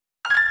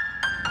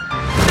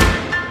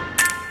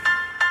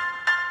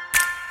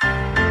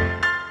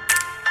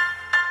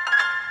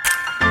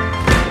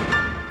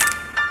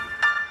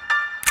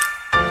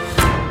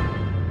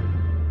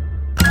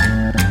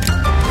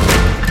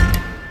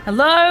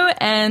Hello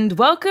and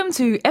welcome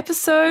to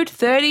episode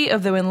 30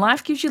 of the When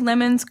Life Gives You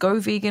Lemons, Go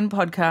Vegan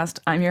podcast.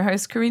 I'm your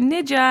host, Corinne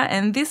Nidja,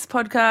 and this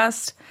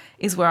podcast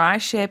is where I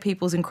share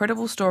people's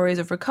incredible stories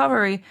of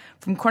recovery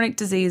from chronic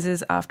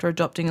diseases after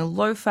adopting a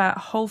low-fat,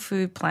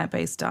 whole-food,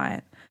 plant-based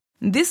diet.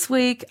 This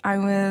week, I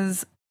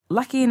was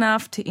lucky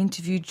enough to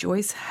interview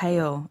Joyce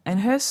Hale,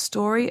 and her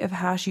story of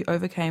how she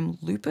overcame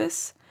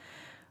lupus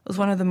was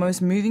one of the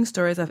most moving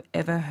stories I've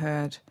ever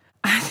heard.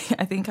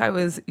 I think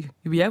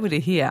you'll be able to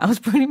hear, I was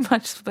pretty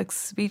much like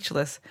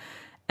speechless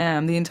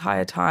the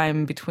entire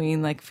time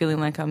between like feeling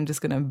like I'm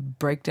just going to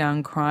break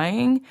down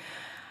crying.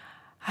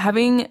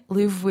 Having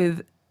lived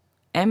with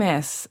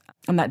MS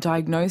and that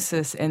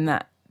diagnosis and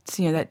that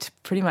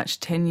pretty much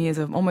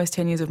almost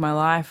 10 years of my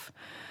life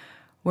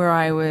where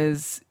I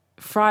was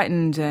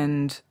frightened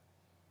and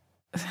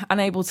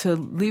unable to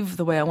live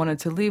the way I wanted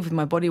to live.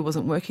 My body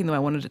wasn't working the way I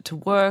wanted it to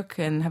work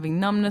and having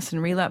numbness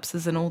and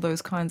relapses and all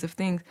those kinds of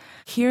things.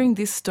 Hearing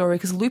this story,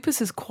 because lupus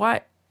is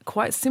quite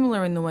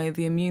similar in the way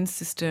the immune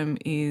system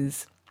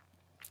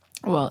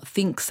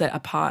thinks that a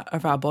part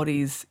of our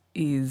bodies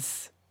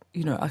is,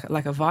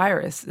 like a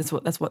virus. That's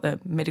what the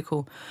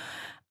medical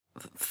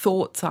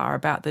thoughts are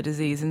about the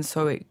disease. And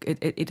so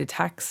it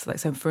attacks,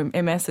 so for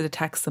MS, it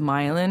attacks the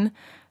myelin,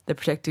 the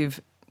protective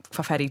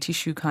fatty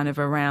tissue kind of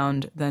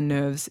around the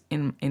nerves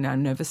in our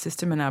nervous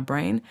system, in our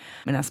brain,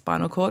 in our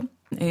spinal cord.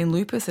 In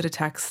lupus, it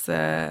attacks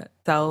the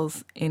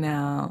cells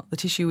the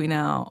tissue in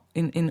our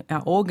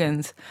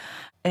organs.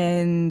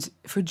 And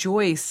for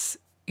Joyce,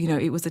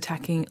 it was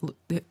attacking,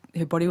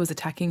 her body was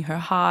attacking her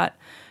heart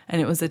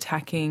and it was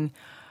attacking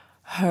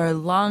her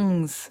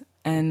lungs.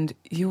 And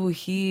you will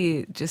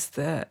hear just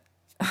it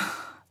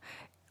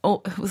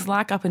was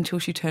like up until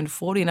she turned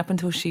 40 and up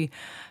until she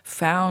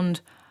found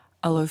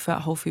a low-fat,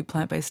 whole-food,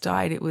 plant-based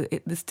diet,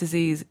 this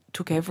disease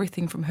took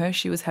everything from her.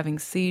 She was having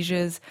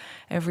seizures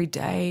every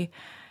day.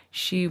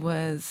 She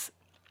was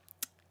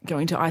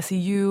going to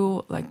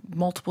ICU like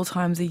multiple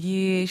times a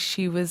year.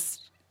 She was,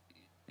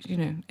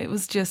 it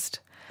was just,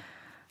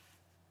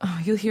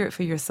 you'll hear it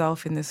for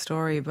yourself in this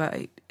story,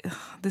 but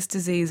this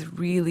disease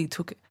really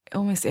took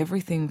almost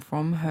everything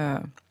from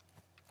her.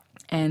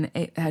 And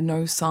it had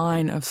no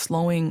sign of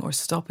slowing or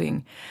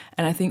stopping.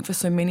 And I think for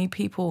so many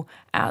people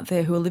out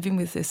there who are living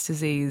with this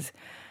disease,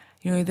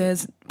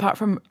 there's, apart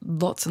from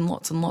lots and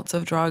lots and lots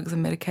of drugs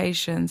and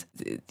medications,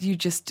 you're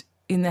just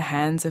in the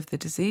hands of the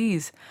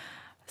disease.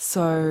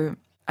 So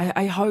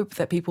I hope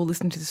that people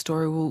listening to the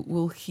story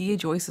will hear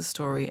Joyce's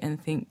story and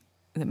think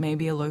that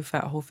maybe a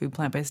low-fat, whole-food,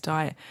 plant-based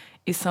diet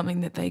is something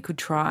that they could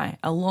try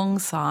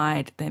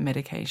alongside their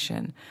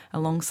medication,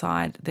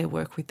 alongside their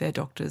work with their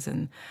doctors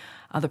and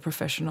other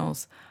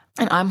professionals.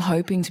 And I'm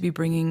hoping to be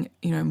bringing,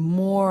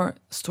 more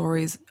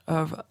stories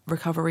of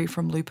recovery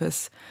from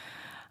lupus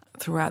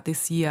throughout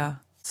this year.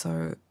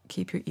 So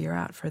keep your ear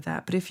out for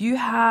that. But if you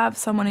have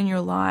someone in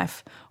your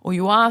life or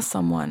you are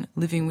someone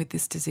living with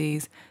this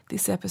disease,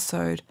 this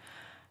episode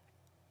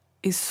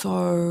is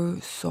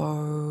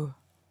so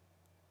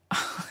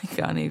I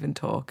can't even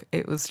talk.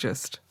 It was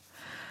just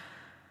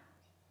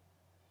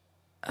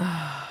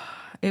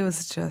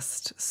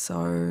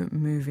so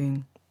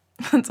moving.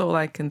 That's all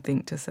I can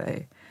think to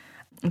say.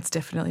 It's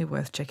definitely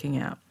worth checking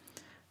out.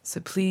 So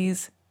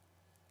please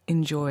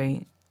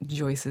enjoy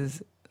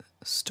Joyce's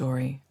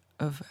story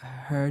of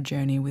her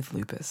journey with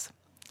lupus.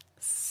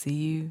 See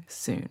you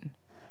soon.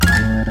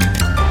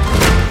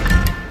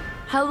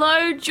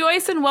 Hello,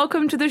 Joyce, and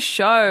welcome to the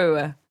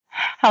show.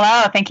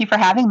 Hello, thank you for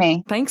having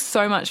me. Thanks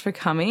so much for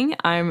coming.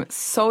 I'm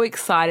so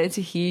excited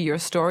to hear your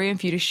story and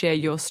for you to share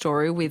your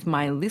story with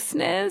my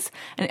listeners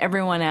and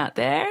everyone out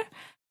there.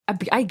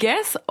 I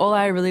guess all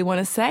I really want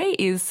to say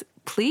is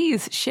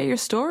please share your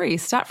story.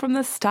 Start from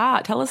the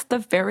start. Tell us the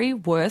very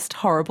worst,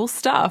 horrible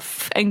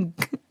stuff. Hopefully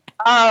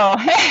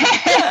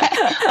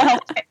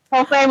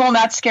I will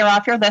not scare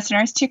off your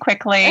listeners too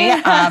quickly.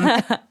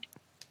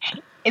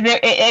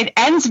 It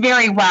ends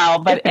very well,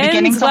 but the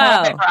beginning's a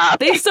little bit rough.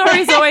 These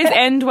stories always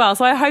end well,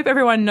 so I hope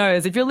everyone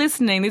knows. If you're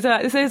listening, these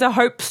are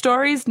hope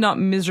stories, not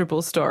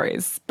miserable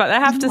stories. But they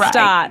have to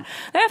start.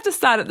 They have to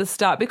start at the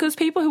start because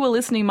people who are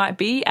listening might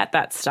be at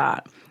that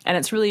start. And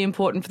it's really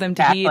important for them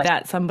to hear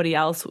that somebody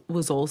else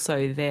was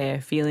also there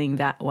feeling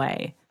that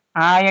way.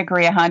 I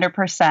agree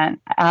 100%.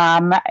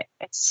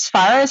 As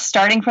far as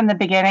starting from the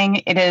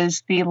beginning, it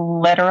is the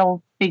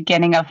literal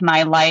beginning of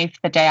my life,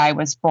 the day I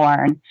was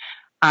born.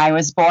 I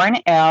was born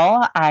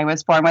ill. I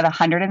was born with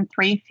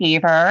 103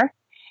 fever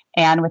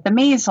and with the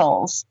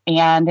measles.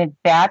 And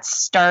that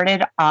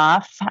started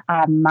off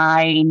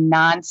my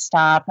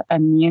nonstop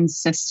immune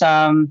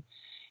system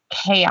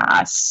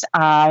chaos.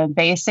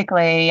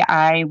 Basically,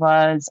 I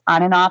was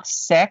on and off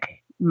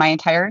sick my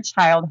entire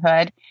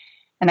childhood.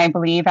 And I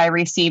believe I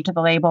received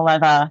the label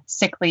of a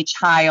sickly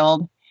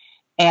child.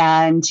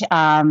 And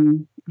I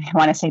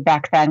want to say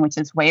back then, which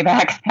is way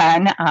back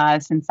then,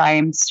 since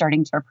I'm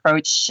starting to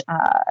approach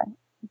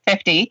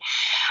 50.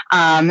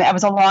 That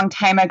was a long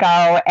time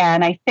ago.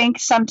 And I think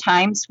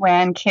sometimes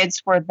when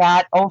kids were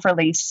that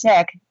overly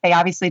sick, they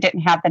obviously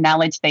didn't have the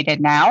knowledge they did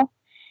now.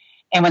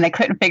 And when they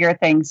couldn't figure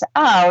things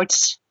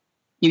out,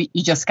 you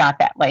just got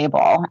that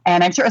label.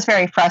 And I'm sure it was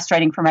very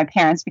frustrating for my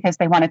parents because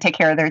they want to take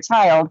care of their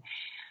child.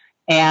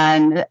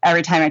 And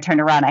every time I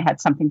turned around, I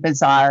had something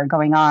bizarre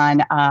going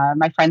on.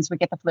 My friends would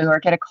get the flu or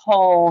get a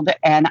cold,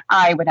 and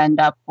I would end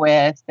up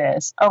with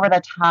this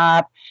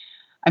over-the-top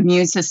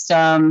immune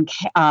system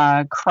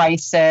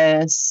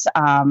crisis,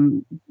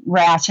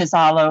 rashes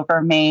all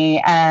over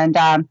me, and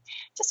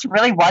just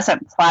really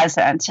wasn't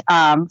pleasant.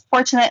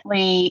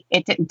 Fortunately,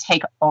 it didn't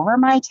take over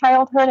my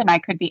childhood, and I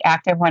could be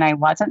active when I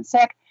wasn't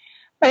sick,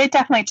 but it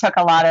definitely took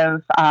a lot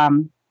of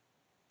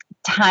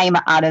time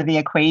out of the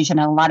equation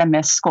and a lot of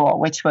missed school,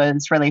 which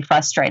was really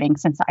frustrating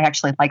since I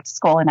actually liked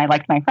school and I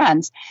liked my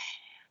friends.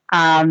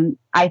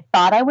 I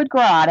thought I would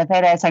grow out of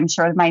it, as I'm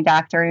sure my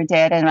doctor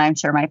did, and I'm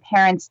sure my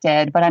parents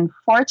did. But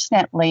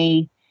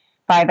unfortunately,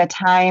 by the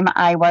time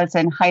I was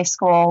in high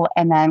school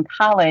and then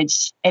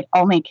college, it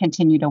only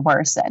continued to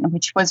worsen,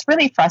 which was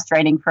really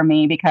frustrating for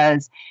me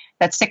because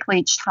that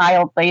sickly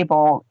child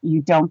label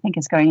you don't think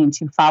is going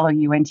to follow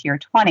you into your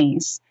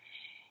 20s.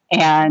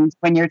 And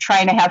when you're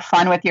trying to have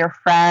fun with your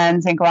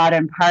friends and go out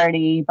and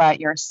party, but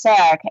you're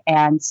sick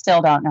and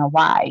still don't know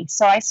why.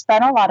 So I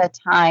spent a lot of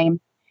time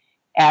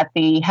at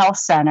the health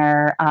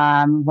center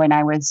when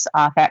I was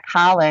off at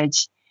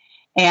college,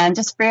 and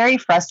just very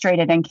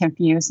frustrated and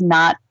confused,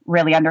 not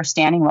really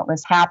understanding what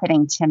was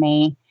happening to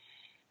me.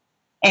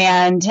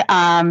 And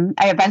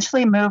I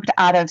eventually moved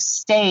out of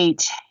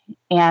state,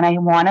 and I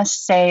want to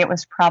say it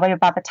was probably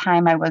about the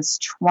time I was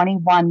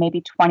 21,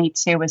 maybe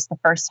 22 was the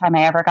first time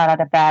I ever got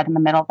out of bed in the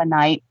middle of the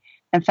night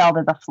and fell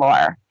to the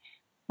floor.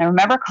 I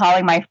remember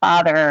calling my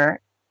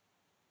father,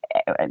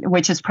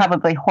 which is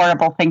probably a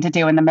horrible thing to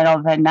do in the middle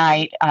of the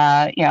night,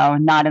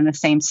 not in the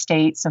same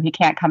state, so he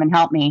can't come and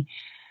help me,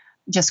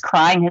 just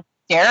crying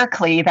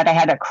hysterically that I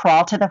had to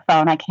crawl to the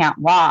phone. I can't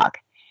walk.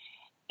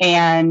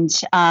 And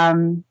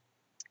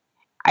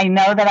I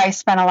know that I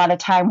spent a lot of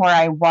time where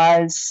I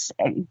was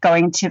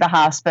going to the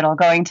hospital,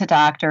 going to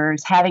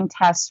doctors, having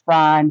tests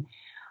run,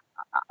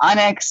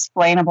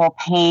 unexplainable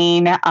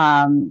pain,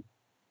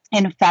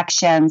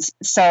 infections.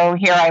 So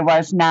here I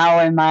was now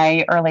in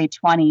my early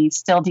 20s,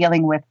 still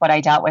dealing with what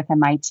I dealt with in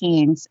my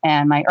teens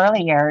and my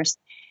early years,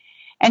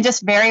 and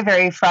just very,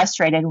 very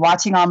frustrated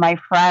watching all my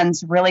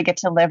friends really get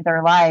to live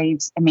their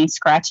lives and me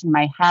scratching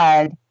my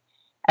head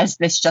as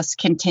this just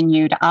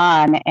continued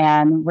on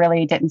and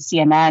really didn't see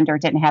an end or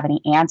didn't have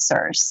any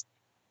answers.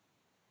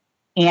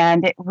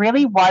 And it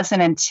really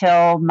wasn't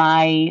until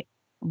my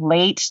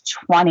late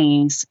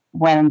 20s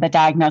when the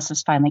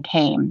diagnosis finally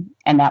came,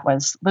 and that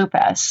was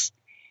lupus.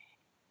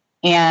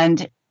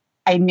 And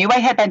I knew I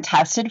had been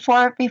tested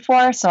for it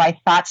before, so I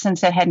thought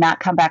since it had not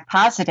come back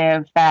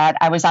positive that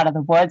I was out of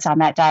the woods on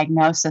that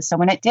diagnosis. So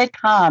when it did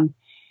come,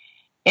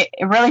 it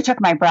really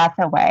took my breath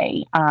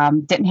away.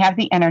 Didn't have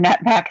the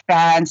internet back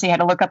then, so you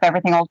had to look up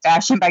everything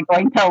old-fashioned by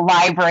going to a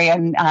library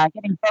and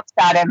getting books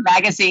out and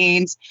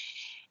magazines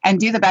and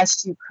do the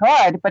best you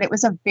could. But it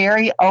was a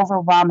very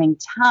overwhelming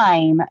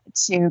time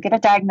to get a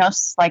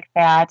diagnosis like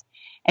that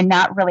and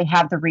not really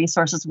have the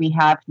resources we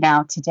have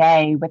now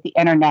today with the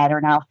internet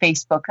or now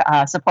Facebook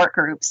support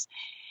groups.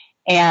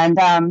 And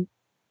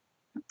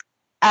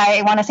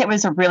I want to say it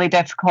was a really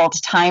difficult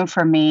time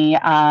for me.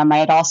 I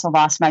had also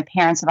lost my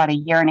parents about a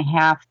year and a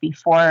half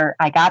before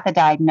I got the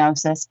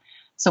diagnosis.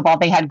 So while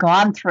they had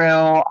gone through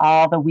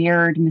all the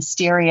weird,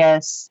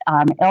 mysterious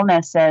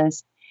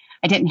illnesses,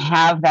 I didn't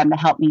have them to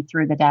help me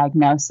through the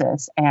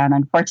diagnosis. And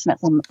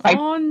unfortunately,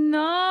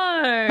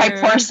 my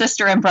poor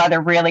sister and brother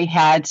really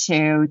had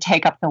to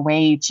take up the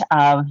weight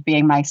of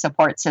being my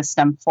support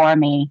system for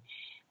me.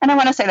 And I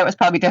want to say that was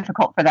probably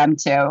difficult for them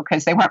too,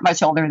 because they weren't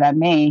much older than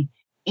me.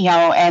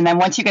 And then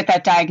once you get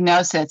that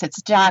diagnosis,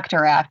 it's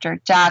doctor after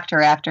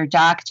doctor after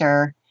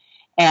doctor,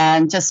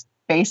 and just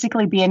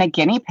basically being a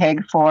guinea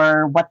pig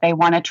for what they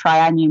want to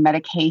try on you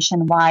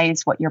medication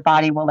wise, what your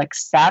body will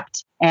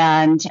accept.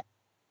 And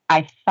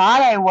I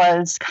thought I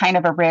was kind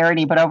of a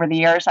rarity, but over the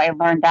years, I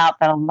learned out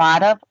that a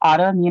lot of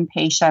autoimmune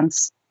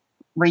patients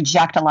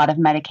reject a lot of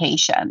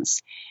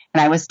medications.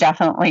 And I was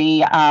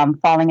definitely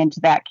falling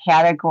into that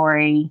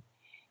category.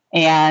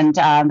 And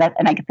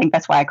I think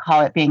that's why I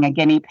call it being a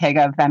guinea pig,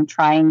 of them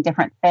trying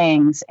different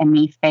things and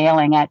me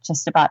failing at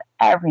just about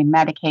every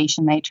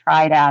medication they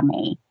tried on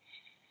me.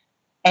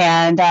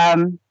 And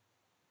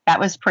that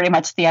was pretty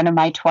much the end of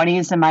my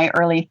 20s and my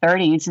early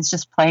 30s, is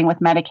just playing with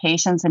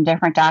medications and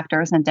different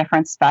doctors and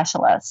different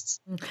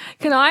specialists.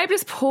 Can I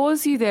just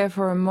pause you there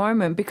for a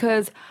moment?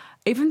 Because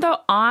even though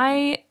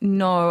I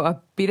know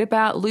a bit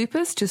about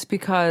lupus, just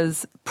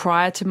because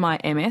prior to my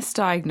MS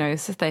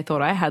diagnosis, they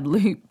thought I had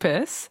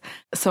lupus.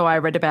 So I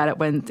read about it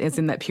when it's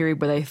in that period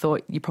where they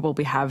thought you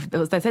probably have.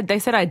 They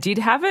said I did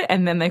have it,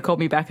 and then they called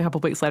me back a couple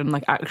of weeks later and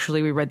like,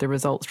 actually, we read the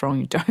results wrong.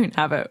 You don't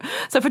have it.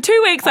 So for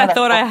 2 weeks, I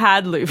thought I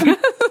had lupus.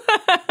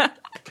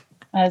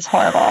 That's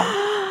horrible.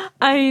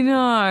 I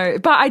know.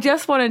 But I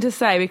just wanted to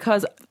say,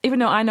 because even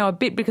though I know a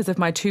bit because of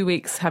my 2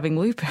 weeks having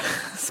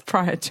lupus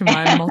prior to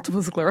my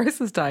multiple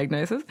sclerosis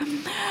diagnosis,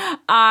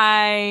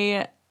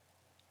 I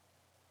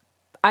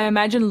I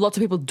imagine lots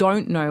of people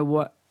don't know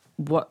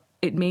what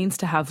it means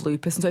to have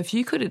lupus. And so if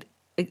you could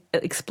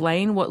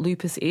explain what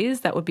lupus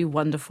is, that would be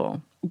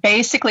wonderful.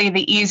 Basically,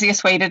 the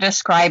easiest way to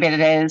describe it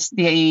is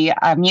the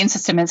immune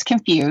system is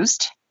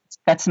confused.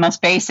 That's the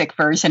most basic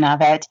version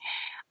of it.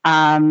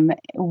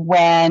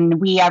 When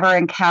we ever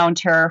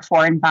encounter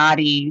foreign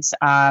bodies,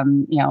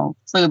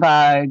 flu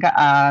bug,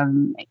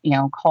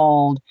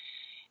 cold,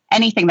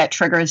 anything that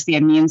triggers the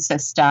immune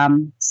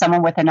system,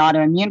 someone with an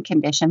autoimmune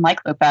condition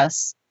like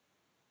lupus,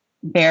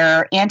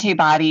 their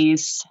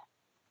antibodies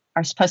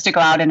are supposed to go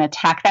out and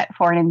attack that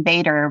foreign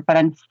invader. But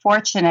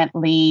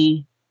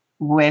unfortunately,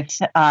 with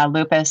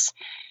lupus,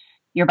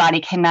 your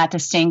body cannot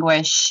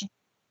distinguish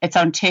its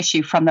own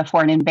tissue from the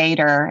foreign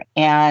invader,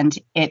 and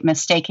it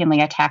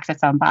mistakenly attacks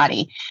its own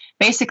body.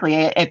 Basically,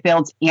 it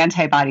builds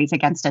antibodies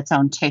against its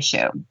own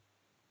tissue.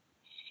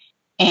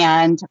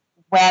 And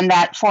when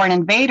that foreign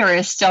invader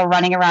is still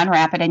running around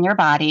rampant in your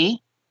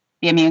body,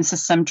 the immune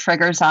system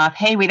triggers off,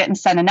 hey, we didn't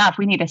send enough,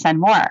 we need to send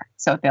more.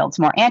 So it builds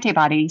more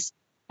antibodies,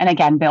 and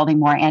again, building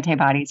more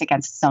antibodies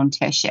against its own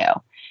tissue.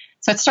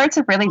 So it starts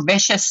a really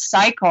vicious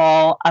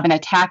cycle of an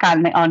attack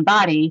on the own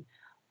body,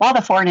 while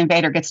the foreign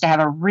invader gets to have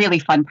a really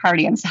fun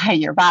party inside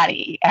your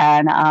body.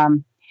 And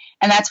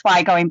that's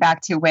why, going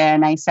back to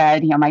when I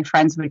said, my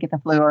friends would get the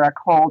flu or a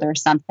cold or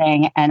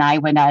something, and I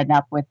would end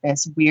up with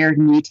this weird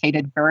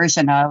mutated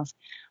version of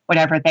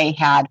whatever they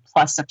had,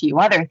 plus a few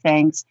other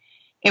things,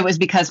 it was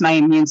because my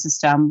immune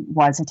system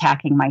was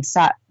attacking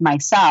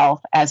myself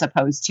as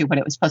opposed to what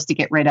it was supposed to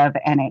get rid of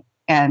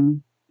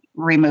and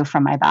remove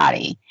from my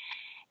body.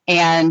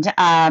 And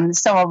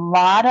so a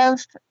lot of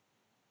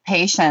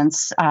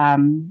patients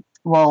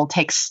will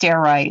take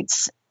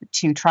steroids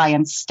to try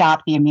and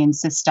stop the immune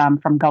system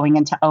from going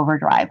into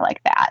overdrive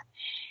like that.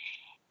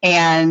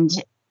 And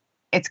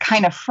it's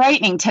kind of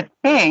frightening to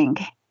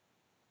think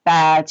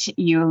that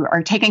you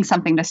are taking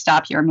something to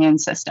stop your immune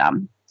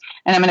system.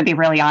 And I'm going to be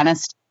really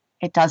honest,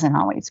 it doesn't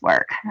always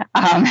work.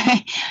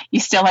 You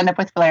still end up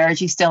with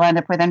flares, you still end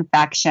up with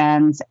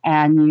infections,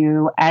 and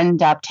you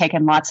end up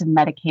taking lots of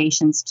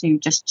medications to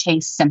just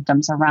chase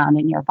symptoms around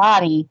in your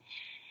body.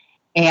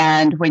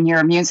 And when your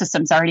immune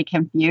system's already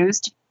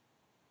confused,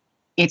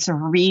 it's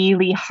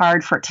really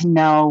hard for it to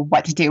know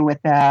what to do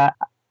with the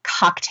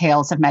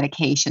cocktails of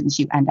medications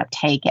you end up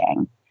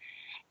taking.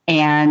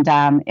 And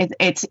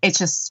it's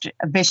just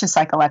a vicious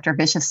cycle after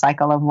vicious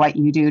cycle of what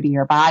you do to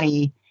your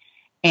body.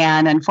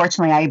 And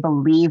unfortunately, I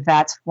believe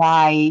that's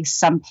why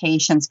some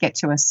patients get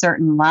to a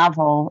certain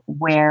level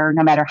where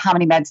no matter how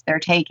many meds they're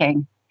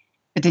taking,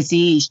 the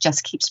disease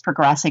just keeps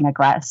progressing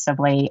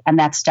aggressively. And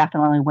that's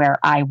definitely where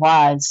I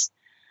was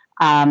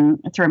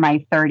through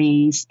my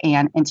 30s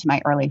and into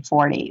my early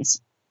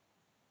 40s.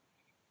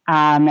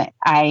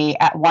 I,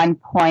 at one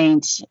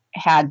point,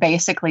 had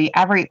basically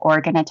every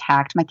organ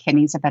attacked. My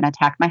kidneys have been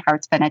attacked. My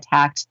heart's been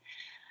attacked.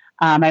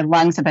 My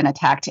lungs have been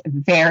attacked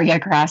very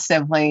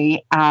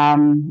aggressively.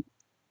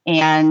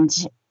 And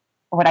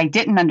what I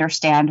didn't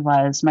understand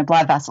was my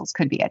blood vessels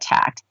could be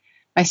attacked.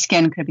 My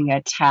skin could be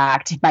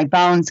attacked. My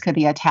bones could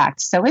be attacked.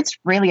 So it's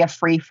really a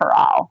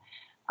free-for-all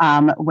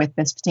with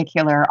this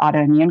particular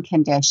autoimmune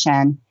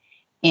condition.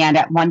 And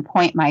at one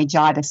point, my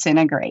jaw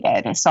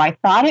disintegrated. So I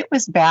thought it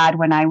was bad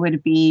when I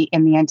would be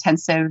in the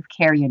intensive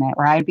care unit,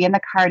 or I'd be in the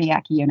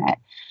cardiac unit.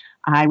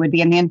 I would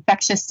be in the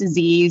infectious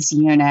disease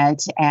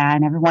unit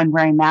and everyone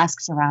wearing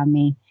masks around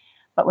me.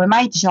 But when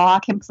my jaw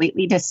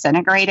completely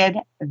disintegrated,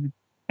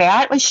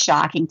 that was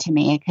shocking to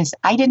me because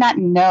I did not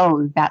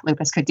know that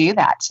lupus could do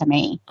that to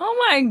me.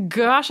 Oh my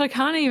gosh, I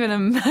can't even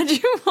imagine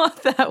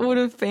what that would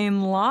have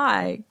been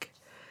like.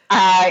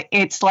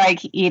 It's like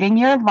eating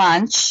your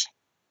lunch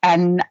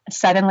and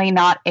suddenly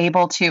not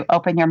able to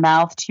open your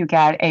mouth to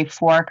get a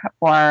fork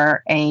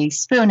or a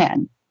spoon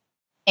in.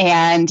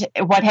 And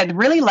what had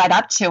really led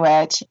up to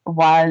it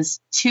was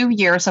 2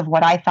 years of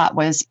what I thought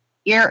was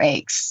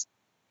earaches.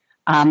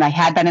 I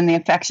had been in the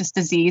infectious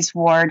disease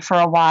ward for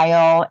a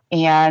while,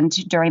 and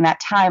during that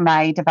time,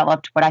 I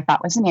developed what I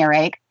thought was an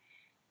earache.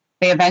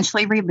 They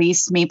eventually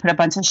released me, put a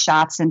bunch of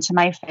shots into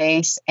my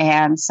face,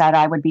 and said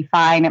I would be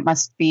fine. It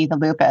must be the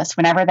lupus.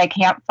 Whenever they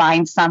can't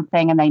find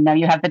something and they know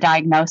you have the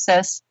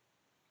diagnosis,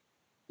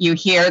 you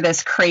hear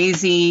this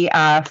crazy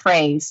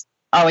phrase,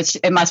 oh,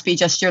 it must be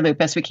just your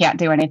lupus. We can't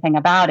do anything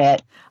about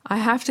it. I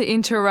have to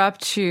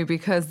interrupt you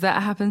because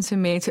that happened to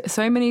me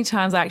so many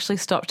times. I actually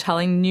stopped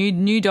telling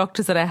new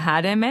doctors that I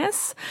had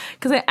MS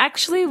because I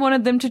actually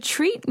wanted them to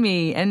treat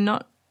me and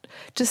not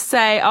just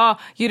say, oh,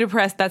 you're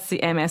depressed, that's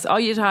the MS. Oh,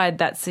 you're tired,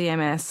 that's the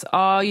MS.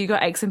 Oh, you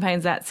got aches and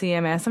pains, that's the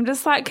MS. I'm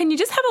just like, can you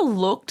just have a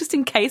look just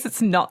in case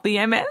it's not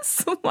the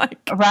MS?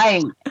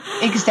 Right,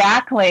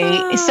 exactly.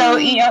 So,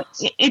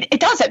 it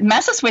does. It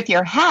messes with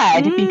your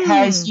head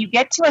because you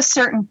get to a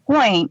certain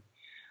point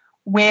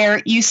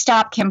where you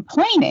stop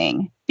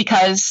complaining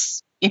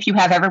because if you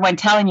have everyone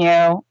telling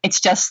you it's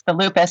just the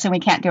lupus and we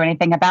can't do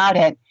anything about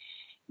it,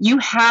 you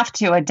have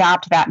to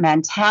adopt that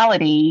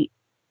mentality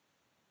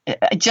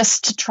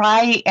just to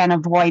try and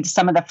avoid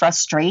some of the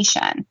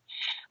frustration.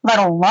 let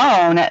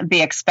alone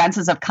the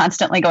expenses of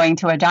constantly going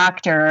to a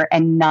doctor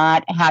and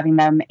not having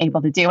them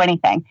able to do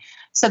anything.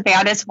 So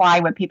that is why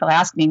when people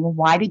ask me, well,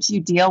 why did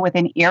you deal with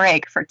an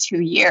earache for 2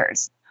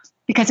 years?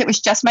 Because it was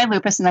just my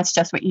lupus, and that's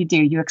just what you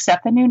do. You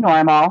accept the new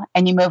normal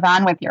and you move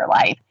on with your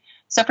life.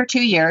 So for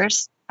 2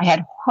 years, I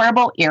had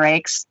horrible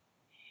earaches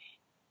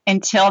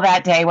until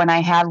that day when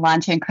I had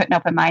lunch and couldn't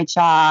open my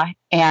jaw.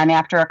 And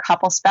after a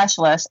couple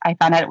specialists, I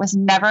found out it was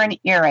never an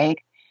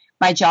earache.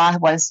 My jaw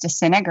was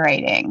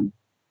disintegrating.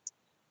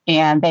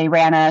 And they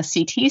ran a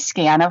CT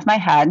scan of my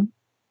head.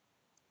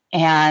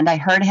 And I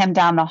heard him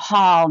down the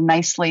hall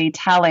nicely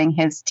telling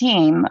his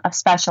team of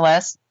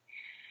specialists,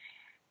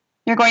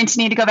 you're going to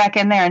need to go back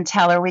in there and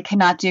tell her we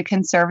cannot do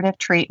conservative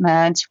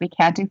treatment. We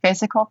can't do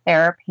physical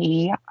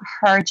therapy.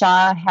 Her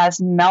jaw has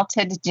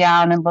melted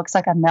down and looks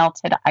like a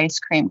melted ice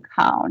cream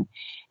cone.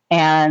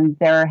 And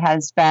there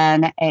has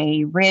been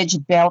a ridge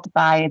built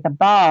by the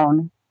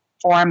bone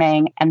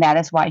forming, and that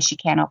is why she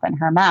can't open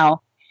her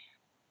mouth.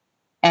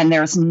 And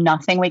there's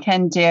nothing we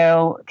can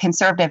do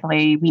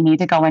conservatively. We need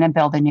to go in and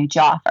build a new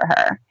jaw for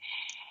her.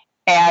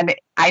 And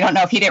I don't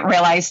know if he didn't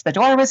realize the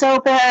door was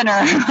open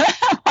or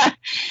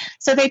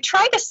so they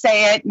tried to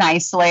say it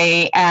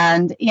nicely.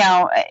 And,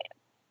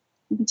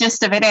 the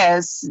gist of it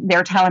is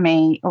they're telling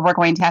me we're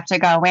going to have to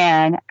go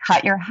in,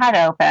 cut your head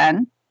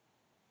open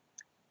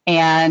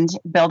and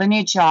build a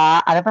new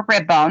jaw out of a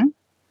rib bone.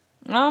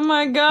 Oh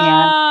my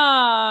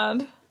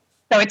God.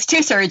 So it's 2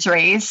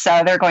 surgeries.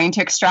 So they're going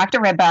to extract a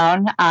rib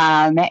bone.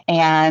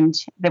 And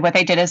what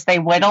they did is they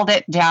whittled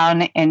it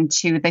down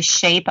into the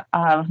shape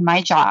of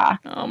my jaw.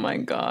 Oh my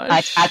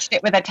gosh. Attached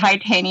it with a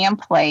titanium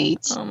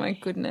plate. Oh my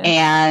goodness.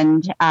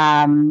 And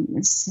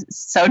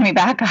sewed me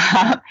back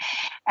up.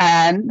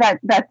 And that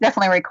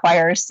definitely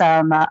requires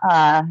some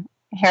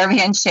hair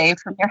being shaved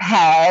from your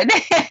head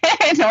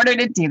in order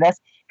to do this.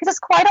 Because it's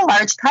quite a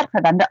large cut for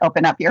them to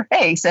open up your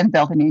face and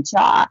build a new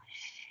jaw.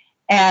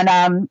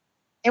 And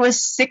it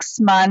was 6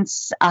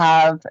 months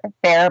of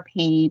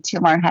therapy to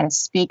learn how to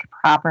speak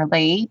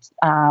properly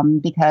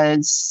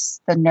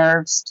because the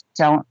nerves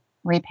don't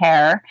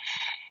repair.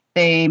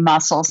 The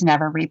muscles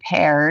never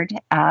repaired.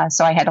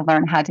 So I had to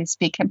learn how to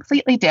speak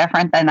completely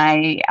different than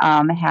I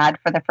had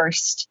for the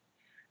first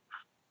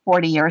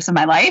 40 years of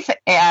my life,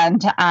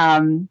 and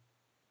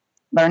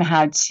learn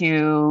how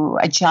to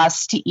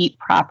adjust to eat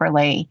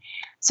properly.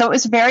 So it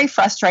was a very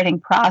frustrating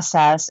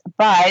process,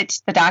 but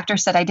the doctor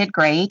said I did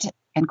great.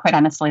 And quite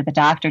honestly, the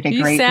doctor did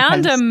great. You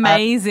sound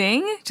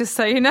amazing, just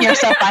so you know. You're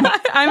so funny.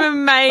 I'm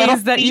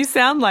amazed that you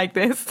sound like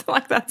this.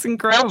 Like, that's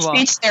incredible.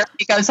 Speech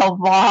therapy goes a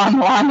long,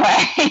 long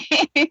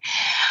way.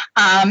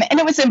 And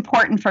it was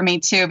important for me,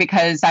 too,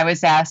 because I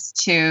was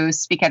asked to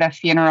speak at a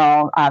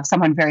funeral of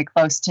someone very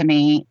close to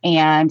me.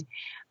 And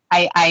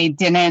I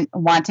didn't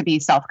want to be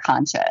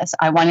self-conscious.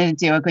 I wanted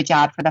to do a good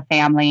job for the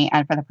family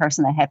and for the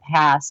person that had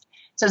passed.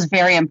 So it was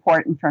very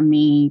important for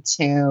me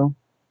to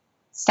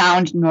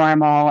sound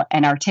normal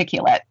and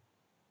articulate.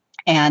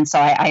 And so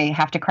I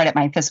have to credit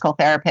my physical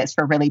therapist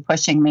for really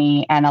pushing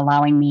me and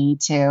allowing me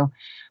to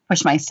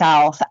push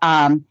myself.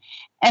 And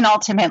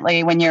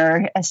ultimately, when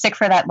you're sick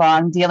for that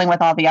long, dealing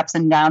with all the ups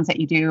and downs that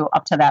you do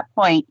up to that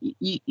point,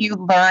 you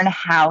learn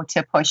how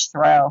to push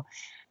through.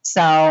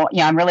 So,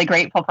 I'm really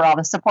grateful for all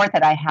the support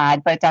that I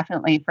had, but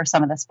definitely for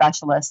some of the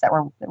specialists that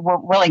were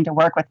willing to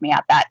work with me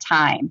at that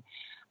time.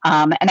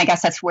 And I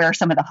guess that's where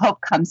some of the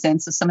hope comes in.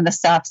 So some of the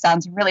stuff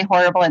sounds really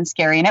horrible and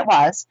scary, and it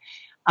was.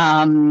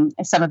 Some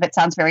of it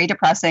sounds very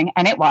depressing,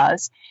 and it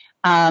was.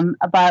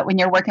 But when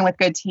you're working with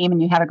a good team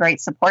and you have a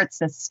great support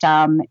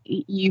system,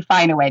 you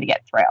find a way to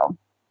get through.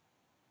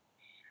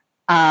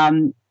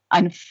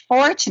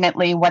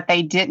 Unfortunately, what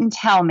they didn't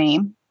tell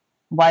me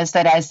was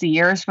that as the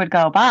years would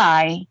go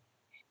by,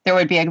 there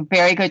would be a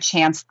very good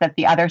chance that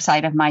the other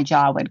side of my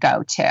jaw would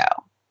go too.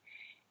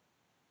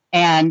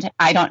 And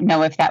I don't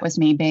know if that was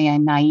me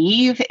being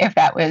naive, if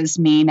that was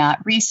me not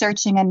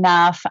researching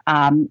enough.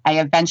 I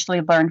eventually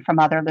learned from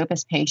other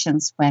lupus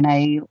patients when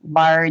a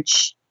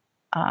large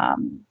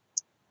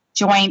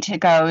joint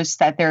goes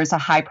that there's a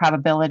high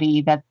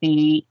probability that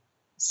the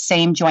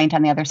same joint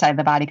on the other side of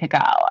the body could go.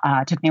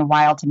 It took me a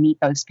while to meet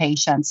those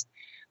patients,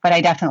 but I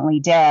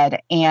definitely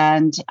did.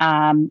 And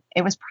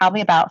it was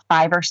probably about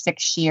 5 or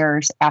 6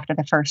 years after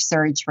the first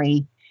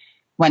surgery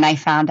when I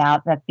found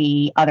out that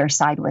the other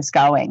side was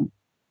going.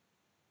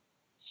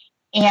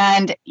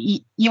 And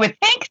you would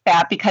think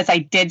that because I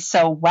did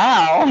so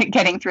well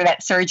getting through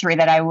that surgery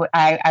that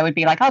I would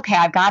be like, okay,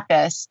 I've got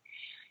this.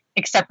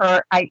 Except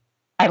for I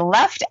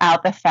left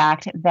out the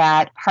fact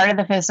that part of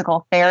the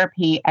physical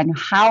therapy and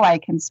how I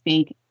can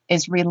speak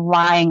is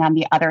relying on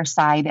the other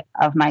side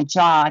of my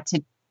jaw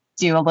to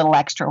do a little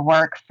extra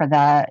work for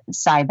the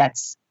side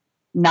that's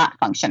not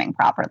functioning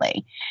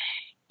properly.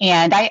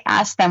 And I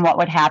asked them what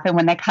would happen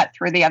when they cut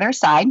through the other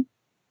side.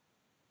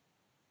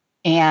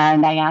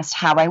 And I asked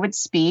how I would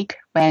speak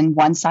when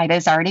one side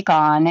is already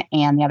gone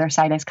and the other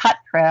side is cut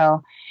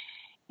through.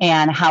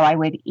 and how I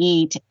would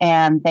eat.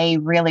 And they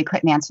really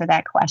couldn't answer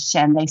that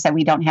question. They said,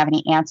 we don't have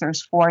any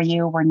answers for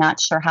you. We're not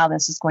sure how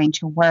this is going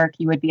to work.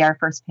 You would be our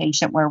first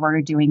patient where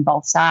we're doing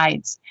both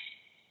sides.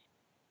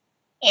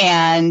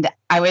 And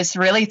I was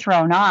really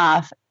thrown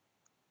off.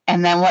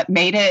 And then what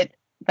made it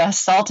the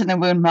salt in the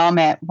wound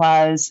moment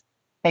was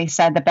they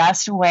said the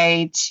best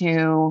way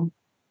to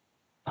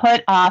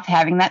put off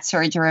having that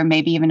surgery or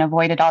maybe even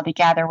avoid it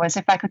altogether was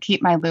if I could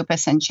keep my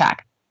lupus in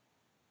check.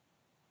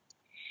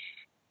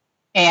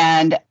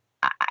 And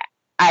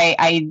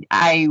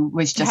I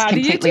was just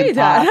completely. How do you do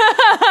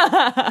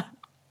that?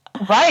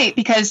 Right,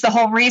 because the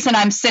whole reason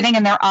I'm sitting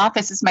in their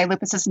office is my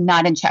lupus is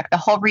not in check. The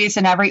whole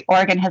reason every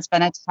organ has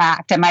been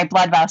attacked and my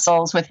blood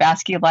vessels with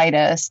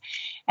vasculitis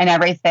and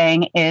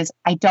everything is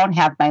I don't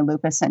have my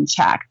lupus in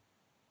check.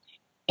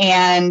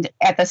 And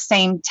at the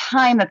same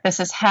time that this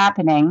is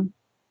happening,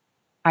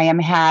 I am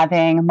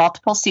having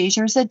multiple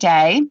seizures a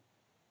day.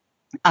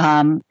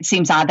 It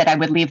seems odd that I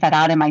would leave that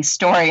out in my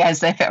story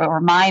as if it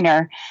were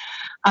minor.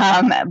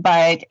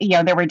 But,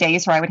 there were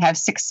days where I would have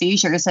 6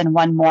 seizures in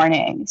one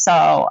morning.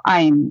 So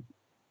I'm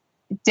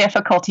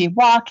difficulty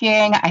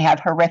walking. I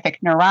have horrific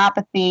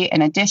neuropathy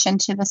in addition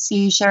to the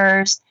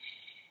seizures.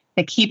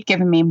 They keep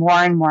giving me more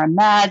and more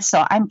meds.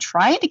 So I'm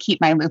trying to keep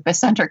my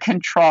lupus under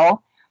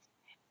control,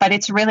 but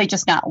it's really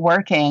just not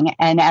working.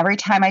 And every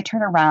time I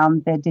turn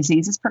around, the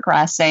disease is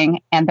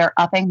progressing and they're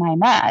upping my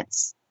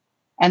meds.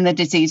 And the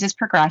disease is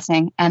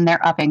progressing and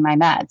they're upping my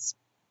meds.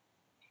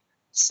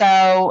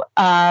 So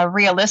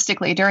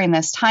realistically, during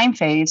this time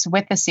phase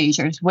with the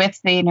seizures, with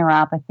the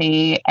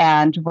neuropathy,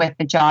 and with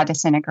the jaw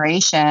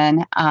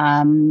disintegration,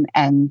 and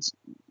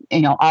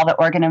all the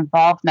organ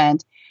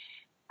involvement,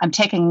 I'm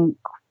taking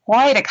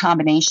quite a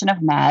combination of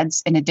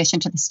meds. In addition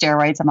to the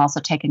steroids, I'm also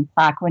taking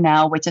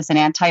Plaquenil, which is an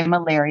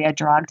anti-malaria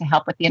drug to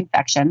help with the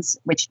infections,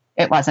 which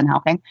it wasn't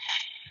helping.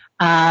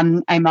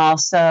 I'm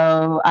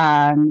also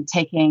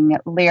taking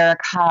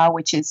Lyrica,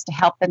 which is to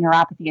help the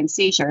neuropathy and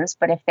seizures,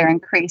 but if they're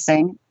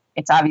increasing,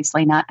 it's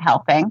obviously not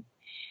helping.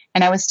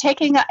 And I was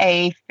taking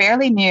a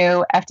fairly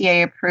new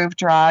FDA-approved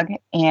drug,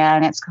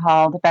 and it's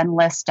called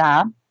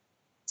Benlysta.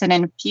 It's an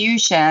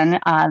infusion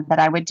that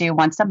I would do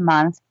once a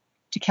month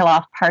to kill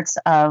off parts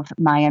of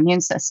my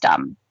immune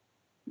system.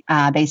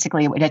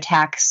 Basically, it would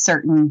attack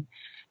certain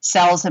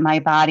cells in my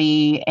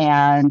body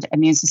and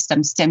immune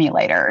system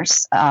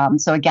stimulators.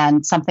 So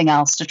again, something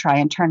else to try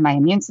and turn my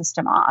immune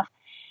system off.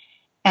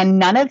 And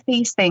none of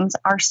these things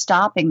are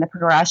stopping the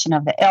progression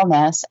of the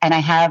illness. And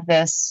I have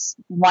this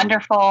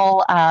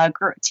wonderful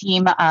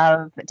team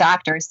of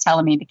doctors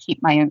telling me to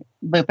keep my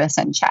lupus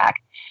in check.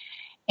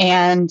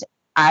 And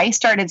I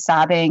started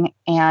sobbing,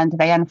 and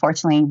they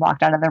unfortunately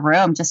walked out of the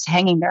room just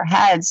hanging their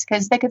heads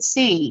because they could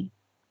see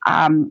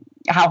how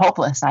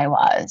hopeless I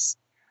was.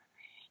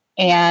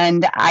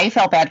 And I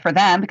felt bad for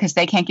them because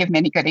they can't give me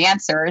any good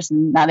answers.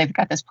 And now they've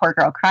got this poor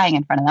girl crying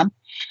in front of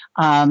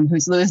them,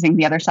 who's losing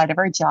the other side of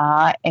her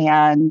jaw.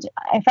 And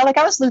I felt like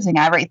I was losing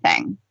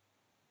everything.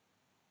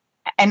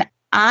 And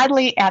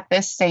oddly, at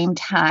this same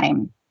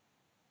time,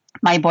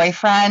 my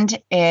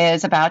boyfriend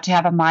is about to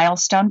have a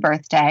milestone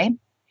birthday.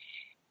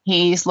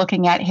 He's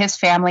looking at his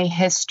family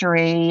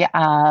history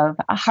of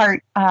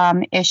heart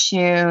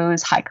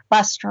issues, high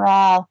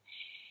cholesterol,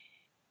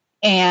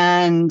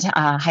 and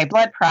high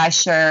blood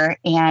pressure.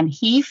 And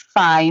he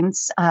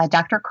finds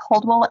Dr.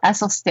 Caldwell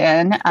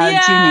Esselstyn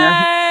Jr.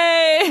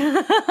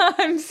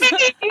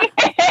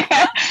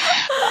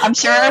 I'm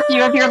sure a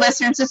few of your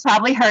listeners have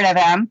probably heard of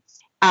him.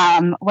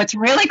 What's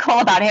really cool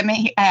about him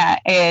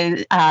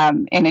is,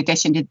 in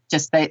addition to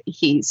just that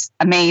he's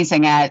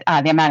amazing at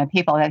the amount of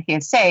people that he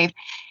has saved,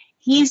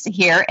 he's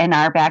here in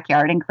our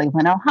backyard in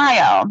Cleveland,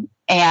 Ohio.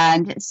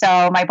 And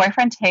so my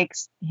boyfriend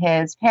takes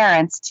his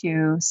parents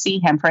to see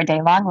him for a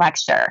day-long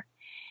lecture.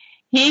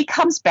 He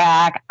comes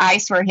back. I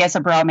swear he has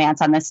a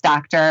bromance on this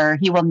doctor.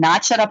 He will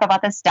not shut up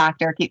about this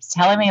doctor. Keeps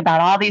telling me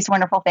about all these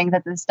wonderful things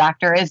that this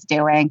doctor is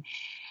doing.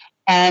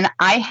 And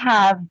I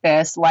have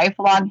this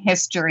lifelong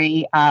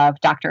history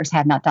of doctors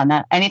have not done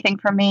anything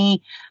for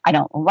me. I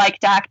don't like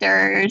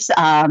doctors.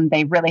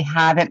 They really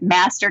haven't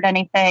mastered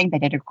anything. They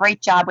did a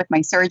great job with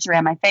my surgery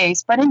on my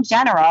face, but in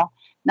general,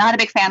 not a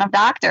big fan of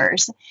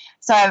doctors.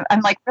 So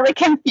I'm like really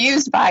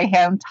confused by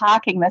him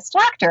talking this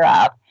doctor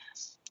up.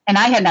 And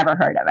I had never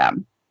heard of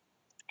him.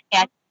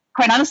 And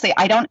quite honestly,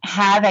 I don't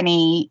have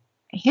any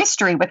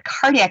history with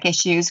cardiac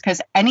issues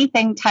because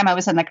time I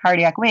was in the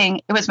cardiac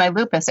wing, it was my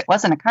lupus. It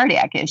wasn't a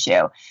cardiac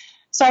issue.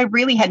 So I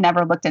really had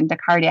never looked into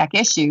cardiac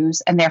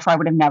issues, and therefore I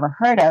would have never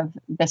heard of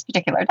this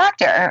particular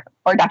doctor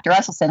or Dr.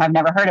 Esselstyn. I've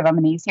never heard of him,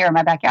 and he's here in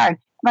my backyard.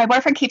 My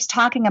boyfriend keeps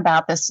talking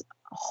about this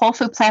whole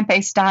food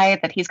plant-based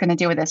diet that he's going to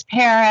do with his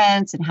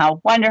parents and how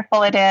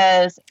wonderful it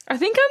is. I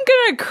think I'm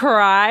going to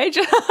cry.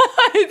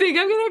 I think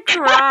I'm going to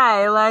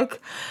cry.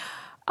 Like,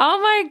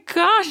 oh my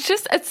gosh,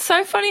 it's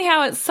so funny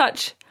how it's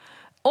such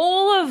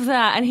all of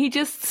that, and he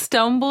just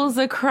stumbles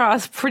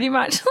across pretty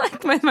much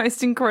like my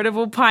most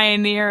incredible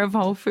pioneer of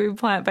whole food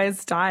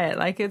plant-based diet.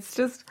 Like, it's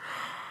just,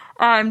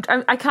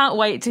 I can't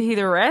wait to hear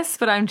the rest,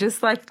 but I'm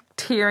just like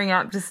tearing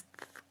up just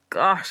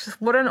gosh,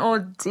 what an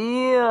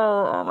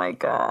ordeal. Oh my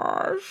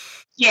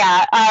gosh.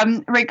 Yeah,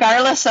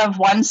 regardless of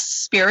one's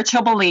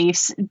spiritual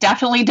beliefs,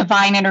 definitely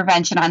divine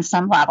intervention on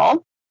some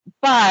level.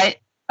 But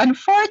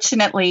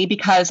unfortunately,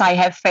 because I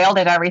have failed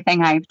at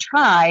everything I've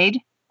tried,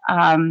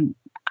 I'm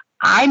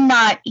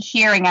not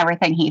hearing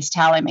everything he's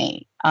telling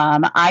me.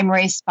 I'm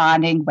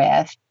responding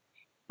with,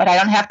 but I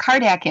don't have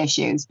cardiac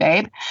issues,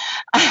 babe.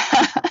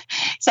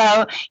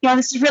 So,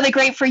 this is really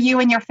great for you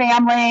and your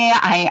family.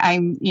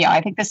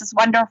 I think this is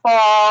wonderful.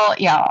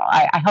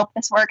 I hope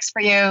this works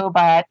for you,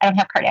 but I don't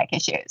have cardiac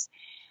issues.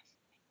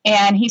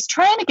 And he's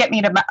trying to get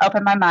me to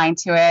open my mind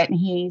to it. And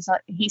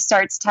he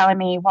starts telling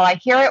me, well, I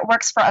hear it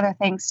works for other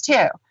things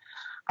too.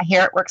 I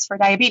hear it works for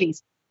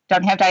diabetes.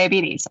 Don't have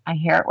diabetes. I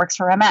hear it works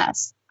for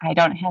MS. I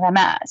don't have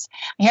MS.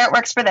 I hear it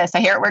works for this. I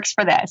hear it works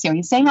for this.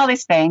 He's saying all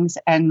these things,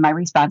 and my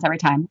response every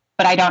time,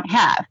 but I don't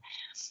have.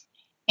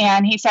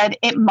 And he said,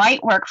 it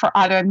might work for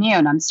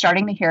autoimmune. I'm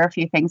starting to hear a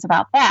few things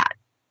about that.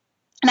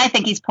 And I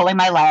think he's pulling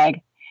my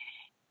leg.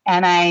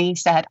 And I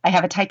said, I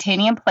have a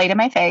titanium plate in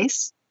my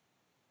face.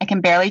 I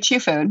can barely chew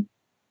food.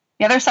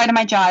 The other side of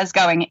my jaw is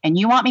going, and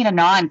you want me to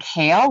gnaw on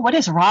kale? What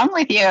is wrong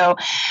with you?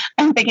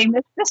 I'm thinking,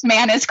 this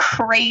man is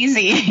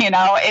crazy, and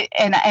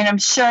I'm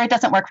sure it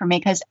doesn't work for me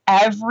because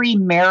every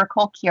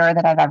miracle cure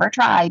that I've ever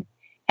tried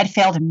had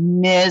failed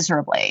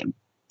miserably.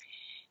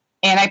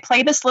 And I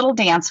played this little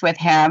dance with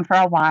him for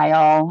a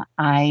while.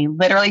 I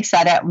literally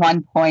said at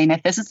one point,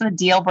 if this is a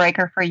deal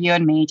breaker for you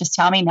and me, just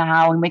tell me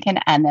now and we can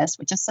end this,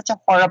 which is such a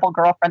horrible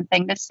girlfriend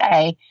thing to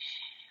say.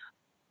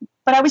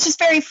 But I was just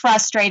very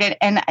frustrated,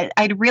 and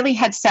I really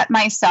had set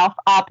myself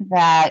up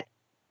that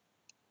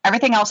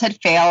everything else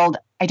had failed.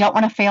 I don't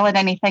want to fail at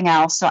anything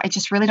else, so I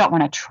just really don't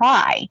want to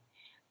try.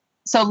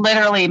 So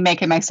literally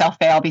making myself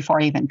fail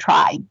before I even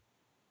try.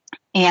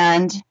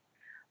 And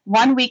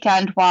one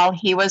weekend while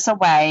he was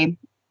away,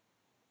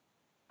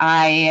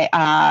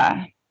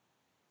 I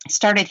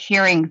started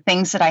hearing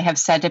things that I have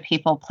said to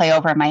people play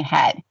over in my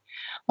head.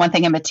 One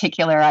thing in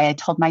particular, I had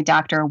told my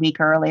doctor a week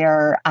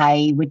earlier,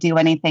 I would do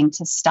anything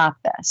to stop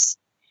this.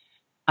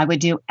 I would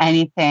do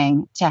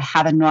anything to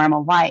have a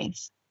normal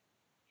life.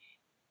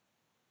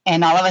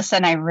 And all of a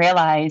sudden I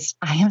realized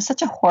I am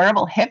such a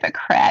horrible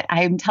hypocrite.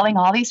 I'm telling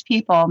all these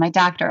people, my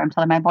doctor, I'm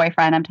telling my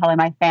boyfriend, I'm telling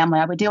my family,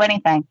 I would do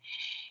anything.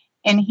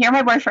 And here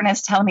my boyfriend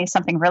is telling me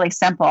something really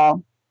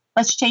simple.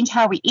 Let's change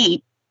how we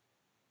eat,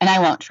 and I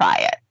won't try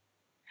it.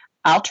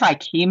 I'll try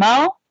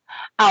chemo.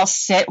 I'll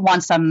sit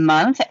once a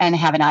month and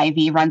have an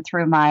IV run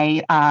through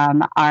my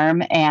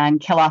arm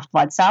and kill off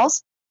blood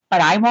cells. But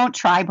I won't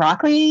try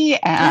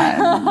broccoli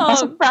and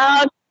Brussels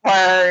sprouts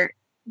or,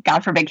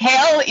 God forbid,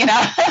 kale,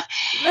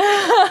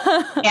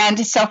 And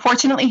so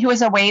fortunately, he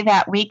was away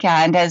that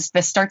weekend as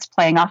this starts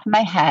playing off in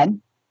my head.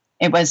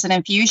 It was an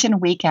infusion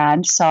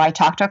weekend. So I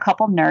talked to a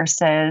couple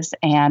nurses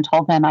and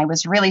told them I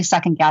was really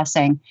second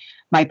guessing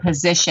my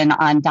position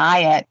on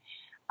diet.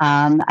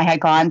 I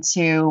had gone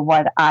to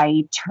what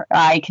I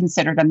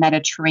considered a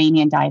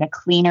Mediterranean diet, a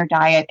cleaner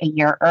diet a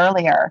year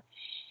earlier.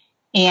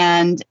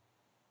 And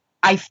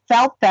I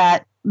felt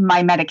that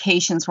my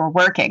medications were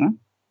working.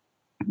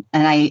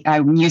 And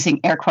I'm using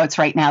air quotes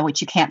right now,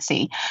 which you can't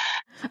see.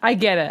 I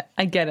get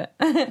it.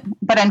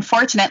 But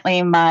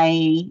unfortunately,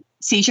 my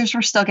seizures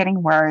were still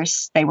getting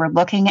worse. They were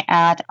looking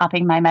at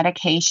upping my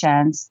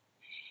medications.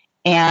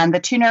 And the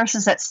two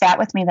nurses that sat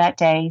with me that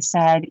day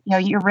said,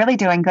 you're really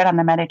doing good on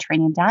the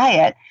Mediterranean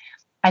diet.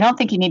 I don't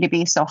think you need to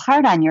be so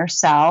hard on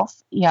yourself.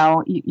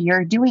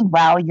 You're doing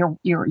well.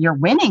 You're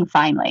winning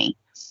finally.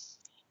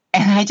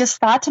 And I just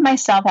thought to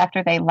myself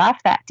after they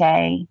left that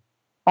day,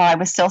 while I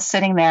was still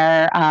sitting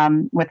there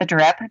with a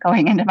drip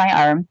going into my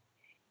arm,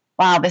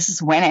 wow, this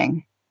is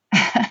winning.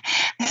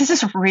 This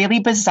is a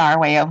really bizarre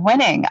way of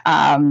winning.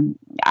 I'm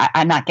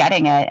not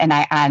getting it. And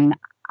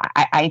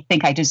I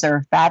think I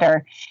deserve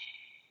better.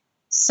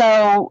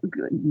 So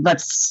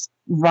let's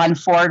run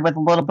forward with a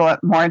little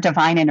bit more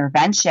divine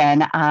intervention.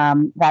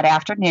 That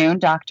afternoon,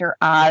 Dr.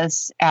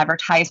 Oz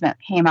advertisement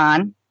came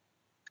on,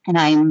 and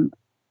I'm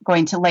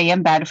going to lay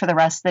in bed for the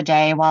rest of the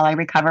day while I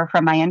recover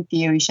from my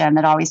infusion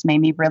that always made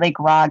me really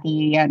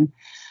groggy and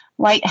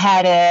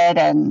lightheaded,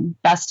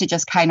 and best to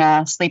just kind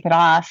of sleep it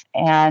off.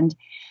 And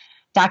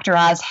Dr.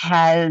 Oz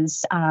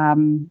has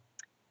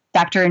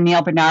Dr.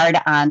 Neil Bernard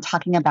on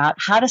talking about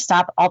how to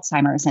stop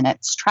Alzheimer's in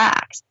its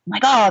tracks. I'm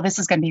like, oh, this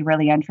is going to be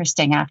really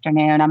interesting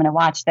afternoon. I'm going to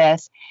watch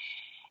this.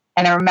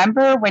 And I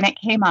remember when it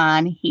came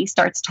on, he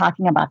starts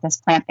talking about this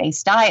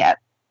plant-based diet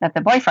that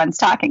the boyfriend's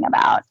talking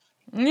about.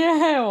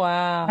 Yeah,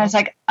 wow. I was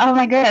like, oh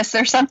my goodness,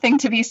 there's something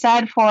to be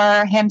said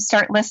for him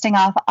start listing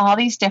off all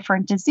these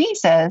different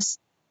diseases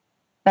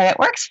that it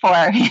works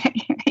for.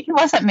 He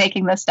wasn't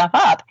making this stuff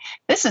up.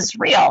 This is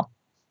real.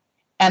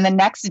 And the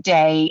next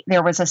day,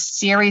 there was a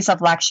series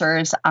of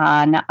lectures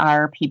on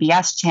our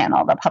PBS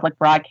channel. The public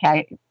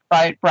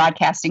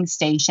broadcasting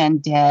station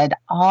did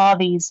all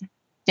these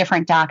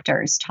different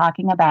doctors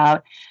talking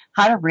about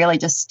how to really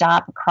just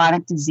stop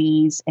chronic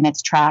disease in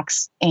its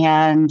tracks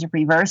and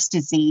reverse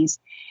disease.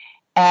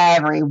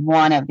 Every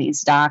one of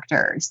these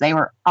doctors, they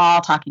were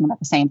all talking about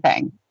the same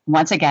thing.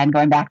 once again,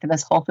 going back to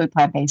this whole food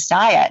plant-based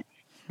diet.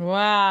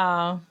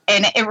 Wow.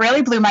 And it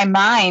really blew my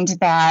mind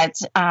that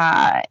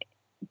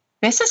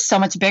this is so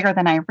much bigger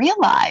than I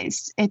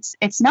realized.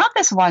 It's not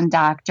this one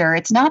doctor.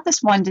 It's not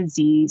this one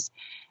disease.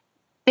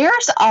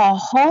 There's a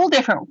whole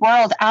different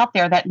world out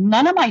there that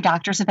none of my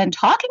doctors have been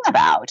talking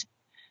about.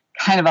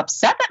 Kind of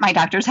upset that my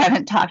doctors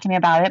haven't talked to me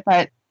about it,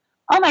 but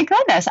oh my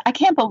goodness, I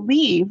can't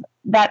believe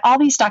that all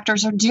these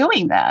doctors are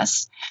doing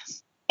this.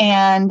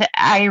 And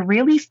I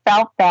really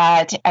felt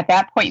that at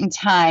that point in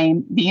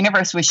time, the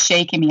universe was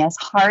shaking me as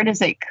hard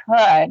as it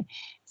could,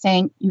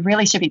 saying, you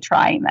really should be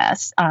trying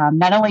this.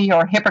 Not only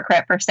you're a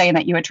hypocrite for saying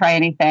that you would try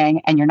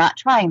anything and you're not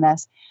trying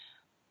this,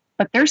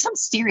 but there's some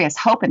serious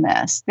hope in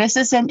this. This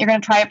isn't, you're going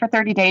to try it for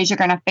 30 days, you're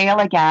going to fail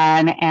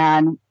again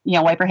and,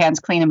 wipe your hands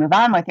clean and move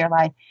on with your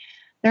life.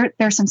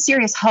 There's some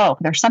serious hope.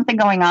 There's something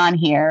going on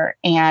here,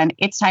 and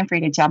it's time for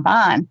you to jump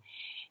on.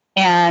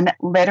 And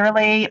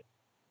literally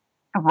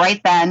right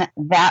then,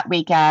 that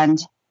weekend,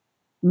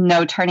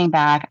 no turning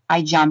back,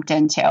 I jumped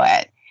into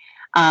it.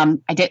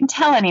 I didn't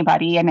tell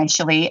anybody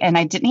initially, and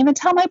I didn't even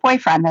tell my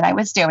boyfriend that I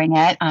was doing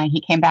it.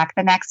 He came back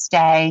the next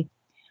day.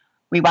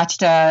 We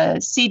watched a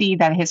CD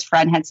that his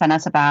friend had sent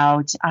us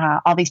about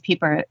all these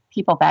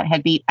people that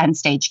had beat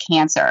end-stage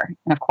cancer.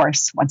 And of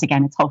course, once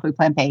again, it's whole food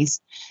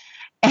plant-based.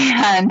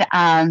 And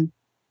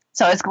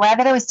so I was glad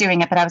that I was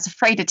doing it, but I was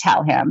afraid to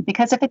tell him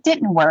because if it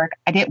didn't work,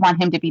 I didn't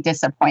want him to be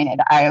disappointed.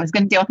 I was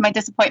going to deal with my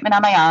disappointment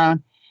on my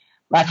own,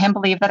 let him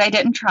believe that I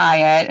didn't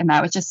try it, and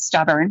I was just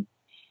stubborn.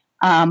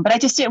 But I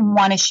just didn't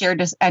want to share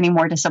any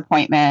more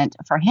disappointment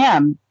for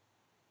him.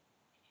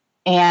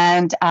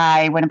 And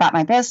I went about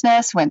my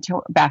business,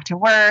 back to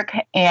work,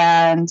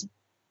 and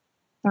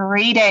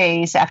 3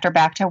 days after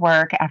back to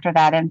work, after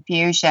that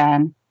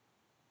infusion,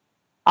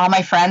 all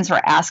my friends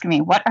were asking me,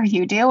 what are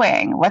you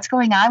doing? What's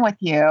going on with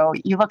you?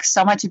 You look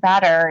so much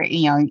better.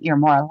 You're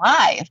more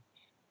alive.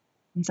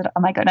 I said,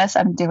 oh my goodness,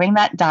 I'm doing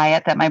that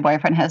diet that my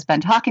boyfriend has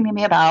been talking to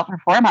me about for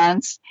 4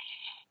 months.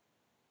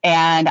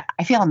 And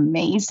I feel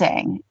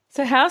amazing.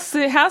 So how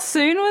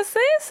soon was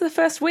this? The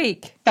first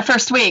week? The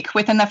first week,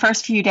 within the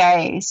first few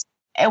days,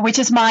 which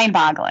is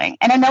mind-boggling.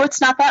 And I know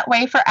it's not that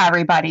way for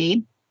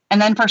everybody.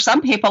 And then for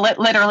some people, it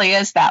literally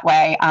is that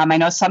way. I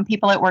know some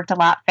people it worked a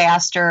lot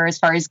faster as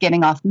far as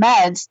getting off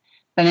meds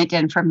than it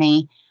did for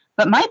me.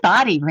 But my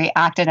body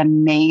reacted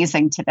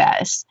amazing to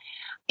this.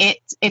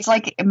 It's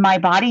like my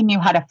body knew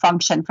how to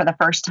function for the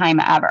first time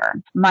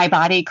ever. My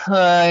body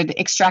could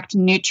extract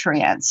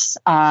nutrients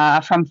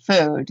from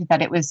food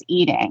that it was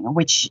eating,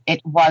 which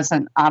it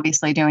wasn't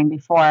obviously doing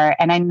before.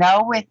 And I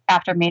know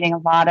after meeting a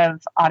lot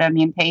of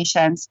autoimmune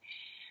patients,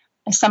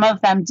 some of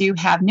them do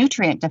have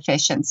nutrient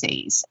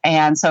deficiencies.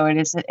 And so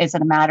is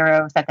it a matter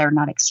of that they're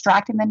not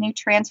extracting the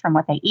nutrients from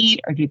what they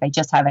eat, or do they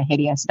just have a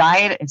hideous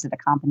diet? Is it a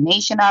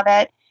combination of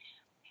it?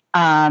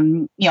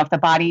 If the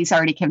body's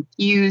already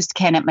confused,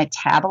 can it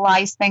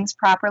metabolize things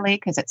properly?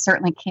 Because it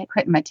certainly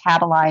couldn't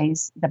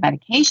metabolize the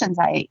medications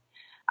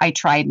I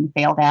tried and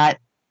failed at.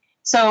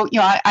 So,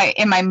 I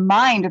in my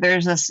mind,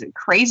 there's this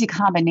crazy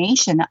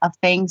combination of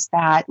things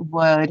that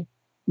would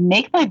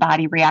make my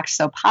body react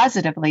so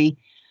positively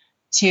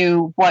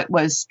to what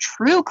was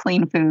true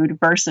clean food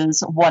versus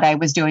what I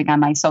was doing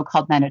on my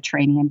so-called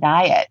Mediterranean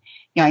diet.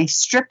 I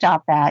stripped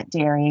out that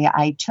dairy.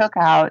 I took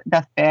out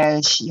the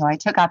fish. I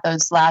took out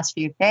those last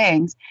few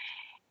things,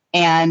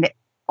 and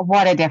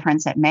what a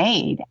difference it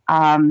made.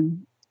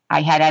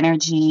 I had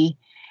energy,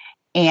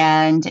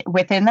 and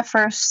within the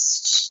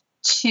first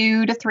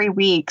 2 to 3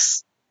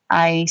 weeks,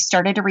 I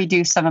started to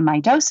reduce some of my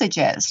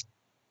dosages,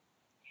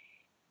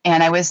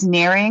 and I was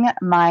nearing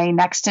my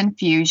next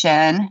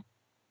infusion.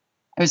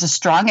 It was the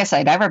strongest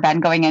I'd ever been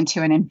going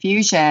into an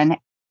infusion.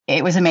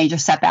 It was a major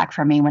setback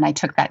for me when I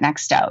took that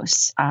next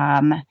dose.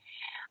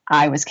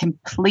 I was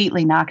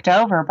completely knocked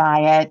over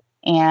by it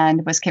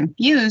and was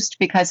confused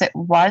because it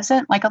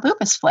wasn't like a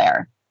lupus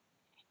flare.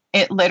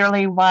 It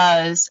literally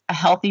was a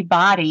healthy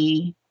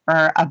body,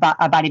 or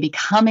a body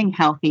becoming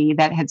healthy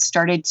that had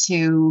started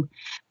to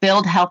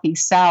build healthy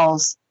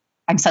cells.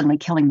 I'm suddenly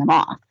killing them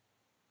off.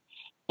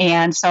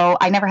 And so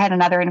I never had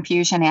another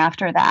infusion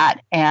after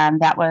that.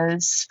 And that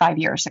was 5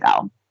 years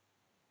ago,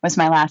 was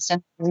my last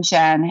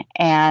infusion.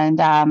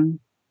 And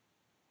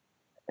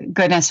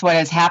goodness, what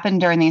has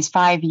happened during these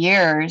 5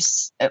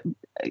 years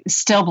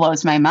still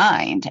blows my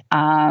mind.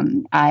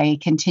 I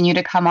continue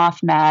to come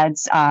off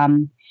meds.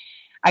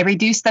 I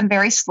reduced them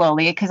very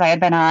slowly because I had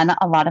been on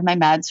a lot of my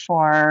meds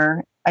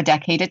for a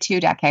decade to 2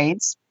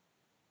 decades.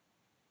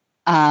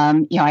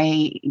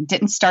 I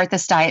didn't start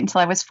this diet until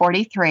I was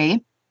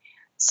 43.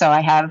 So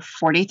I have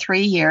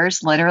 43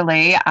 years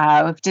literally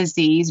of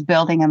disease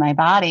building in my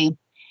body.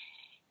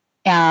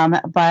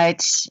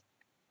 But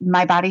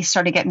my body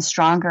started getting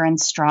stronger and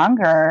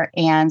stronger.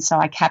 And so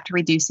I kept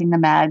reducing the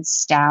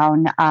meds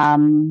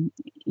down.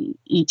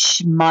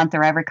 Each month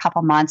or every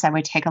couple months, I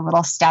would take a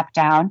little step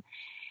down.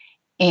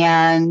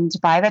 And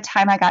by the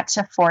time I got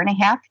to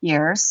 4.5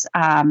 years,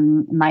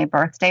 my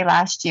birthday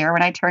last year,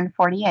 when I turned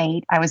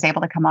 48, I was able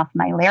to come off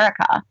my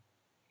Lyrica.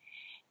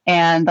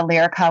 And the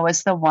Lyrica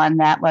was the one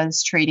that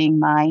was treating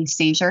my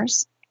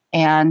seizures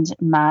and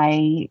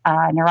my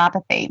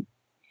neuropathy.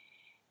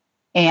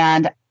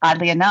 And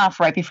oddly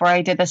enough, right before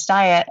I did this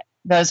diet,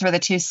 those were the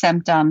two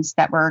symptoms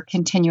that were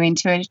continuing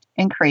to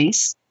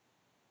increase.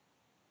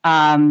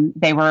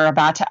 They were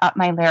about to up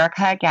my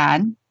Lyrica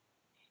again.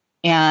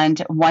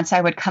 And once I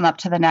would come up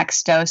to the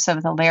next dose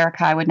of the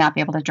Lyrica, I would not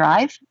be able to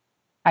drive.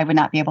 I would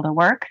not be able to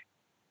work.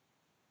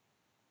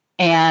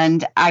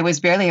 And I was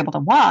barely able to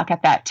walk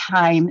at that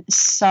time.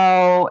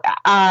 So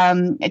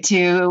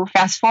to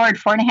fast forward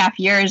 4.5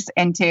 years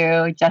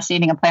into just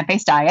eating a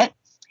plant-based diet,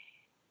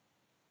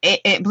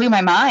 it blew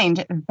my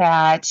mind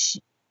that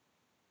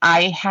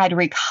I had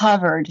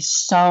recovered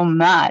so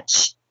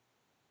much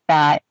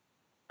that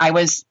I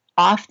was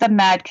off the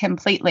med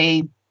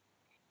completely.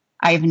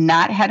 I've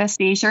not had a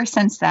seizure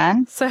since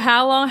then. So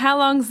how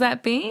long's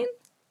that been?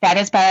 That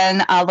has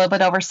been a little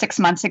bit over 6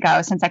 months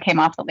ago since I came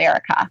off the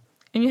Lyrica.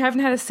 And you haven't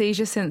had a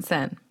seizure since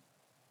then?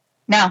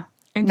 No,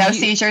 no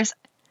seizures.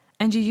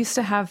 And you used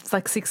to have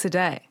like 6 a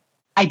day?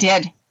 I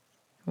did.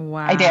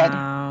 Wow. I did.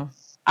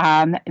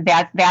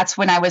 That's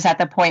when I was at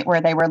the point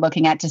where they were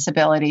looking at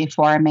disability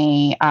for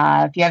me.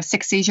 If you have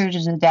 6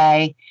 seizures a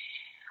day,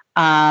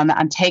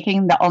 I'm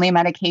taking the only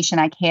medication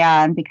I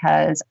can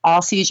because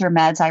all seizure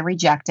meds I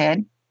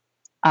rejected.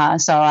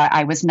 So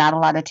I was not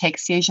allowed to take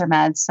seizure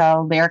meds.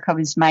 So Lyrica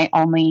was my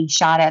only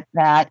shot at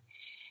that.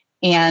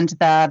 And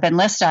the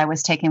Benlysta I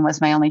was taking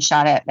was my only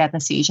shot at the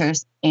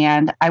seizures,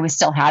 and I was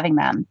still having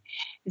them.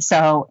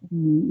 So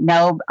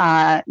no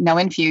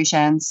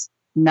infusions,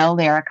 no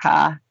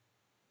Lyrica,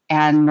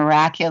 and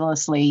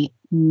miraculously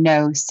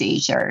no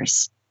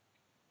seizures.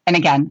 And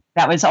again,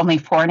 that was only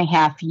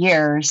 4.5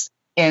 years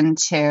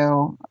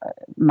into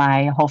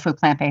my whole food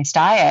plant-based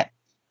diet.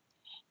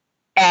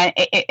 And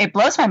it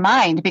blows my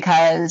mind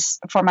because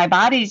for my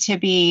body to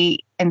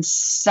be in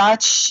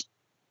such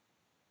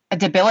a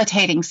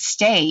debilitating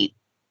state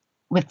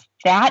with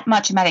that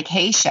much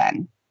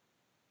medication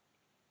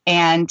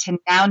and to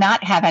now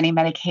not have any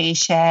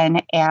medication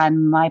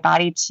and my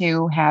body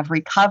to have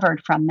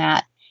recovered from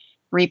that,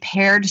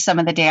 repaired some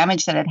of the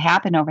damage that had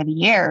happened over the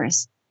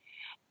years.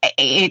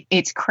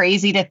 It's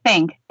crazy to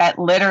think that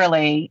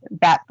literally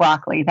that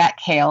broccoli, that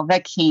kale, the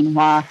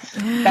quinoa,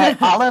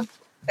 that all of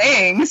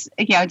things,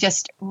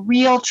 just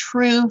real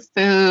true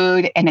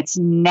food in its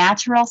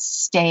natural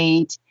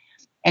state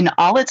and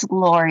all its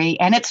glory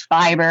and its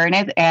fiber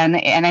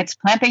and its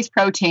plant-based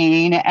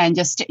protein and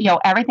just,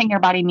 everything your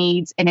body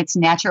needs in its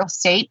natural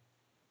state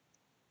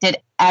did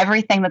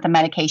everything that the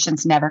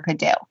medications never could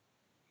do.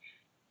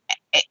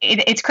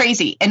 It's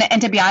crazy.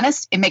 And to be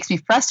honest, it makes me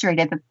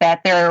frustrated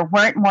that there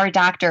weren't more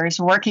doctors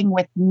working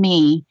with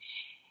me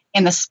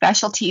in the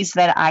specialties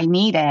that I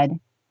needed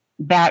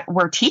that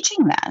were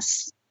teaching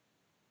this.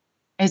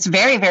 It's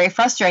very, very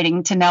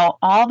frustrating to know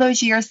all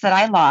those years that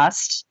I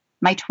lost,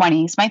 my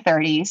 20s, my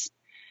 30s,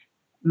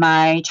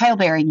 my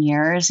childbearing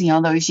years,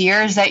 those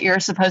years that you're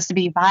supposed to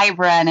be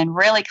vibrant and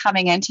really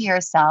coming into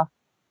yourself,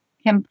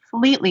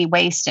 completely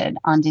wasted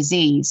on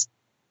disease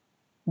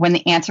when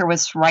the answer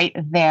was right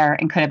there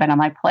and could have been on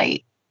my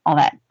plate all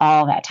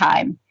that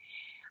time.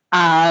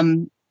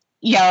 So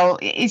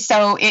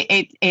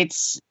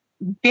it's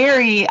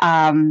very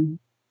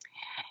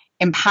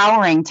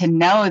empowering to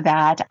know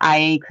that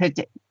I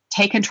could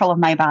take control of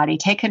my body,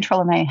 take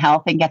control of my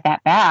health and get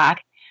that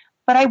back.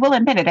 But I will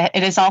admit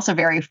it is also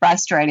very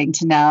frustrating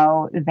to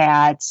know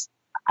that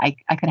I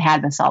could have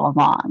had this all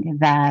along,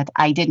 that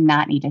I did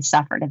not need to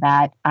suffer to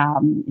that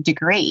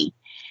degree.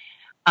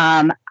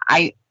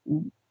 I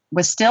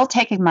was still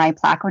taking my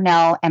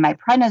Plaquenil and my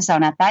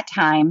prednisone at that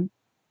time.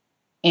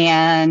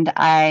 And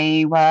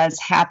I was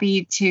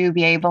happy to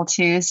be able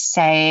to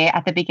say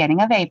at the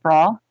beginning of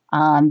April,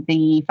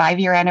 the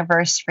 5-year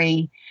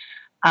anniversary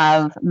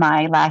of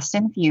my last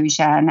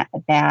infusion,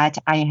 that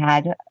I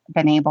had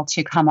been able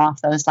to come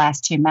off those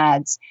last 2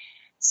 meds.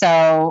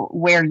 So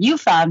where you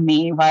found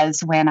me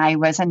was when I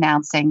was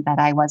announcing that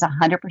I was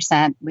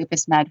 100%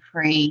 lupus med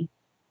free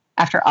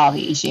after all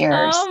these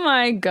years. Oh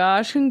my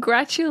gosh,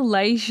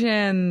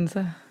 congratulations.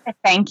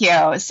 Thank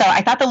you. So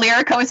I thought the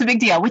Lyrica was a big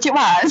deal, which it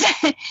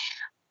was.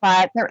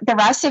 But the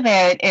rest of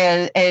it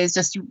is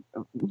just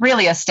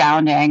really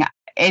astounding.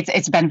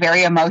 It's been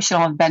very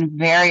emotional. It's been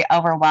very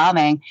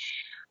overwhelming.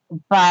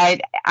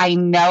 But I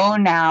know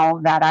now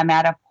that I'm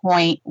at a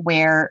point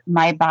where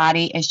my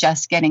body is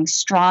just getting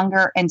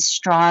stronger and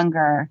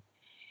stronger.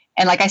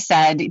 And like I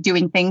said,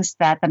 doing things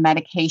that the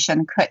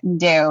medication couldn't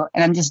do.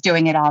 And I'm just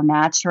doing it all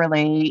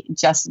naturally,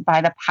 just by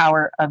the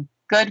power of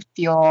good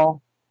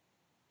fuel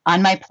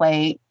on my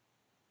plate,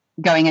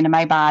 going into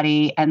my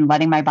body and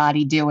letting my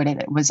body do what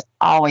it was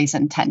always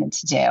intended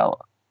to do.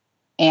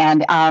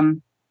 And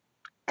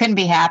couldn't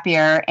be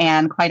happier.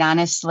 And quite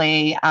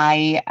honestly,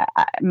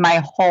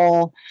 my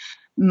whole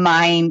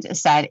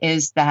mindset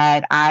is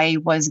that I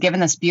was given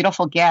this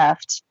beautiful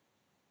gift,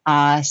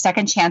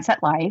 second chance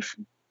at life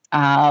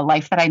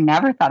that I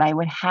never thought I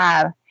would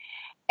have,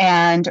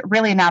 and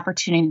really an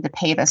opportunity to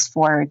pay this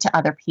forward to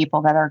other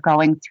people that are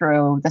going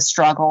through the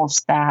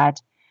struggles that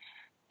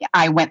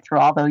I went through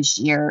all those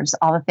years,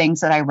 all the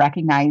things that I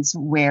recognized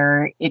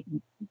where it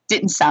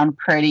didn't sound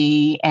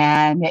pretty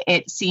and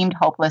it seemed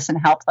hopeless and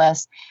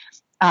helpless.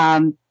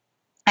 I'm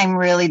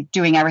really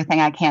doing everything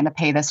I can to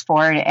pay this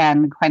forward.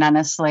 And quite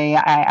honestly,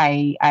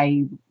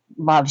 I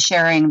love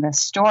sharing this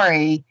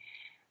story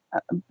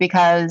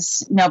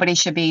because nobody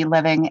should be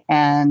living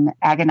in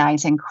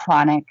agonizing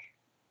chronic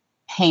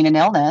pain and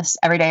illness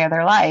every day of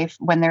their life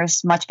when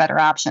there's much better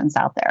options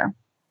out there.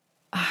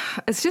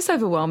 It's just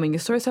overwhelming. Your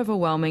story's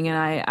overwhelming. And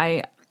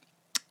I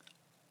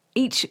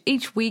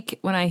each week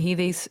when I hear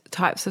these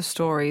types of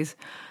stories,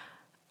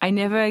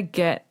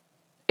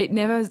 it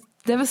never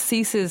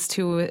ceases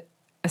to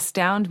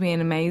astound me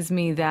and amaze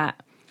me that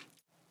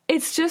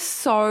it's just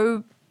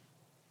so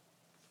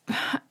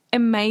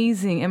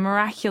amazing and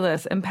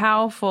miraculous and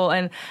powerful.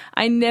 And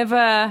I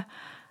never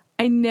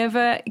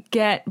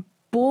get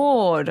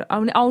bored.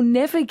 I'll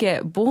never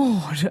get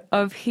bored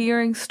of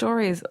hearing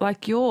stories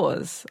like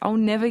yours. I'll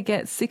never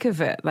get sick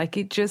of it. Like,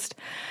 it just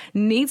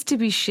needs to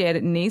be shared.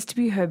 It needs to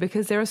be heard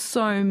because there are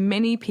so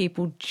many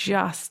people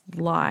just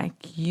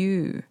like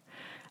you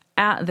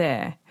out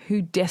there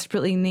who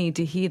desperately need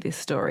to hear this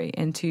story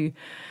and to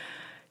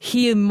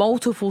hear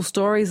multiple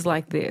stories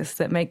like this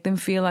that make them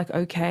feel like,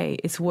 okay,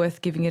 it's worth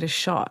giving it a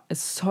shot.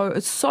 It's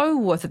so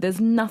worth it. There's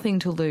nothing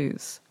to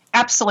lose.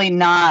 Absolutely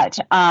not.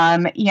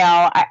 I've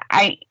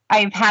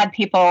had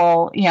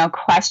people,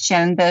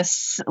 question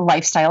this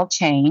lifestyle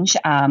change.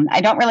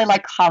 I don't really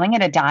like calling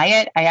it a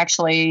diet.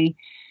 It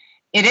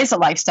is a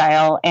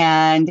lifestyle,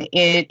 and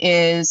it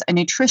is a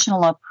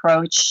nutritional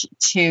approach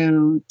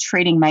to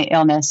treating my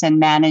illness and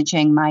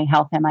managing my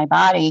health and my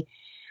body.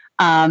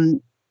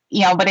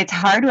 But it's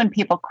hard when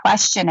people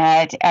question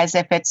it as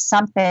if it's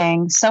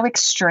something so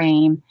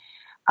extreme.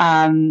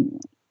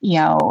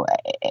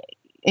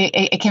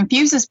 It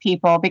confuses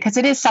people because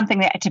it is something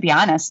that, to be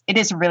honest, it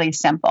is really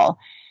simple.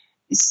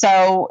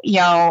 So,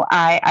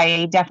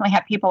 I definitely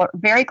have people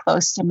very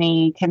close to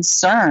me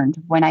concerned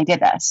when I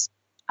did this.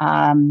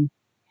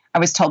 I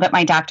was told that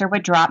my doctor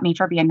would drop me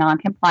for being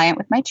non-compliant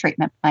with my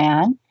treatment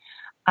plan.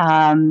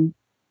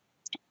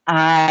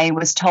 I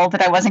was told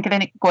that I wasn't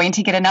going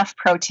to get enough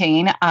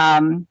protein.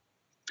 And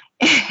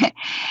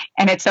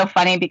it's so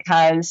funny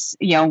because,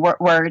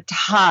 we're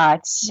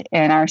taught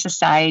in our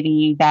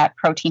society that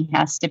protein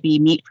has to be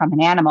meat from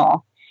an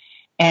animal.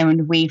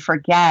 And we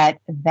forget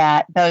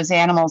that those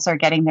animals are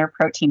getting their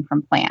protein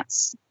from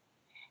plants.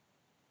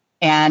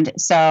 And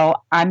so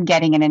I'm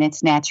getting it in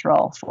its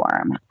natural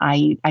form.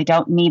 I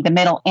don't need the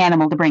middle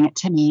animal to bring it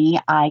to me.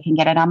 I can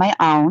get it on my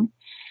own,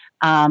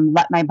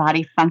 let my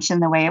body function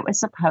the way it was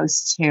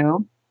supposed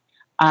to.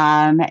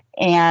 I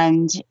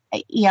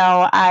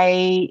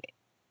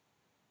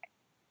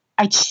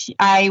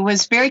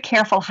was very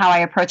careful how I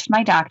approached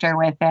my doctor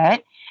with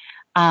it.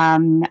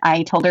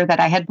 I told her that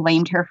I had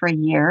blamed her for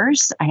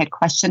years. I had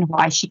questioned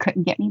why she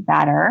couldn't get me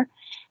better.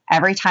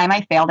 Every time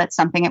I failed at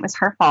something, it was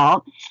her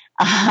fault,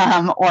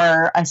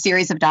 or a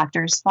series of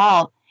doctors'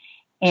 fault.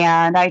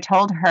 And I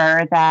told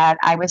her that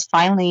I was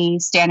finally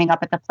standing up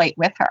at the plate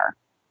with her,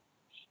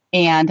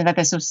 and that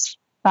this was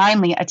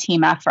finally a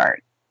team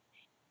effort.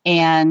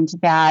 And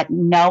that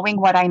knowing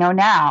what I know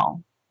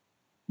now,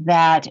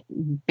 that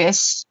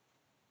this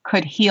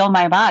could heal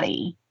my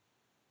body.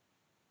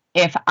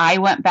 If I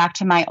went back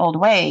to my old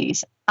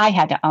ways, I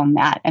had to own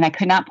that. And I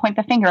could not point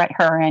the finger at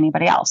her or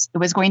anybody else. It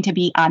was going to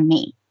be on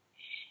me.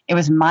 It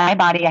was my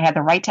body. I had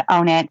the right to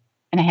own it,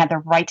 and I had the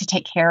right to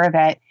take care of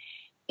it.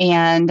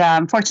 And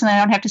fortunately, I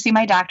don't have to see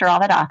my doctor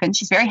all that often.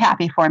 She's very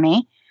happy for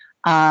me.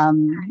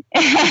 And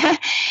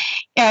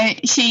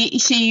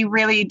she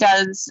really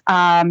does.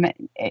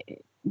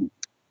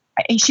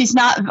 She's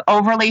not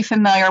overly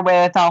familiar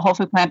with a whole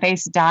food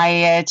plant-based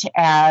diet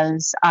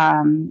as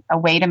a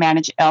way to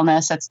manage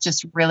illness. That's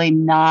just really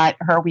not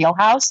her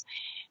wheelhouse.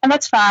 And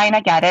that's fine.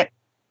 I get it.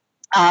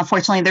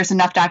 Fortunately, there's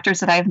enough doctors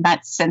that I've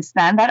met since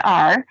then that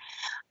are.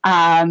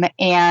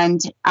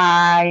 And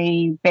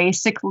I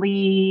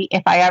basically,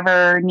 if I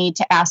ever need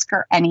to ask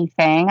her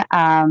anything,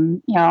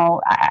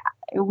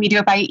 we do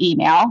it by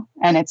email,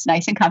 and it's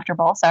nice and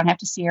comfortable. So I don't have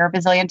to see her a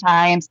bazillion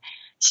times.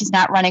 She's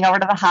not running over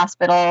to the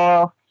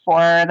hospital for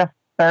the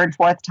third,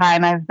 fourth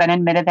time I've been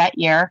admitted that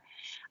year.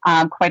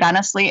 Quite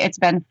honestly, it's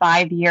been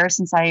 5 years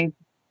since I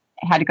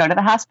had to go to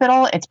the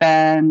hospital. It's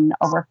been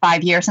over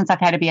 5 years since I've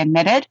had to be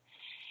admitted.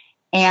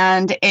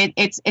 And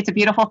it's a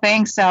beautiful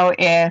thing. So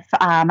if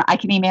I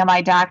can email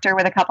my doctor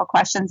with a couple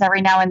questions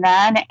every now and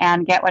then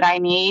and get what I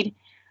need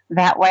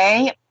that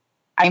way,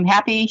 I'm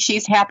happy.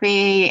 She's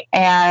happy.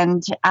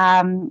 And,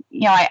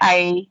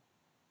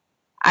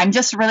 I'm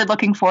just really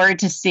looking forward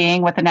to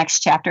seeing what the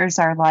next chapters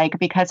are like,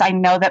 because I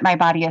know that my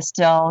body is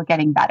still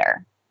getting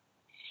better.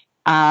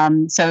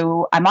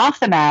 So I'm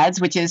off the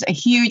meds, which is a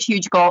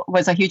huge goal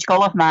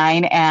of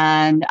mine,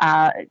 and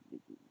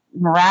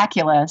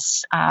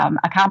miraculous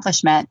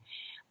accomplishment.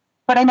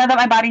 But I know that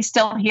my body's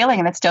still healing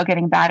and it's still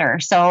getting better.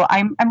 So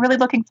I'm really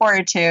looking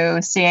forward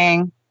to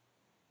seeing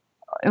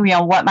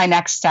what my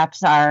next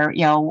steps are.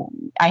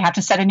 I have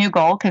to set a new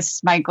goal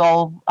because my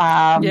goal,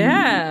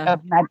 Yeah.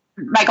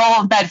 my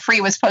goal of bed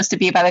free was supposed to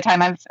be by the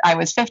time I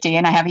was 50,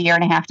 and I have a year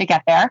and a half to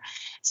get there.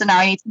 So now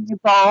I need some new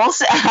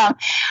goals.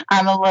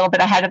 I'm a little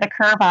bit ahead of the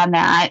curve on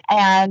that.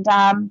 And,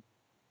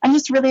 I'm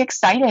just really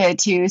excited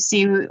to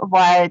see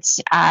what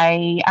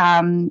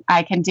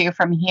I can do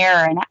from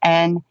here,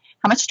 and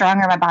how much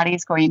stronger my body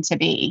is going to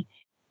be.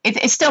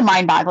 It's still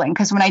mind-boggling,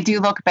 because when I do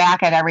look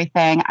back at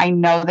everything, I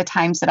know the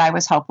times that I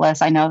was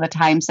hopeless. I know the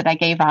times that I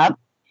gave up.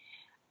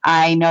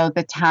 I know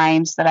the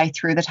times that I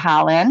threw the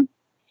towel in.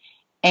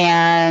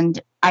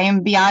 And I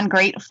am beyond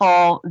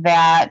grateful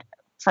that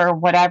for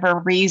whatever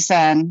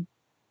reason,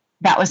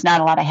 that was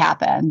not allowed to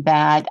happen,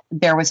 that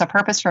there was a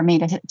purpose for me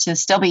to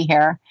still be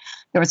here.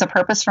 There was a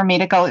purpose for me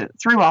to go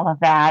through all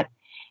of that.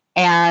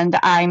 And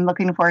I'm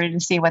looking forward to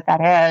see what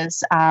that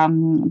is,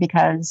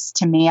 because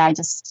to me,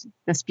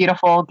 this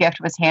beautiful gift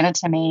was handed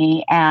to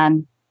me,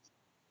 and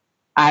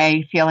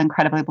I feel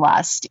incredibly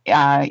blessed.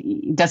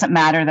 It doesn't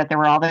matter that there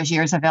were all those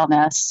years of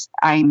illness.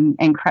 I'm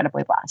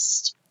incredibly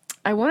blessed.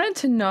 I wanted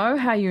to know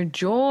how your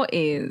jaw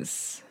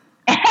is.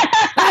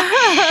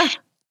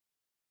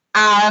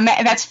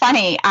 That's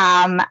funny.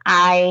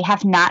 I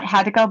have not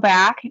had to go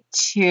back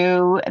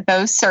to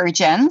those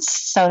surgeons.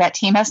 So that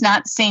team has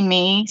not seen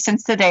me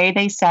since the day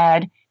they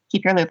said,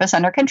 keep your lupus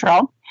under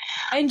control.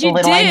 And you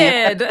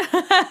did.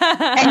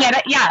 And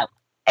yet, yeah.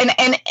 And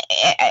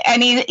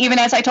even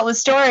as I told the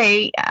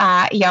story,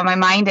 my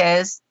mind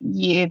is,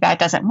 that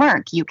doesn't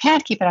work. You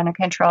can't keep it under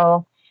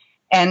control.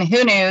 And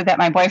who knew that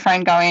my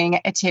boyfriend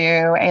going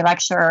to a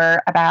lecture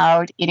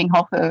about eating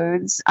whole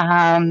foods,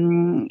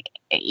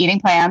 eating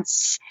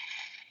plants,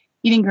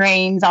 eating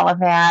grains, all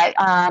of that,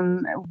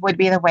 would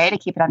be the way to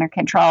keep it under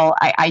control.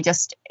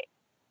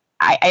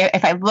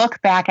 If I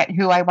look back at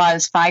who I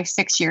was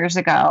 5-6 years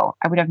ago,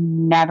 I would have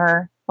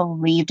never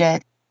believed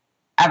it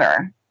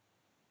ever.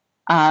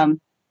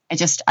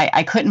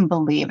 I couldn't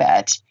believe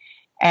it.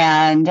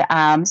 And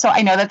so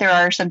I know that there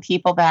are some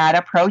people that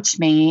approach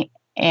me,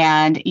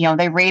 and,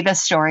 they read the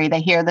story,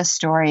 they hear the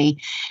story,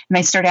 and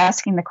they start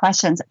asking the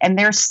questions, and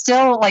they're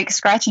still like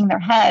scratching their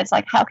heads,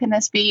 like, how can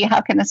this be?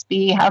 How can this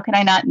be? How can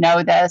I not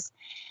know this?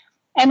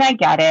 And I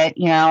get it.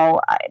 You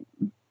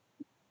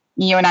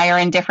and I are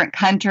in different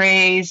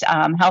countries.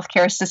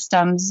 Healthcare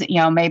systems,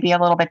 may be a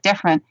little bit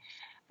different,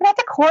 but at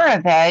the core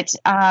of it,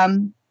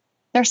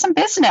 there's some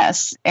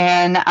business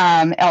in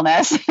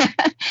illness.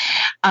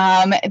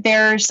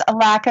 There's a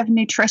lack of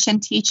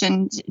nutrition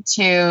teaching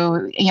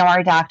to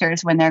our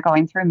doctors when they're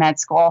going through med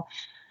school.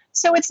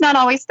 So it's not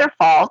always their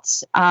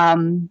fault.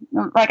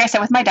 Like I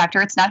said, with my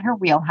doctor, it's not her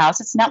wheelhouse.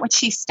 It's not what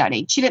she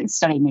studied. She didn't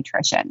study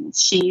nutrition.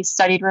 She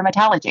studied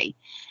rheumatology.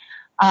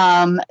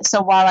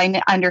 So while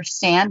I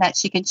understand that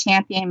she can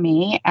champion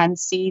me and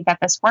see that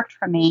this worked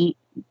for me,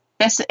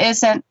 this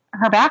isn't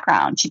her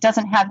background. She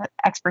doesn't have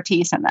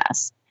expertise in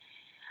this.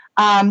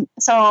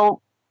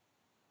 So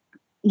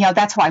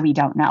that's why we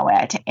don't know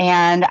it.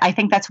 And I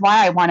think that's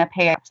why I want to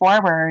pay it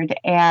forward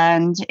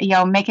and,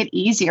 make it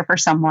easier for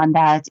someone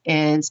that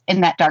is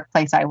in that dark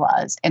place I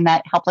was, in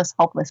that helpless,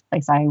 hopeless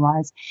place I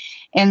was,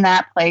 in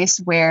that place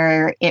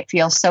where it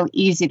feels so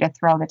easy to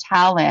throw the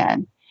towel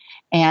in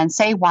and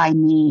say, why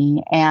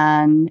me?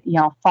 And,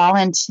 fall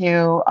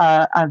into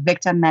a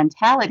victim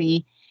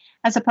mentality,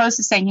 as opposed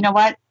to saying, you know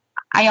what,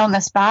 I own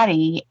this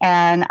body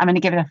and I'm going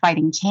to give it a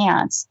fighting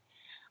chance.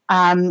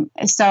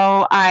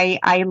 So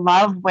I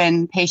love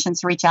when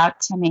patients reach out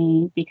to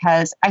me,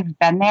 because I've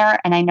been there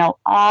and I know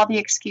all the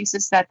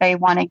excuses that they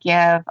want to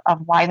give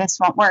of why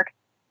this won't work,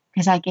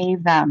 because I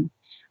gave them.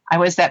 I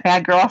was that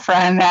bad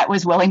girlfriend that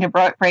was willing to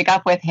break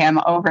up with him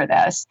over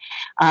this.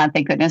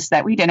 Thank goodness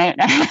that we didn't.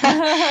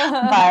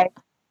 But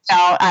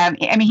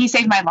he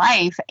saved my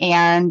life,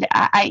 and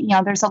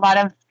there's a lot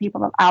of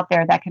people out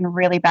there that can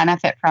really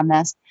benefit from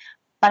this.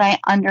 But I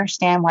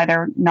understand why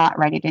they're not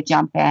ready to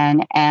jump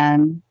in,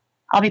 and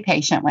I'll be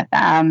patient with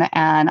them,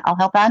 and I'll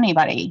help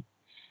anybody.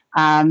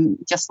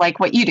 Just like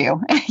what you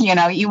do.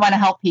 You want to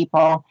help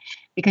people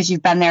because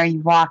you've been there, you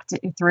walked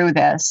through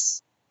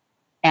this.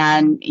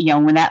 And,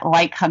 when that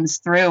light comes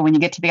through, when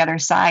you get to the other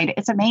side,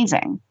 it's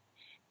amazing.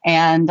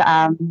 And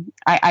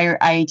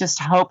I just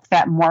hope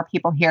that more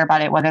people hear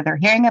about it, whether they're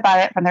hearing about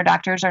it from their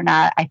doctors or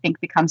not. I think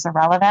becomes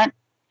irrelevant.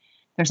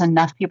 There's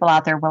enough people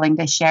out there willing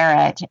to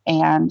share it.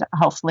 And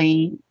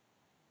hopefully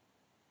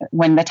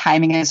when the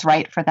timing is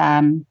right for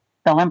them,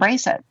 they'll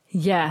embrace it.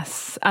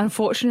 Yes.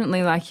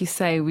 Unfortunately, like you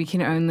say, we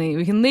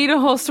can lead a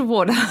horse to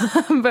water,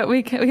 but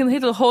we can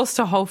lead a horse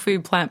to whole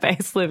food,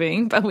 plant-based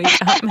living, but we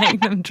can't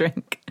make them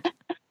drink.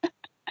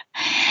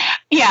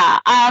 Yeah.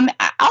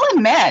 I'll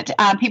admit,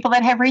 people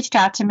that have reached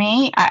out to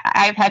me,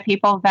 I've had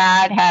people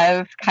that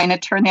have kind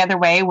of turned the other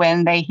way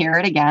when they hear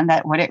it again,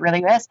 that what it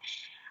really is.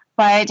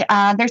 But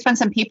there's been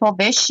some people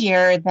this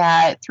year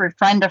that through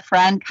friend to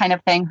friend kind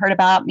of thing heard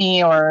about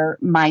me, or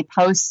my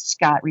posts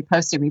got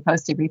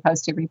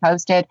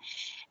reposted.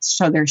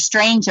 So they're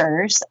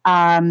strangers.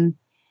 And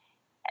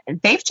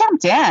they've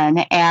jumped in,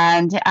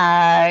 and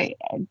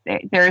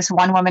there's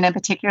one woman in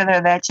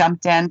particular that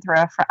jumped in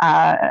through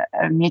a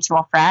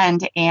mutual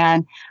friend,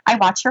 and I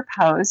watch her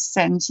posts,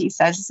 and she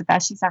says it's the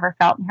best she's ever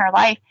felt in her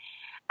life,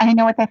 and I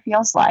know what that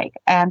feels like,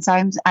 and so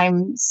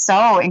I'm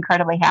so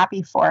incredibly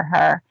happy for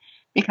her,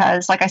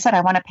 because, like I said,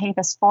 I want to pay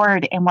this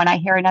forward, and when I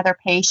hear another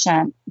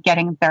patient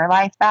getting their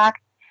life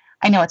back,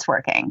 I know it's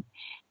working,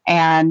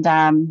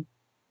 and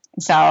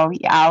so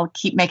I'll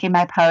keep making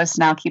my posts,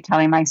 and I'll keep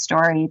telling my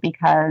story,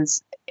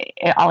 because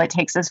all it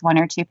takes is one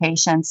or two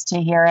patients to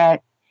hear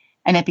it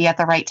and it be at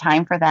the right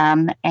time for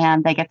them,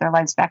 and they get their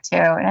lives back too.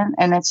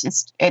 And it's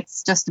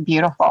just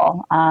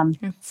beautiful.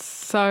 It's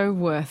so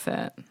worth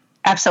it.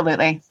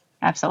 Absolutely.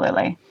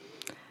 Absolutely.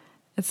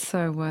 It's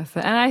so worth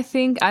it. And I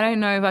think, I don't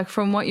know, like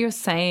from what you're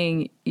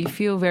saying, you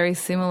feel very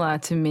similar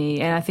to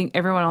me. And I think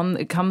everyone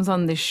that comes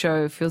on this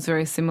show feels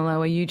very similar,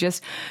 where you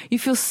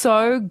feel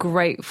so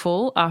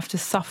grateful after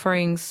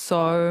suffering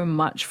so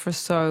much for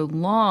so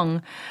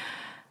long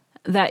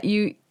that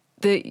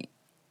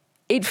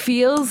it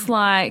feels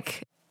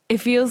like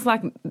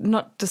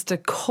not just a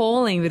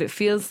calling, but it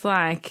feels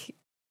like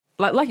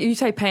you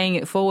say, paying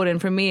it forward.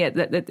 And for me, it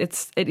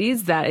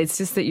is that. It's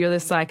just that you're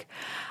just like,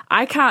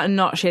 I can't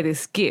not share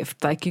this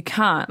gift. Like, you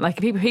can't. Like,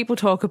 people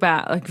talk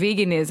about like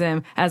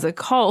veganism as a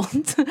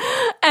cult,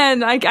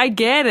 and I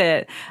get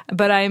it,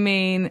 but I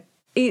mean,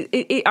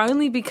 it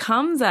only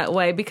becomes that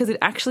way because it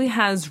actually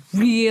has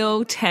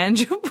real,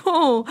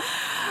 tangible,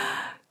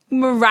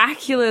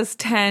 miraculous,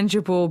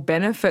 tangible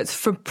benefits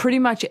for pretty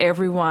much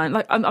everyone.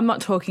 Like, I'm not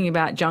talking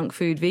about junk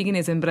food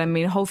veganism, but I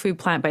mean whole food,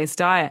 plant-based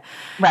diet.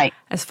 Right.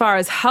 As far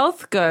as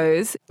health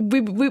goes,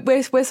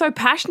 we're so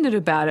passionate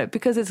about it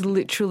because it's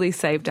literally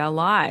saved our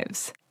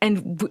lives.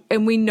 And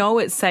we know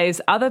it saves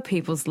other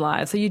people's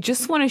lives. So you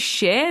just want to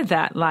share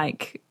that,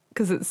 like,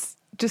 because it's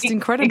just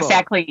incredible.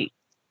 Exactly.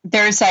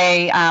 There's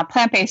a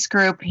plant-based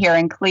group here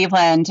in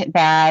Cleveland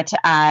that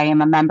I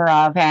am a member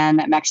of,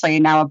 and I'm actually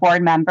now a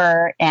board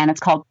member, and it's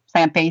called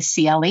Plant-Based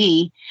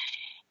CLE.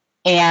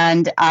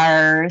 And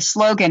our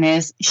slogan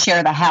is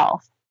Share the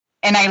Health.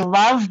 And I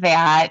love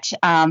that,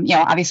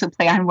 obviously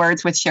play on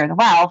words with share the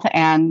wealth,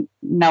 and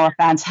no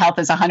offense, health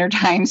is 100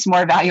 times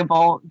more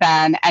valuable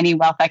than any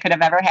wealth I could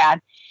have ever had.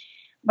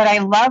 But I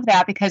love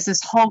that because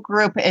this whole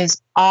group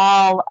is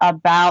all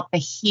about the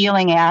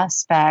healing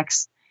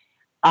aspects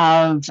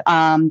of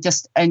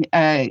just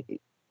a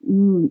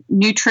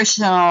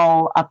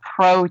nutritional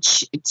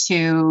approach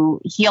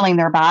to healing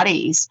their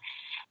bodies.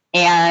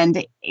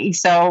 And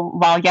so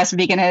while, yes,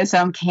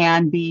 veganism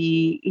can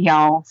be,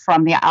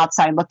 from the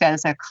outside looked at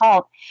as a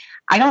cult,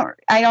 I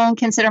don't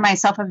consider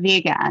myself a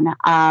vegan.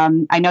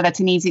 I know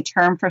that's an easy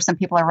term for some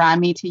people around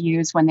me to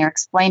use when they're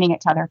explaining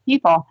it to other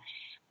people,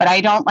 but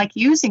I don't like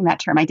using that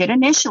term. I did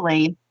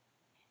initially,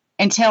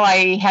 until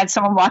I had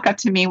someone walk up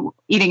to me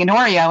eating an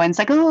Oreo and it's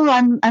like, "Oh,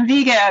 I'm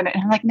vegan."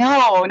 And I'm like,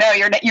 no,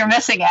 you're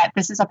missing it.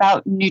 This is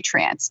about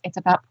nutrients. It's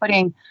about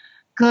putting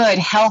good,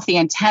 healthy,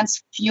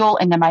 intense fuel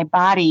into my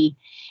body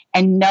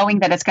and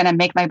knowing that it's going to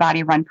make my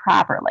body run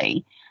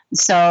properly.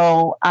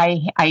 So I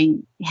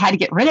had to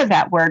get rid of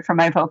that word from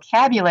my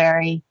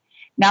vocabulary,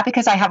 not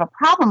because I have a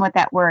problem with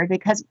that word,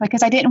 because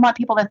I didn't want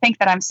people to think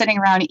that I'm sitting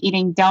around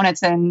eating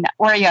donuts and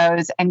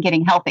Oreos and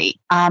getting healthy.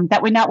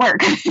 That would not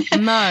work.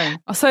 No.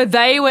 So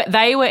they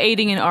were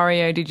eating an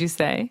Oreo, did you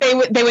say?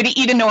 They would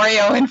eat an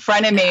Oreo in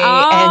front of me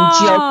and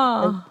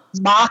joke,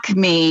 mock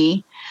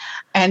me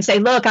and say,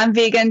 "Look, I'm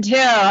vegan too.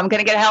 I'm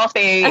going to get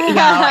healthy."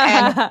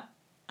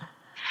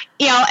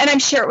 And I'm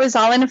sure it was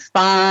all in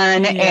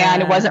fun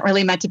and it wasn't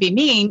really meant to be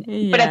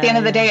mean. But at the end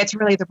of the day, it's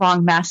really the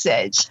wrong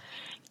message.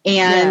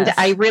 And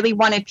I really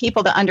wanted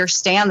people to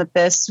understand that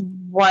this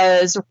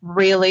was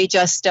really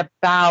just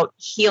about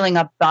healing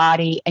a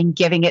body and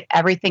giving it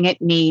everything it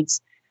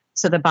needs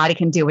so the body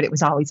can do what it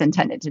was always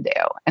intended to do.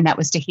 And that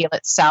was to heal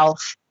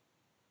itself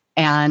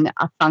and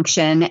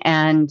function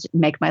and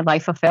make my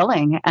life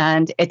fulfilling.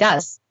 And it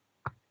does.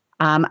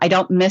 I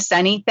don't miss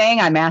anything.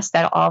 I'm asked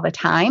that all the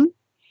time.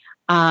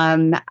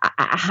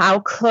 How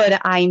could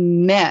I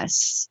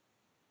miss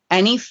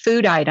any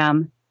food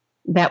item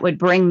that would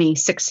bring me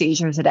 6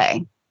 seizures a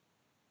day?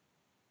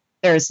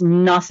 There's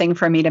nothing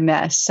for me to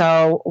miss.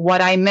 So what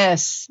I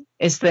miss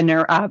is I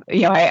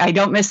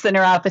don't miss the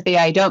neuropathy.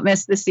 I don't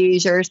miss the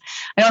seizures.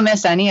 I don't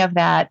miss any of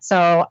that.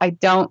 So I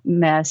don't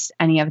miss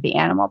any of the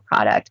animal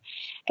product.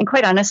 And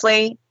quite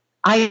honestly,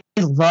 I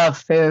love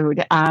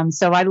food.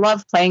 So I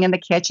love playing in the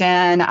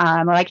kitchen.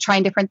 I like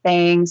trying different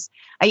things.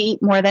 I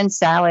eat more than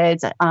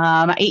salads.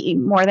 I eat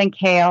more than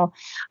kale.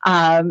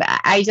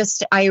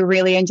 I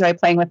really enjoy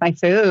playing with my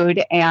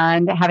food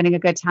and having a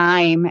good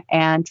time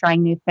and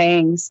trying new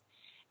things.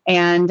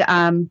 And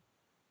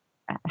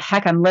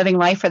heck, I'm living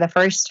life for the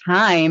first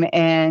time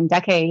in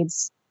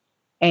decades.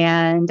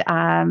 And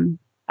I'm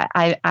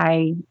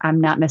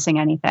not missing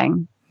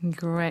anything.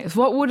 Great.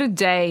 What would a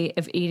day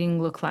of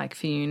eating look like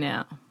for you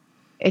now?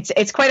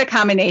 It's quite a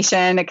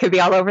combination. It could be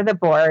all over the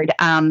board.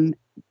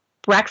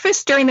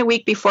 breakfast during the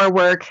week before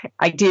work,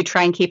 I do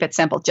try and keep it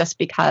simple just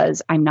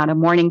because I'm not a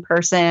morning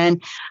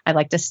person. I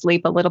like to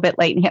sleep a little bit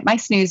late and hit my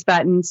snooze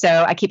button.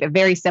 So I keep it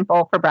very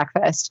simple for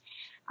breakfast.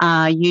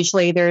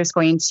 Usually there's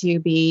going to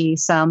be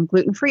some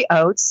gluten-free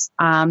oats.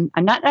 I'm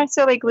not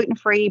necessarily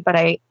gluten-free, but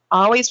I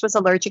always was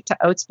allergic to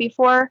oats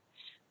before.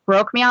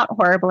 Broke me out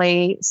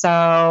horribly.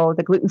 So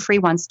the gluten-free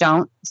ones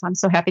don't. So I'm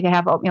so happy to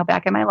have oatmeal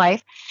back in my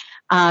life.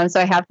 So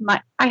I have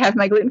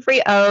my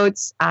gluten-free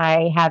oats.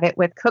 I have it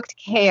with cooked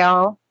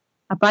kale,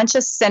 a bunch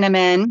of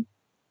cinnamon.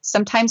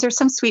 Sometimes there's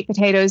some sweet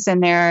potatoes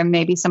in there and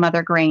maybe some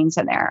other grains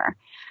in there.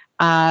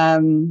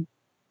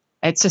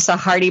 It's just a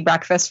hearty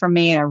breakfast for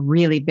me in a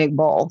really big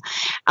bowl.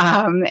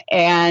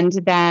 And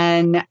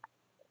then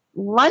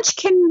lunch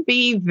can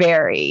be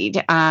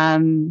varied.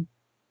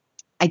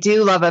 I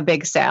do love a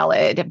big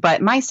salad, but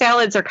my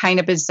salads are kind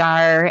of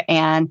bizarre.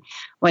 And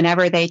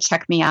whenever they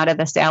check me out of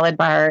the salad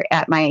bar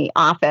at my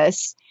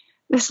office,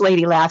 this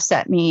lady laughs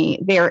at me.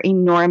 They're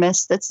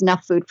enormous. That's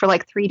enough food for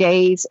like 3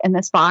 days in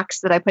this box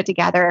that I put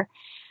together.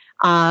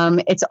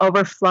 It's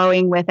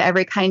overflowing with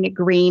every kind of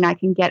green I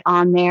can get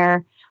on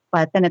there.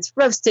 But then it's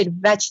roasted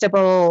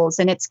vegetables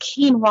and it's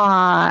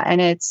quinoa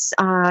and it's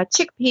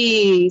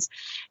chickpeas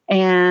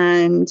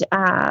and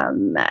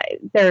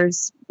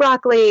there's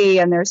broccoli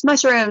and there's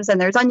mushrooms and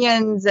there's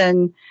onions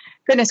and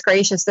goodness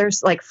gracious,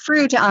 there's like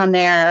fruit on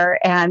there.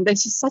 And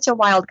there's just such a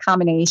wild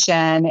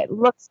combination. It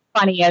looks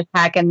funny as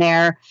heck in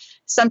there.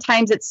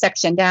 Sometimes it's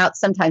sectioned out.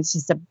 Sometimes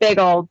just a big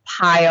old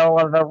pile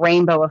of a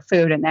rainbow of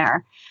food in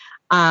there.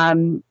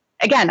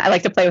 Again, I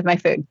like to play with my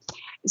food.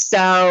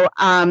 So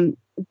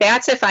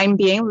that's if I'm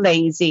being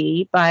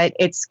lazy, but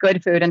it's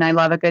good food and I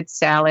love a good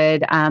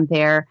salad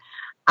there.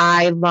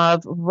 I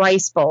love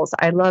rice bowls.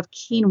 I love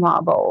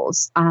quinoa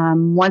bowls.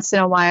 Once in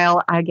a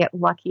while, I get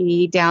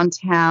lucky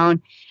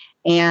downtown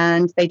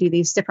and they do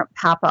these different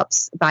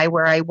pop-ups by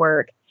where I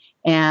work.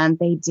 And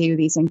they do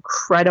these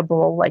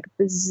incredible, like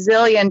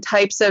bazillion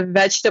types of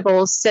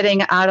vegetables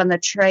sitting out on the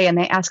tray. And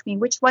they ask me,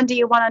 which one do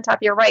you want on top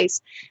of your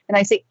rice? And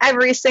I say,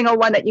 every single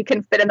one that you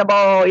can fit in the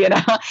bowl, you know.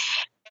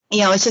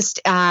 It's just,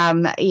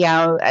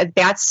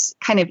 that's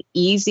kind of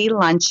easy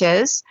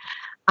lunches.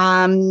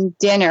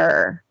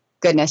 Dinner,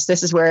 goodness,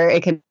 this is where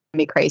it can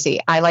be crazy.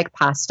 I like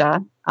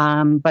pasta,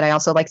 but I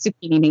also like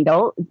zucchini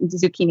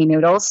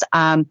noodles.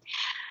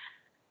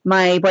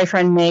 My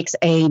boyfriend makes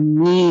a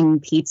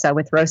mean pizza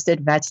with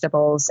roasted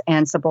vegetables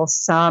and some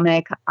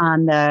balsamic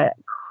on the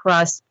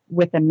crust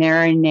with the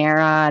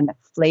marinara, and the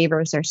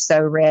flavors are so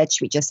rich.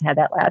 We just had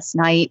that last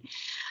night.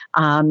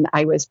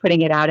 I was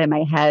putting it out in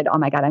my head. Oh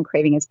my God, I'm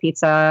craving his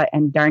pizza.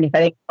 And darn if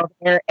I didn't go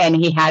there. And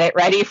he had it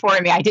ready for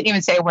me. I didn't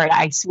even say a word.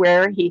 I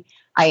swear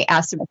I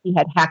asked him if he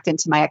had hacked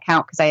into my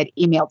account because I had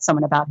emailed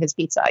someone about his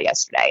pizza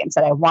yesterday and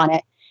said, I want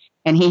it.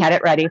 And he had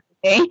it ready for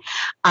me.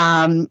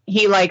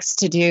 He likes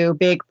to do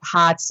big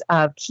pots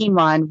of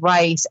quinoa and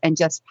rice and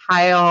just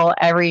pile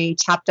every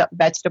chopped up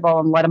vegetable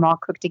and let them all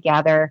cook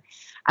together.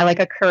 I like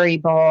a curry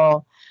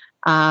bowl.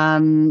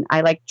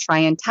 I like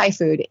trying Thai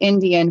food,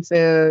 Indian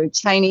food,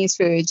 Chinese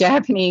food,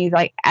 Japanese,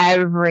 like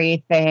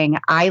everything.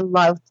 I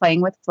love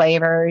playing with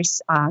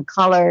flavors,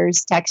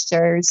 colors,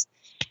 textures.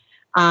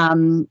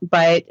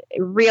 But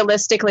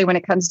realistically, when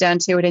it comes down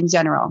to it in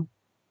general,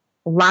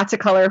 lots of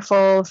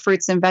colorful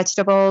fruits and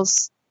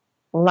vegetables,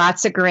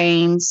 lots of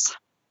grains,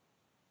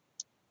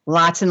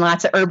 lots and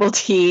lots of herbal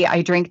tea.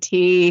 I drink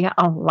tea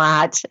a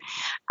lot.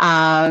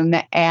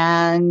 And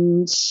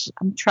I'm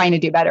trying to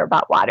do better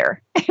about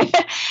water.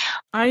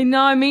 I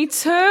know, me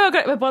too. I've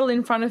got my bottle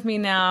in front of me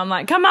now. I'm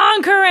like, come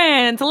on,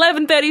 Corinne, it's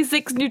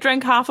 11:36 and you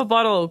drank half a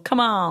bottle. Come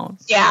on.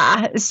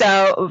 Yeah.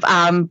 So,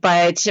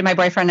 but my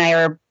boyfriend and I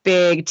are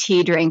big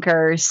tea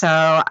drinkers. So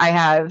I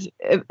have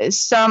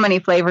so many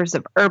flavors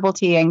of herbal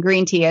tea and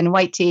green tea and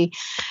white tea.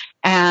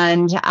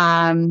 And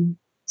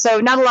so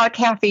not a lot of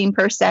caffeine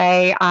per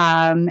se,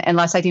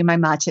 unless I do my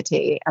matcha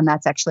tea. And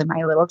that's actually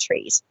my little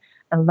treat.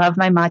 I love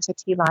my matcha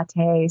tea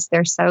lattes.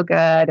 They're so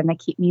good and they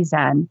keep me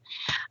zen.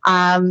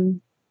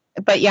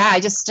 But yeah,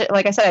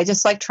 like I said, I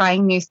just like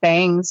trying new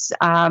things.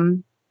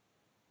 And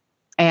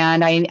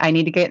I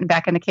need to get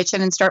back in the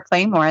kitchen and start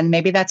playing more. And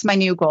maybe that's my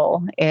new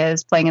goal,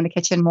 is playing in the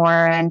kitchen more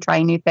and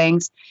trying new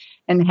things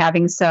and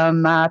having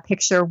some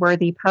picture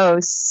worthy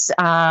posts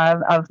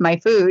of my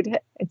food.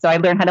 So I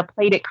learn how to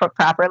plate it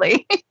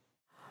properly.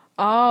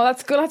 Oh,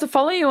 that's good. I'll have to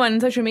follow you on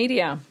social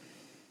media.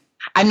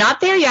 I'm not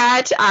there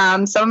yet.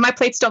 Some of my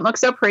plates don't look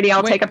so pretty.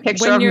 I'll take a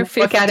picture when of you're them,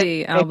 50, look at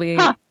it. I'll be...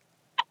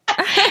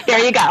 There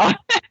you go.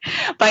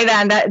 By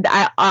then,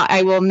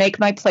 I will make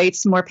my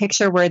plates more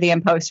picture-worthy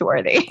and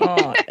post-worthy.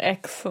 Oh,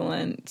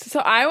 excellent. So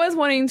I was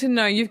wanting to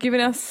know, you've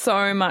given us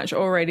so much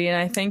already, and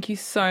I thank you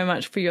so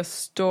much for your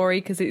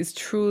story, because it is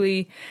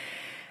truly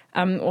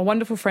a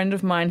wonderful friend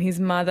of mine. His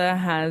mother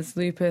has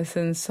lupus,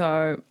 and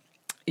so,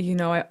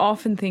 I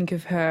often think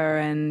of her,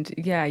 and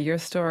yeah, your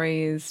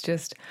story is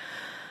just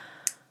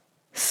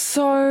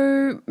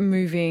so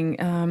moving.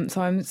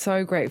 So I'm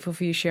so grateful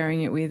for you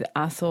sharing it with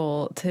us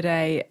all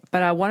today.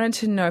 But I wanted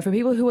to know, for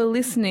people who are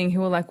listening,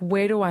 who are like,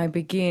 where do I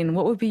begin?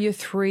 What would be your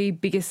 3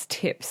 biggest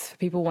tips for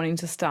people wanting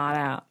to start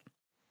out?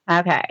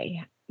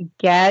 Okay.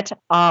 Get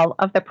all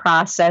of the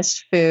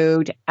processed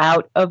food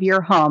out of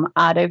your home,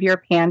 out of your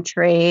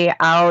pantry,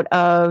 out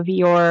of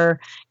your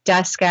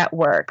desk at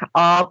work.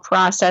 All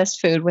processed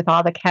food with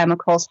all the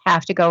chemicals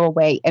have to go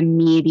away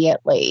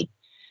immediately.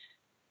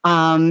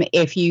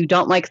 If you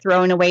don't like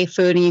throwing away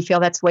food and you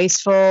feel that's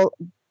wasteful,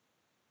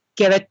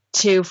 give it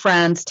to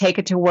friends, take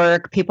it to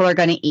work. People are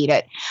going to eat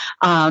it.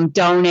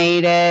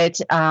 Donate it,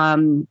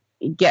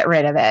 get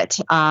rid of it.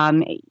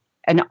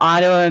 An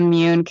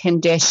autoimmune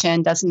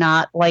condition does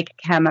not like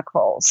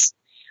chemicals.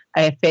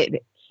 If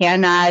it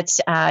cannot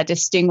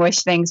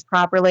distinguish things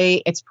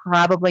properly, it's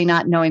probably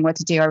not knowing what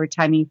to do every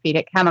time you feed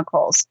it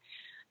chemicals.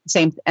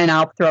 Same, and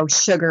I'll throw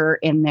sugar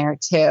in there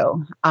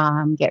too.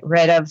 Get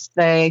rid of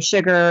the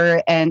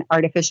sugar, and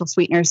artificial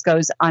sweeteners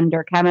goes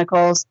under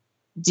chemicals.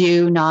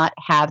 Do not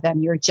have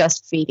them. You're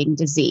just feeding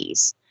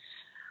disease.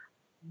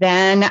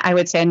 Then I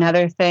would say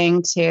another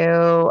thing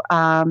to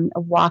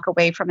walk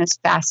away from as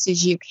fast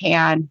as you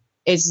can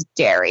is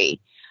dairy.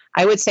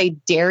 I would say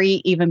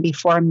dairy even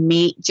before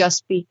meat,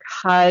 just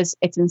because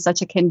it's in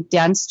such a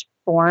condensed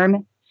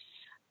form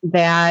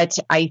that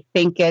I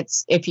think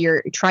it's, if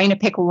you're trying to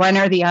pick one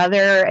or the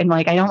other and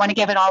like, I don't want to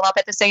give it all up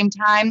at the same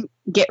time,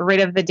 get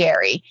rid of the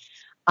dairy.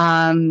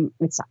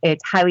 It's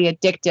highly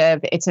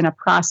addictive. It's in a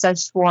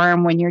processed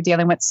form when you're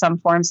dealing with some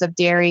forms of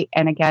dairy.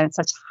 And again, it's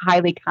such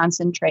highly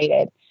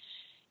concentrated.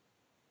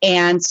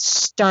 And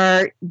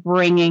start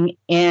bringing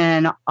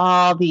in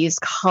all these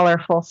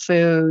colorful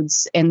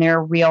foods in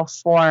their real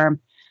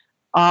form,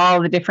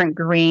 all the different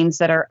greens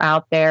that are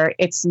out there.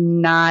 It's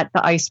not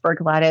the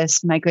iceberg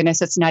lettuce. My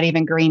goodness, it's not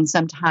even green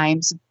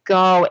sometimes.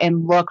 Go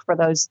and look for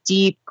those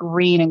deep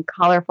green and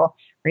colorful,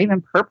 or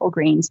even purple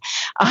greens.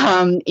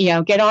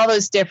 Get all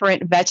those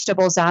different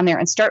vegetables on there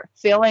and start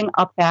filling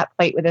up that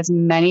plate with as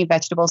many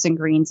vegetables and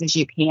greens as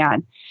you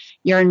can.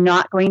 You're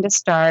not going to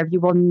starve.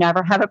 You will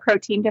never have a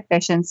protein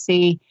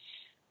deficiency.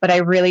 But I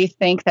really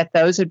think that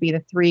those would be the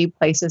 3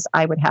 places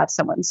I would have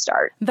someone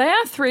start. They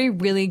are 3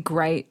 really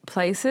great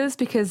places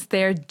because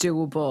they're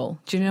doable.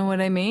 Do you know what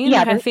I mean?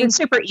 Yeah, I think they're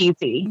super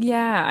easy.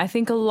 Yeah, I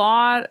think a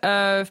lot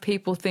of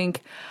people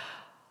think,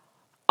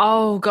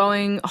 oh,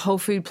 going whole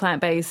food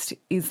plant-based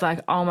is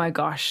like, oh my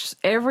gosh,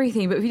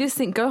 everything. But if you just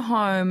think, go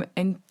home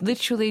and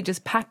literally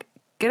just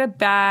get a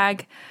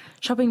bag,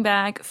 shopping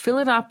bag, fill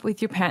it up with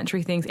your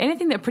pantry things,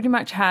 anything that pretty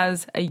much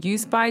has a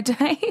use-by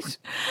date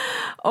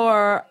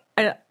or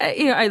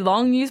a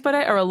long use-by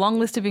date or a long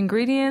list of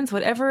ingredients,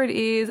 whatever it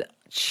is,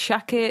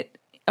 chuck it,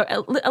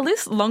 at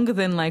least longer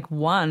than like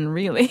 1,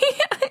 really.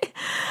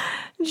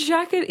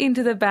 Chuck it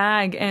into the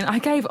bag. And I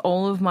gave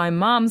all of my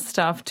mum's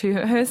stuff to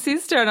her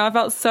sister, and I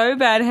felt so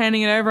bad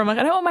handing it over. I'm like,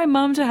 I don't want my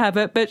mum to have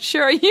it, but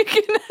sure, you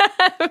can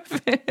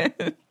have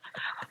it.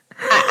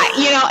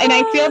 And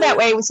I feel that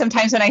way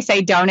sometimes when I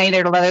say donate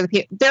it to other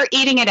people. They're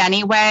eating it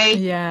anyway.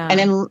 Yeah. And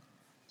then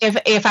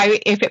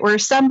if it were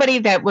somebody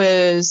that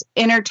was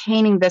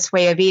entertaining this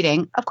way of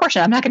eating, of course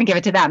I'm not going to give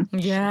it to them.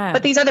 Yeah.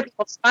 But these other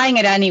people are buying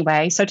it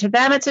anyway, so to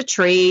them it's a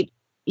treat.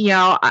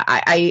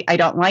 I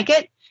don't like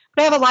it.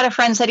 But I have a lot of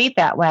friends that eat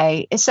that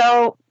way.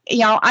 So,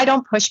 I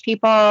don't push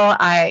people.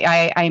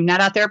 I'm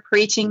not out there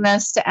preaching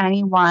this to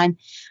anyone.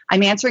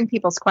 I'm answering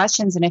people's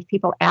questions. And if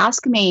people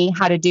ask me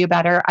how to do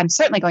better, I'm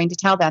certainly going to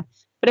tell them.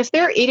 But if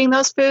they're eating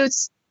those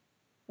foods,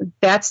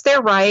 that's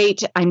their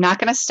right. I'm not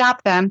going to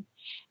stop them.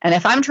 And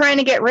if I'm trying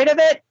to get rid of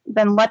it,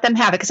 then let them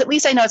have it. Because at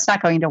least I know it's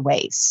not going to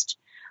waste.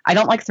 I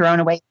don't like throwing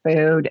away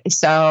food.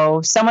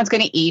 So someone's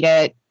going to eat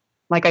it.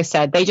 Like I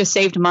said, they just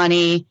saved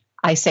money.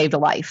 I saved a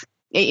life.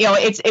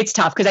 It's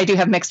tough because I do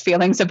have mixed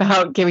feelings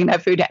about giving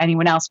that food to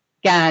anyone else.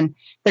 Again,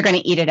 they're going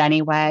to eat it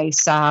anyway.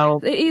 So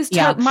it is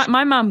tough.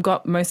 My mum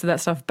got most of that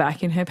stuff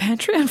back in her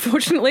pantry,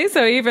 unfortunately.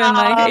 So even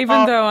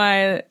though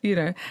I,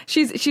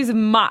 she's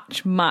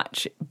much,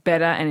 much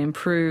better and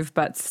improved,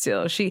 but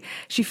still she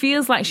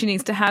feels like she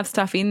needs to have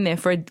stuff in there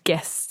for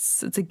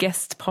guests. It's a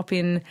guest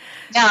pop-in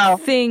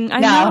thing.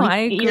 I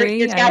agree.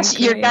 Your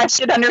guests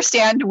should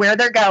understand where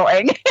they're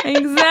going.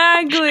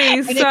 Exactly. And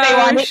if they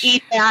want to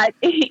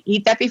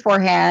eat that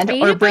beforehand,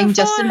 or bring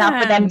just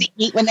enough for them to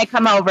eat when they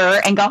come over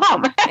and go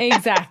home.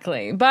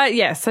 Exactly. But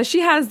yes, so she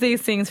has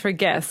these things for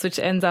guests, which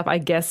ends up, I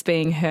guess,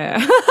 being her.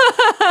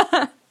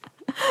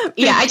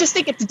 Yeah, I just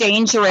think it's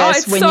dangerous. Oh,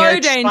 it's when so you're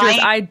dangerous.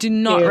 I do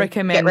not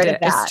recommend it.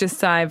 It's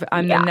just I'm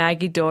the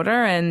naggy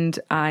daughter, and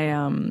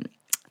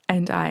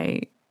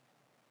I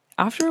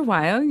after a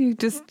while, you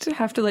just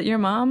have to let your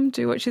mom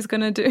do what she's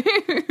going to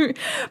do.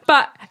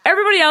 But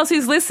everybody else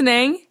who's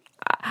listening,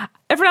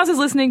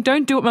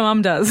 don't do what my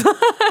mom does.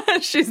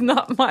 She's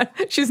not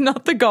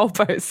the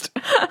goalpost.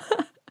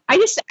 I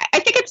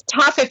think it's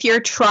tough if you're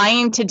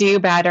trying to do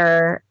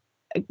better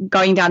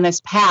going down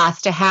this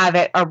path to have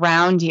it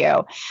around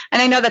you.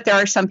 And I know that there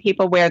are some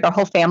people where the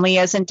whole family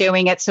isn't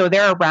doing it, so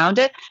they're around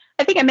it.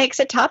 I think it makes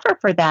it tougher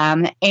for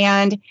them.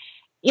 And,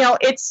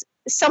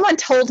 someone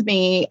told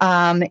me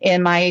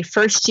in my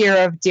first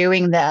year of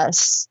doing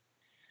this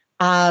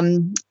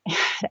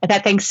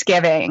that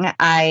Thanksgiving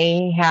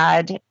I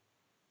had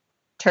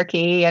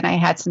turkey and I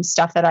had some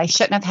stuff that I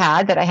shouldn't have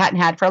had, that I hadn't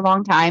had for a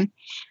long time,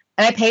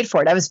 and I paid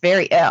for it. I was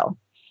very ill.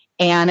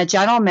 And a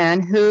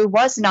gentleman who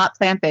was not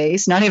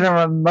plant-based, not even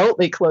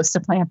remotely close to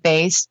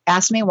plant-based,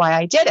 asked me why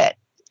I did it.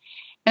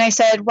 And I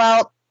said,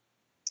 well,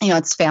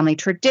 it's family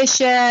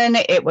tradition.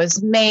 It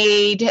was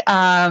made.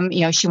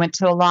 She went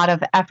to a lot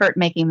of effort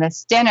making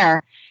this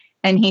dinner.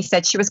 And he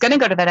said she was going to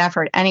go to that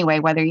effort anyway,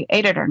 whether you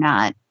ate it or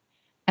not.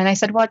 And I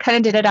said, well, I kind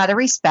of did it out of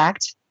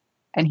respect.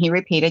 And he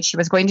repeated, she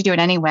was going to do it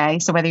anyway.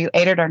 So whether you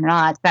ate it or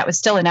not, that was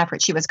still an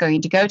effort she was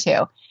going to go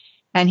to.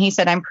 And he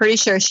said, I'm pretty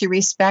sure she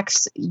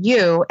respects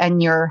you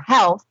and your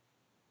health.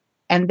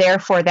 And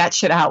therefore, that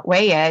should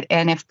outweigh it.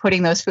 And if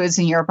putting those foods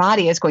in your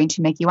body is going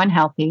to make you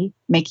unhealthy,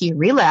 make you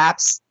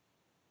relapse,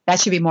 that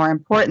should be more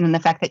important than the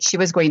fact that she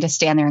was going to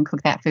stand there and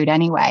cook that food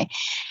anyway.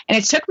 And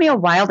it took me a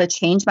while to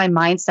change my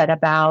mindset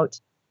about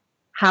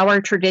how our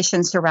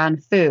traditions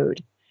surround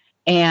food.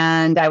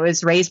 And I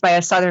was raised by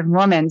a Southern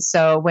woman.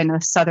 So when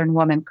a Southern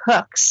woman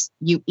cooks,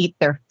 you eat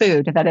their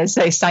food. That is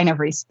a sign of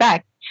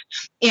respect.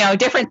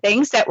 Different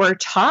things that were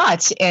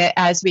taught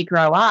as we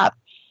grow up.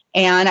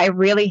 And I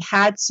really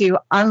had to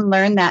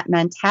unlearn that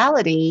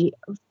mentality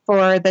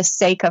for the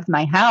sake of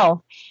my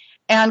health.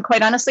 And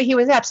quite honestly, he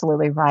was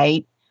absolutely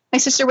right. My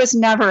sister was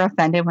never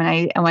offended when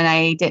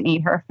I didn't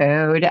eat her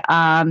food.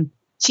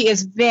 She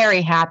is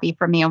very happy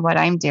for me and what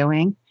I'm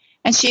doing.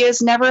 And she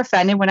is never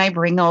offended when I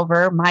bring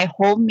over my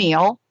whole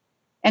meal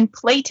and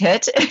plate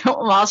it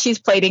while she's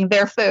plating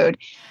their food.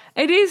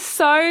 It is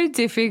so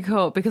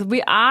difficult because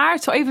we are,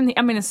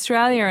 I'm in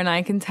Australia, and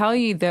I can tell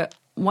you that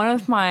one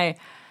of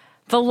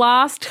the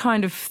last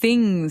kind of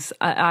things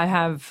I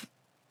have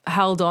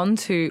held on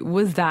to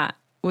was that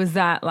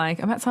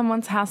like I'm at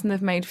someone's house and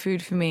they've made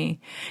food for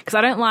me, because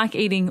I don't like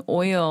eating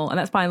oil, and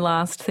that's my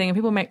last thing. And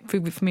people make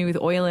food for me with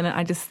oil in it.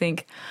 I just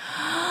think,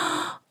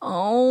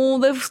 oh,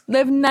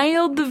 they've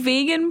nailed the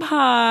vegan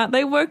part.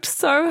 They worked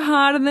so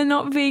hard and they're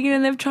not vegan,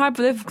 and they've tried,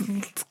 but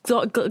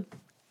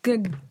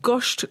they've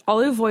gushed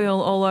olive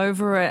oil all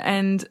over it.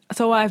 And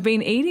so I've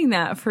been eating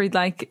that for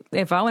like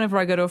whenever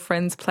I go to a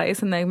friend's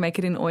place and they make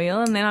it in oil,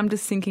 and then I'm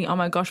just thinking, oh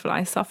my gosh, but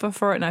I suffer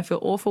for it and I feel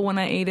awful when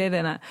I eat it,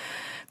 and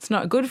it's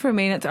not good for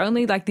me. And it's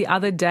only like the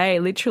other day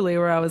literally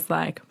where I was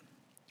like,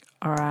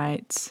 all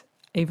right,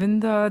 even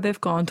though they've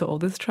gone to all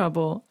this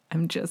trouble,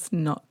 I'm just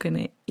not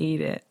gonna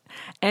eat it.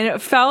 And it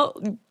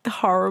felt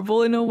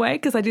horrible in a way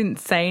because I didn't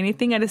say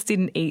anything. I just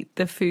didn't eat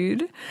the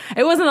food.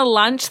 It wasn't a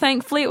lunch,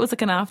 thankfully. It was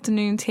like an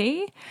afternoon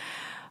tea.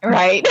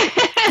 Right.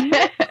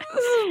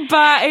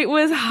 But it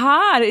was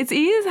hard. It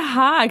is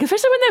hard,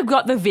 especially when they've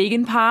got the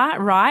vegan part,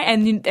 right?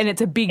 And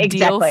it's a big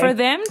deal for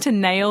them to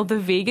nail the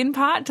vegan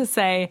part, to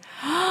say,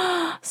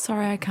 oh,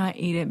 sorry, I can't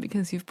eat it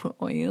because you've put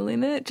oil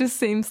in it. It just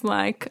seems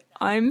like,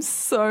 I'm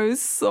so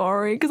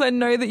sorry, because I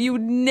know that you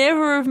would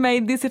never have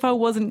made this if I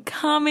wasn't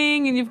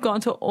coming, and you've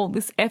gone to all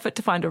this effort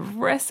to find a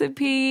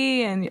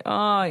recipe. And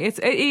it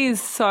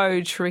is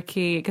so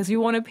tricky because you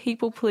want to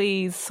people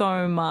please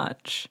so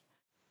much.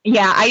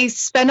 Yeah, I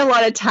spend a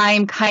lot of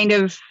time kind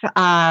of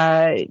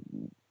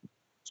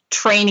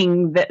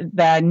training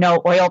the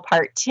no oil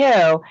part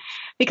too,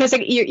 because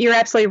you're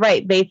absolutely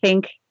right. They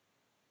think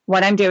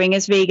what I'm doing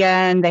is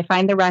vegan. They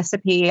find the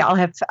recipe. I'll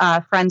have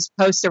friends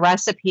post a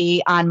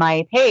recipe on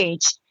my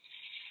page,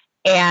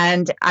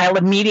 and I'll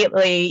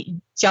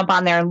immediately jump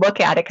on there and look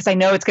at it because I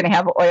know it's going to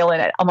have oil in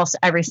it almost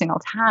every single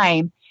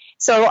time.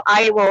 So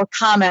I will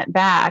comment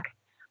back,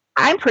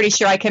 I'm pretty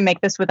sure I can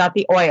make this without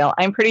the oil.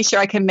 I'm pretty sure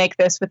I can make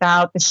this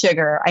without the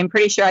sugar. I'm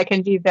pretty sure I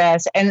can do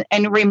this. And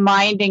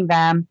reminding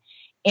them,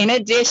 in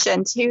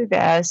addition to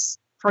this,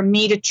 for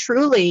me to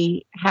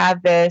truly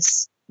have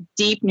this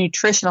deep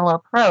nutritional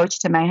approach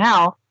to my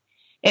health,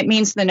 it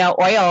means the no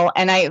oil.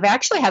 And I've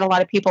actually had a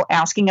lot of people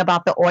asking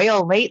about the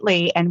oil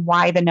lately and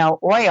why the no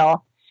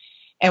oil.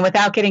 And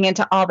without getting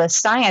into all the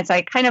science,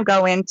 I kind of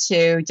go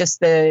into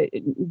just the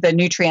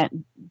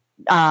nutrient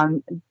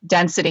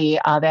density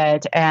of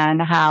it,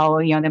 and how,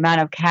 the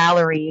amount of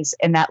calories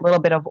in that little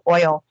bit of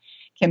oil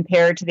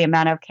compared to the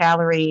amount of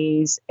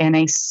calories in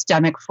a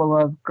stomach full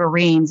of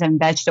greens and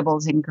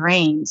vegetables and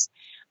grains.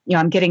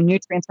 I'm getting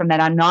nutrients from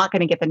that. I'm not going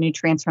to get the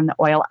nutrients from the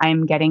oil.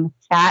 I'm getting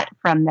fat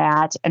from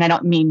that. And I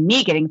don't mean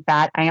me getting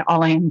fat.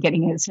 All I am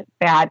getting is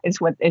fat is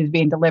what is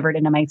being delivered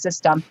into my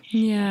system.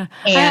 Yeah.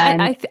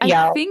 And I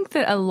think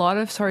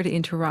that sorry to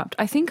interrupt,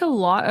 I think a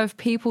lot of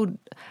people,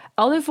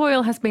 olive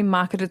oil has been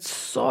marketed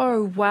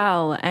so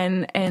well,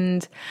 and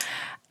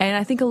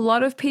I think a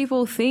lot of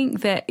people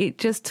think that it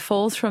just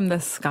falls from the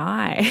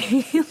sky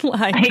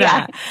like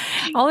that.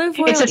 Olive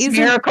oil is a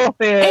miracle food.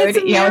 It's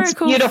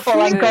beautiful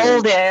food. And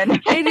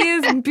golden. It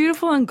is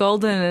beautiful and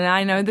golden, and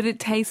I know that it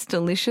tastes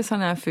delicious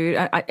on our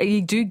food.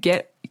 You do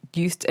get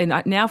used to,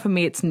 and now for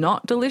me it's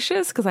not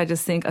delicious because I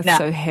just think it's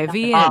so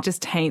heavy and it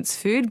just taints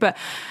food. But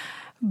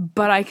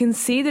I can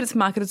see that it's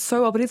marketed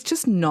so well, but it's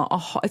just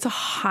not it's a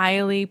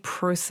highly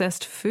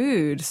processed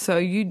food. So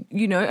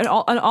an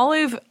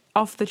olive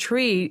off the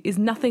tree is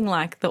nothing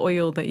like the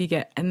oil that you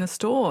get in the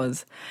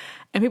stores.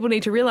 And people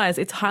need to realize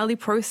it's highly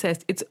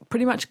processed. It's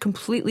pretty much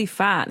completely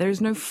fat. There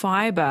is no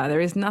fiber. There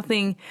is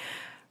nothing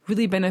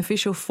really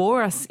beneficial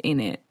for us in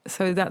it.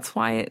 So that's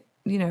why it,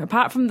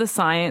 apart from the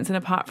science and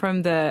apart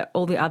from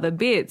all the other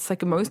bits,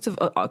 like most of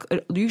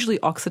it usually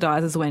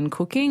oxidizes when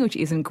cooking, which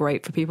isn't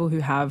great for people who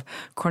have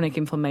chronic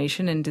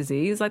inflammation and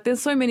disease. Like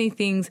there's so many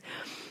things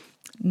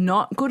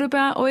not good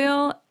about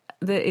oil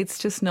that it's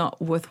just not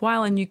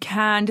worthwhile. And you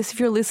can, just if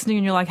you're listening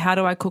and you're like, how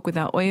do I cook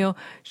without oil?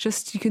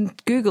 You can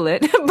Google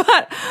it,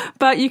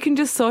 but you can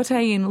just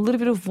saute in a little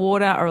bit of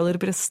water or a little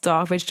bit of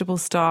stock, vegetable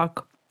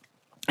stock,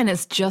 and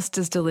it's just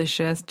as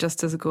delicious,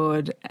 just as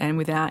good, and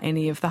without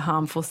any of the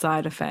harmful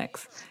side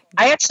effects.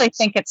 I actually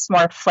think it's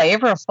more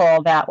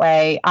flavorful that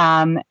way.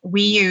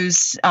 We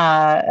use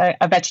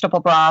a vegetable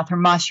broth or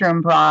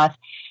mushroom broth,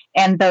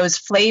 and those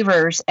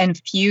flavors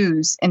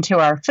infuse into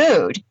our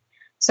food.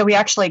 So we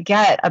actually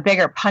get a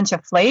bigger punch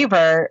of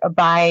flavor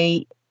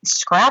by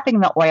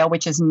scrapping the oil,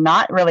 which is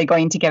not really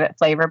going to give it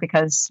flavor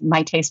because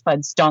my taste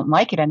buds don't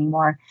like it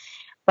anymore.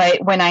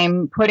 But when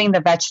I'm putting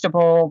the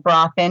vegetable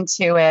broth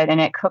into it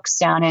and it cooks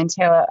down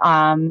into,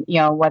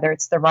 whether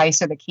it's the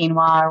rice or the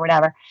quinoa or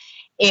whatever,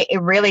 it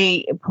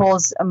really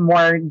pulls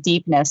more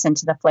deepness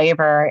into the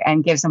flavor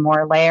and gives a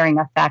more layering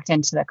effect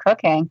into the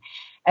cooking.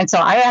 And so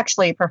I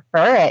actually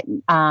prefer it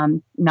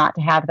not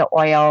to have the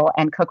oil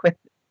and cook with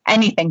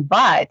anything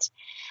but.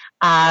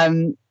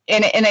 And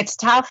it's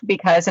tough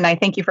because, and I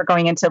thank you for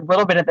going into a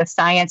little bit of the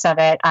science of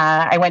it.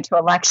 I went to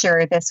a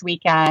lecture this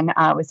weekend.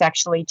 It was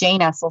actually Jane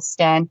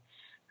Esselstyn,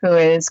 who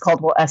is Dr.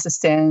 Caldwell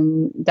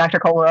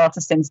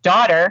Esselstyn's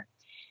daughter.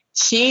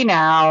 She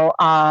now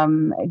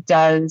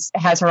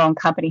has her own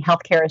company,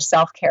 Healthcare is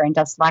Self-Care, and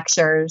does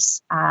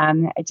lectures,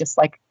 just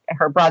like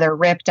her brother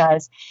Rip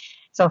does.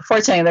 So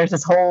fortunately, there's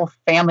this whole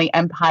family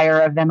empire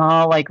of them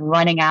all like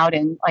running out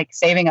and like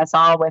saving us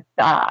all with,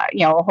 a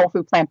whole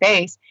food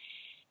plant-based.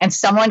 And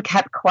someone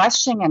kept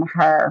questioning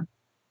her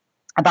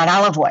about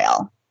olive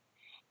oil.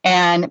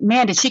 And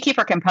man, did she keep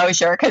her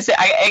composure? Because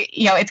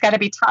it's got to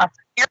be tough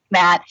hearing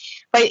that.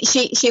 But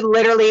she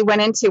literally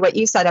went into what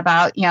you said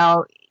about,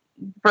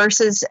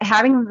 versus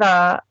having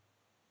the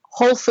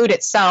whole food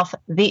itself,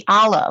 the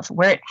olive,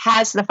 where it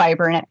has the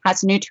fiber and it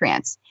has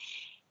nutrients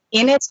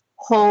in its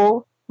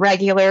whole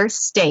regular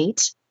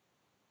state,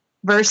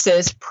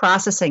 versus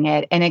processing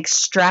it and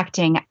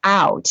extracting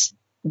out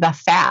the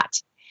fat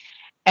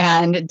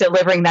and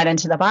delivering that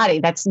into the body.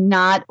 That's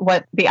not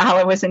what the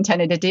olive was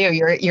intended to do.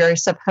 You're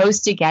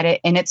supposed to get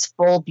it in its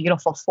full,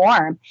 beautiful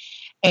form.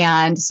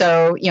 And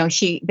so,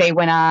 they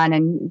went on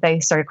and they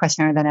started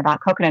questioning her then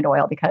about coconut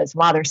oil because,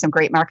 wow, there's some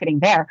great marketing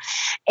there.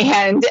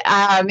 And,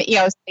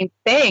 same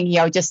thing,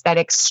 just that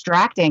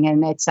extracting,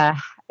 and it's a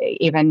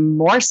even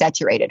more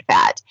saturated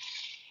fat.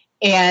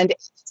 And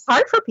it's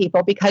hard for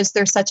people because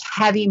there's such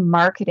heavy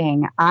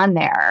marketing on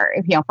there,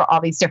 for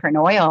all these different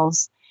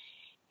oils.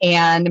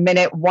 And the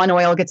minute one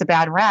oil gets a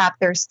bad rap,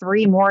 there's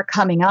 3 more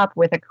coming up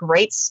with a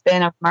great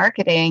spin of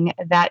marketing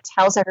that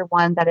tells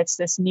everyone that it's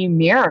this new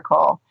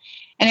miracle.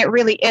 And it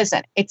really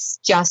isn't. It's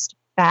just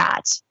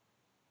fat.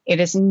 It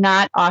is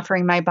not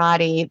offering my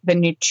body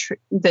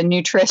the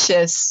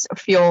nutritious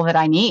fuel that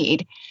I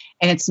need.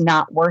 And it's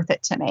not worth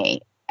it to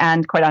me.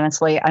 And quite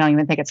honestly, I don't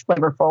even think it's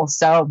flavorful.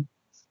 So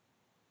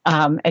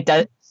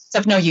it's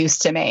of no use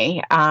to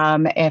me.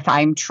 If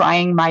I'm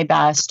trying my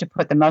best to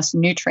put the most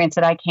nutrients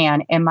that I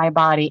can in my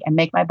body and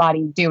make my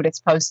body do what it's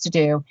supposed to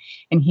do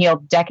and heal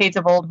decades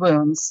of old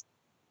wounds,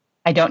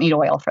 I don't need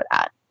oil for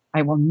that.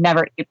 I will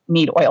never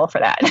need oil for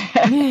that.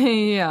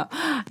 Yeah.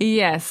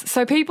 Yes.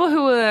 So people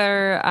who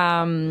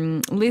are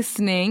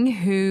listening,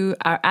 who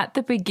are at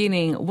the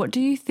beginning, what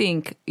do you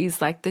think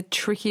is like the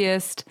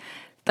trickiest,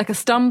 like a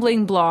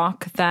stumbling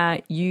block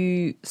that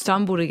you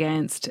stumbled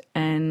against,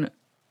 and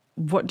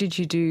what did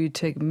you do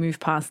to move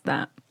past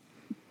that?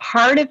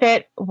 Part of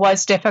it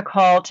was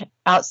difficult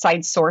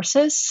outside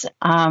sources,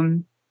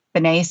 the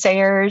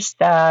naysayers,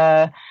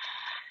 the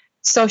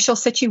social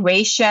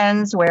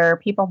situations where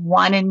people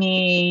wanted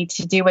me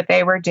to do what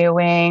they were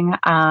doing.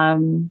 I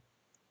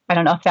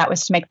don't know if that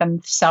was to make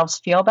themselves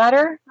feel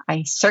better.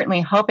 I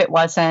certainly hope it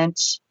wasn't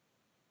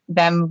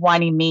them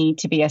wanting me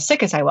to be as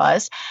sick as I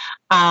was.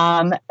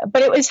 But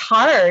it was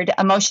hard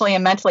emotionally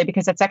and mentally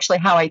because that's actually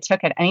how I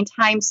took it.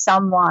 Anytime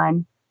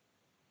someone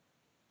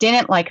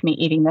didn't like me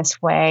eating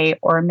this way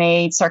or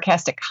made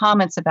sarcastic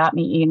comments about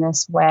me eating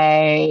this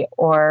way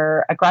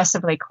or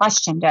aggressively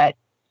questioned it,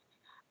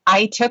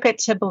 I took it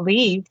to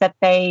believe that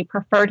they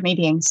preferred me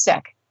being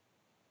sick.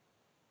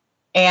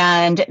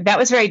 And that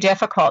was very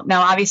difficult.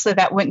 Now, obviously,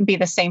 that wouldn't be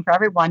the same for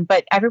everyone,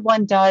 but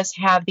everyone does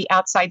have the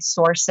outside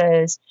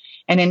sources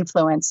and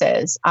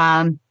influences.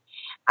 I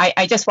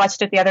just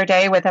watched it the other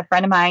day with a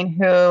friend of mine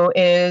who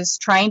is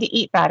trying to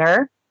eat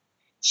better.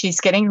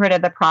 She's getting rid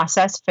of the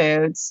processed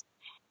foods.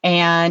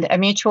 And a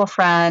mutual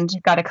friend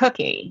got a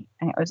cookie.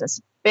 And it was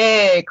this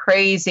big,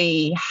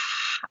 crazy,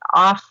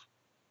 off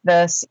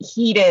this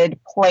heated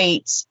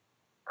plate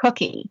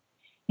cookie.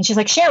 And she's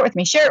like, share it with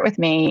me, share it with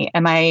me.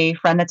 And my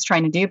friend that's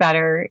trying to do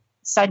better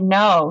said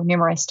no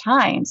numerous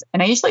times.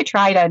 And I usually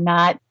try to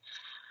not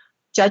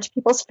judge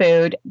people's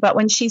food, but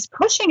when she's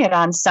pushing it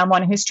on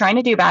someone who's trying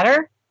to do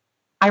better,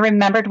 I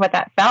remembered what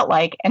that felt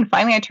like. And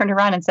finally I turned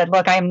around and said,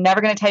 look, I am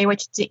never going to tell you what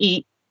to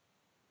eat.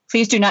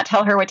 Please do not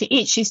tell her what to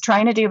eat. She's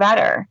trying to do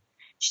better.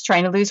 She's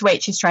trying to lose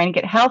weight. She's trying to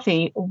get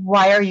healthy.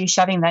 Why are you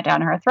shoving that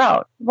down her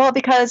throat? Well,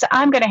 because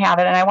I'm going to have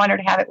it and I want her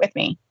to have it with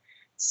me.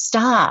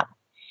 Stop.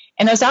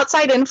 And those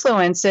outside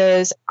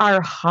influences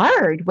are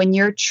hard when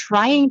you're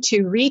trying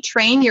to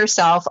retrain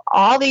yourself,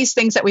 all these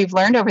things that we've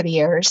learned over the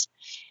years,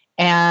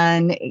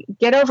 and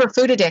get over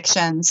food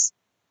addictions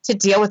to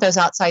deal with those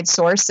outside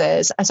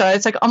sources. So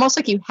it's like almost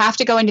like you have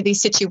to go into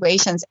these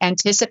situations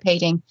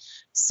anticipating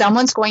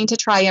someone's going to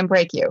try and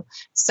break you.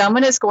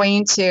 Someone is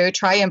going to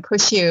try and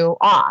push you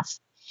off.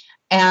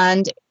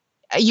 And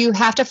you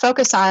have to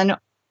focus on,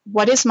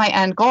 what is my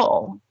end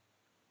goal?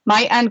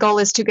 My end goal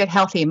is to get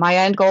healthy. My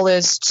end goal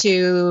is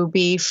to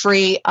be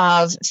free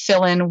of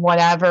fill in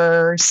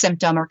whatever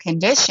symptom or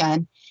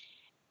condition.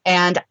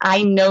 And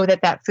I know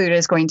that that food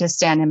is going to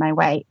stand in my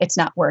way. It's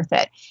not worth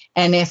it.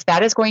 And if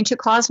that is going to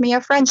cause me a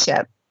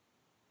friendship,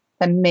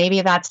 then maybe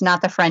that's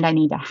not the friend I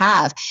need to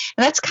have.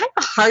 And that's kind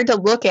of hard to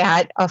look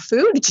at a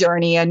food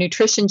journey, a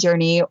nutrition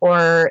journey,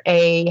 or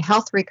a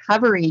health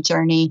recovery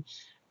journey,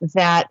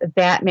 that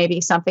may be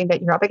something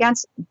that you're up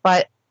against.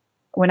 But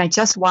when I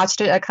just watched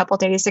it a couple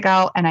days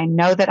ago, and I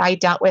know that I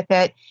dealt with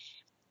it,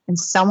 and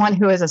someone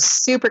who is a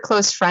super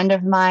close friend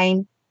of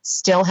mine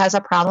still has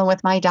a problem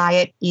with my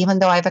diet, even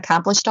though I've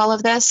accomplished all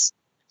of this,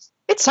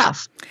 it's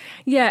tough.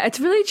 Yeah, it's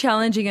really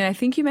challenging. And I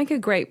think you make a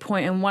great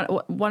point. And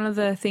one of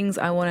the things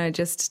I want to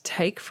just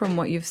take from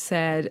what you've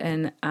said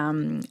and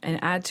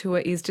add to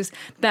it is just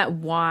that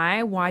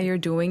why you're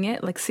doing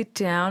it. Like, sit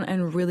down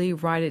and really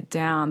write it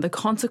down. The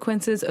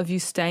consequences of you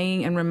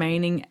staying and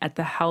remaining at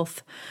the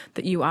health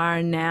that you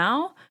are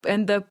now,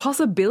 and the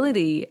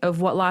possibility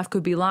of what life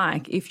could be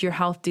like if your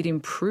health did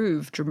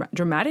improve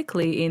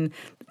dramatically in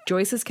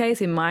Joyce's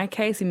case, in my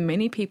case, in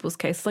many people's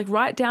cases. Like,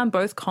 write down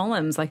both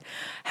columns. Like,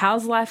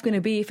 how's life going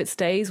to be if it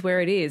stays where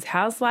it is?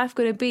 How's life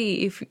going to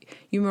be if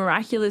you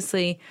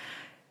miraculously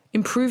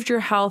improved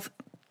your health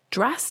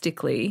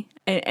drastically?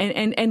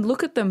 And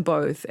look at them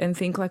both and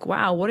think like,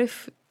 wow, what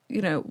if,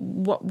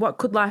 what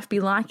could life be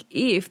like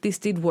if this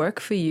did work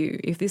for you,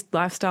 if this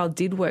lifestyle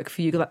did work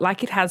for you,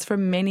 like it has for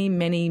many,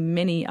 many,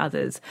 many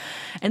others.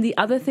 And the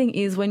other thing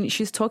is, when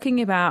she's talking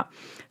about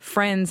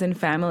friends and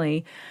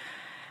family,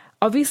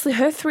 obviously,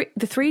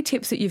 the three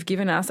tips that you've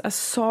given us are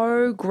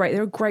so great.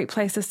 They're a great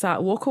place to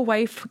start.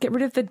 Get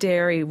rid of the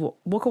dairy,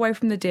 walk away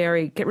from the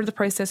dairy, get rid of the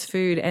processed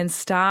food, and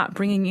start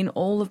bringing in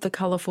all of the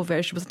colorful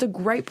vegetables. It's a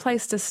great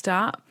place to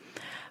start.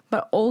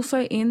 But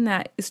also in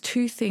that is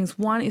two things.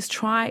 One is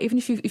try, even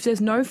if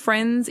there's no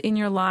friends in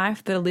your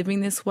life that are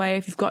living this way,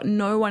 if you've got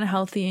no one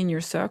healthy in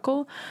your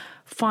circle,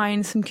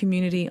 find some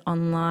community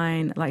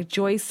online. Like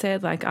Joyce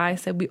said, like I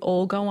said, we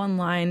all go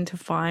online to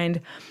find,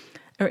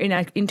 or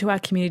into our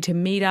community, to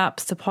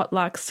meetups, to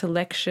potlucks, to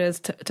lectures,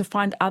 to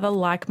find other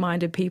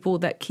like-minded people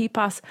that keep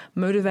us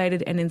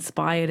motivated and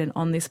inspired and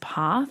on this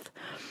path.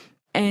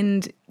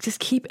 And just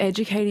keep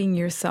educating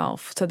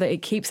yourself so that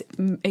it keeps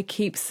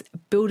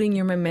building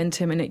your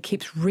momentum, and it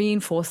keeps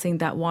reinforcing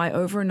that why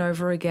over and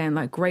over again,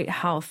 like great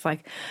health,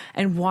 like,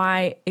 and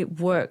why it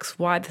works,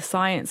 why the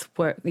science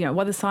why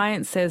the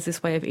science says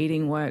this way of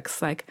eating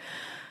works, like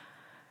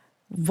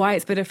why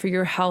it's better for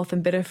your health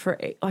and better for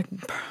like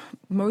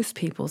most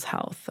people's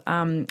health,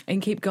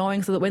 and keep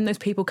going, so that when those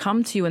people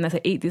come to you and they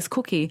say, eat this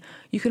cookie,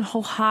 you can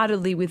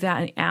wholeheartedly,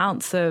 without an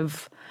ounce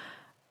of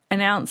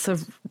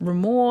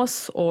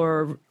remorse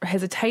or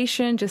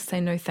hesitation, just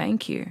say, no,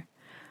 thank you.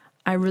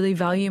 I really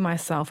value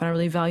myself and I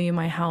really value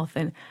my health,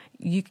 and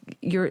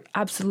you're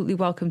absolutely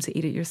welcome to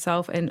eat it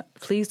yourself, and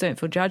please don't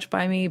feel judged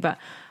by me, but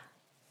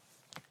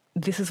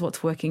this is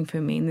what's working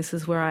for me, and this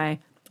is where I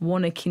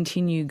want to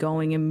continue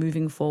going and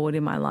moving forward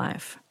in my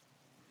life.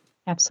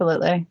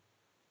 Absolutely.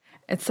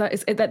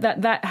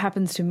 That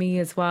happens to me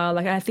as well.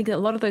 Like, I think that a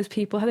lot of those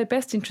people have their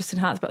best interest in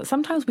hearts, but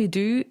sometimes we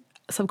do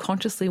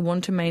subconsciously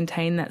want to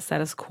maintain that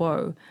status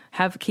quo,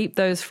 keep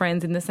those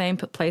friends in the same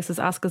place as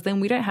us, because then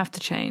we don't have to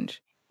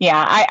change.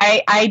 Yeah,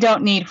 I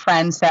don't need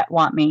friends that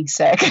want me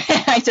sick.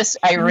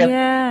 I really.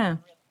 Yeah.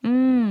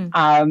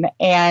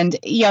 And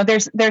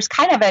there's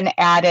kind of an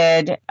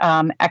added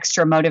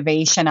extra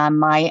motivation on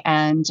my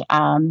end.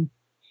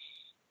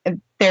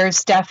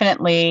 There's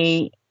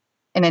definitely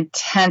an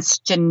intense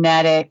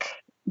genetic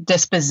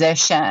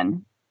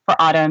disposition for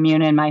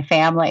autoimmune in my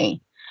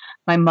family.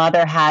 My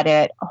mother had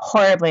it,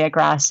 horribly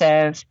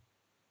aggressive.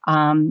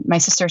 My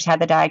sisters had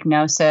the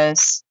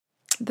diagnosis.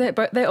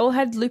 They all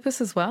had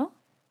lupus as well?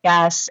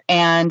 Yes.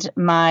 And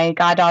my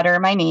goddaughter,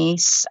 my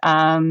niece,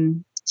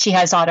 she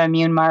has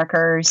autoimmune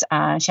markers.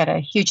 She had a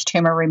huge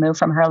tumor removed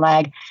from her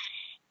leg,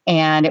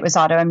 and it was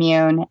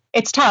autoimmune.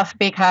 It's tough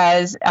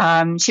because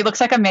she looks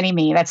like a mini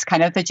me. That's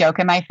kind of the joke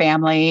in my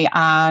family,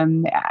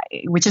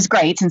 which is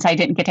great since I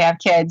didn't get to have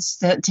kids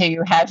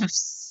to have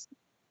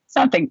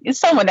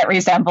someone that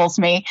resembles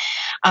me.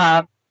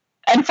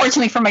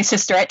 unfortunately for my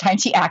sister, at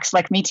times she acts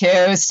like me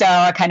too. So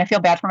I kind of feel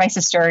bad for my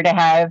sister to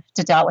have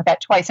to deal with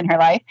that twice in her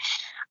life.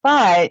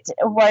 But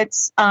what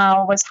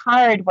was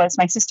hard was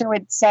my sister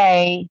would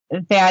say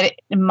that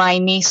my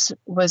niece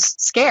was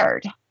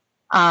scared.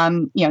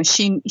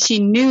 She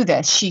knew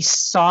this. She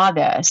saw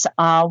this.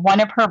 One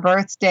of her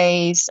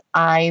birthdays,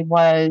 I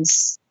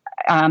was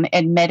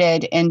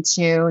admitted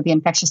into the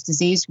infectious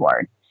disease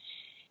ward.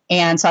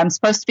 And so I'm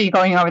supposed to be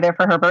going over there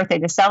for her birthday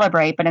to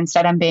celebrate, but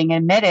instead I'm being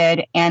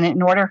admitted. And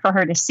in order for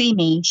her to see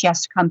me, she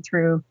has to come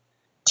through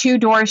 2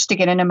 doors to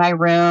get into my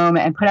room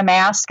and put a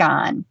mask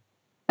on.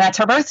 That's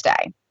her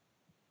birthday.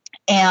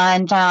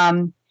 And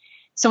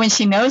so when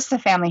she knows the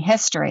family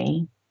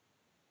history,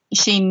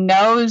 she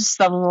knows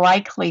the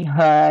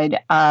likelihood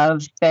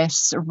of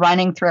this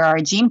running through our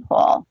gene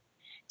pool.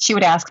 She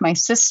would ask my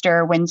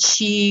sister when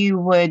she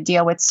would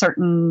deal with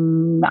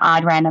certain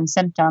odd random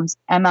symptoms,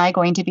 am I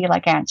going to be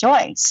like Aunt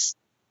Joyce?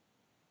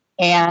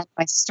 And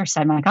my sister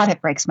said, my God,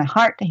 it breaks my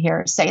heart to hear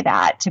her say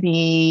that, to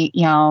be,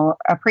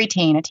 a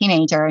preteen, a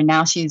teenager, and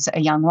now she's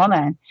a young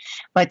woman.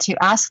 But to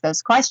ask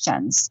those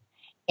questions,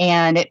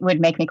 and it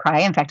would make me cry.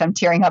 In fact, I'm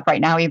tearing up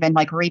right now, even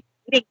like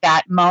repeating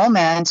that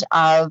moment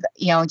of,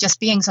 just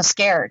being so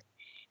scared.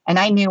 And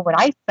I knew what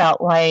I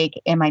felt like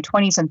in my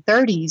 20s and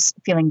 30s,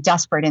 feeling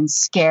desperate and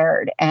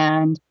scared.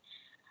 And,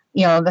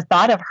 the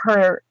thought of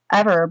her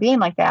ever being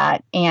like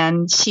that.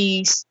 And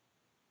she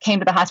came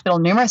to the hospital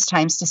numerous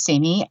times to see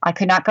me. I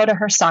could not go to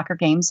her soccer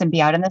games and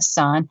be out in the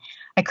sun.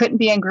 I couldn't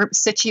be in group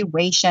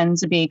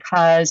situations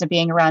because of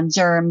being around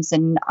germs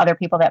and other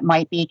people that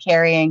might be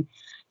carrying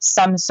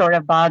some sort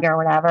of bug or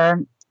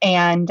whatever.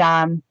 And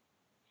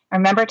I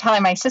remember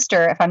telling my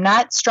sister, if I'm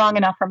not strong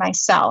enough for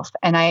myself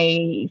and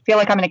I feel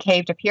like I'm in a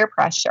cave to peer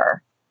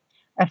pressure,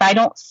 if I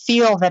don't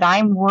feel that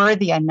I'm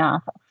worthy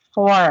enough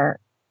for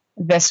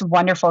this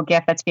wonderful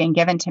gift that's being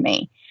given to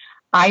me,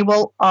 I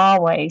will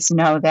always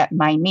know that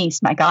my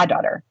niece, my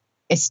goddaughter,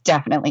 is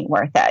definitely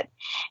worth it.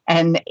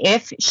 And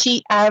if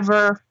she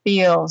ever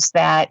feels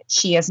that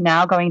she is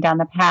now going down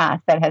the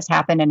path that has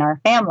happened in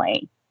our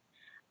family,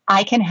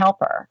 I can help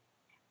her.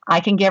 I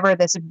can give her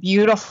this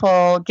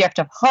beautiful gift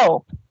of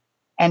hope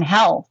and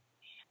health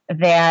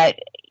that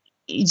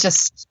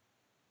just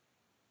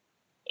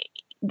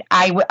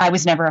I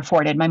was never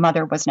afforded. My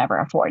mother was never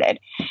afforded,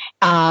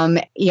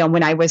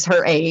 when I was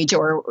her age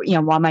or,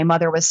 while my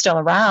mother was still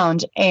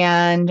around.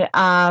 And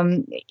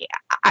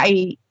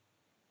I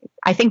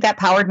think that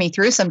powered me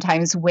through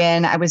sometimes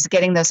when I was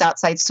getting those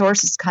outside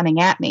sources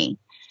coming at me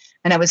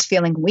and I was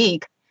feeling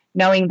weak,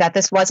 knowing that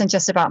this wasn't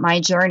just about my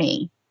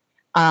journey.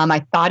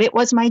 I thought it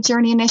was my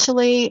journey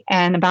initially,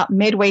 and about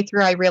midway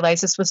through, I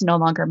realized this was no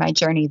longer my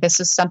journey. This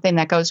is something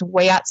that goes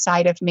way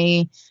outside of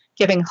me,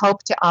 giving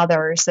hope to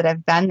others that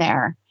have been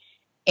there.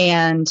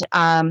 And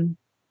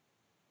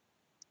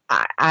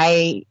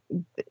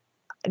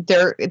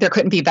there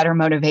couldn't be better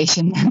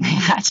motivation than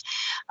that,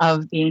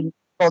 of being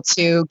able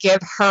to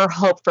give her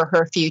hope for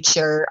her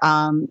future.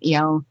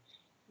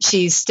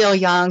 She's still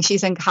young.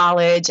 She's in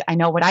college. I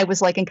know what I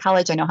was like in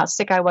college. I know how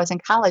sick I was in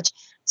college.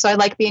 So I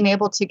like being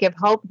able to give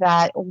hope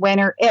that when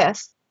or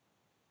if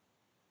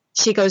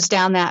she goes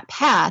down that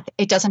path,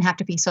 it doesn't have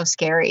to be so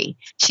scary.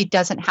 She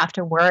doesn't have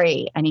to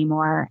worry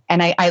anymore.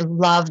 And I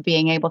love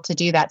being able to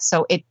do that.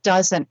 So it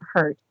doesn't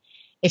hurt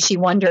if she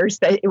wonders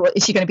that,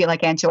 is she going to be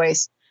like Aunt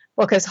Joyce?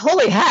 Well, because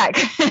holy heck,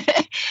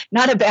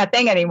 not a bad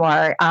thing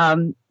anymore.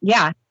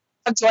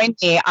 Join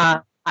me.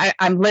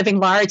 I'm living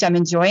large. I'm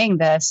enjoying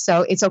this.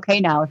 So it's okay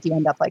now if you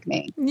end up like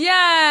me.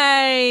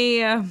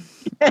 Yay.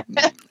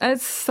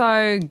 It's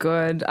so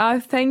good.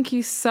 Thank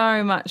you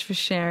so much for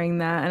sharing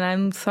that. And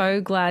I'm so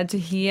glad to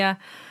hear,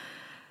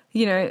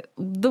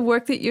 the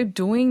work that you're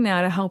doing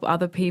now to help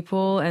other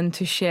people and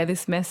to share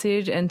this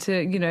message and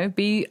to,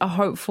 be a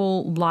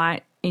hopeful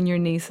light in your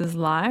niece's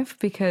life,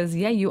 because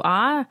you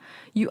are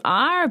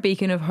a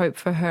beacon of hope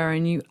for her,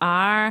 and you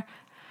are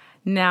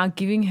now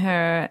giving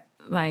her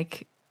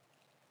like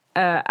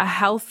a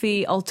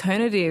healthy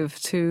alternative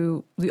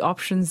to the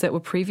options that were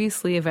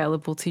previously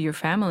available to your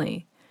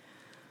family.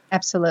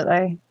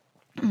 Absolutely.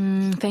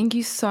 Thank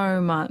you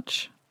so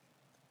much.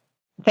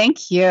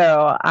 Thank you.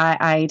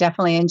 I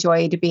definitely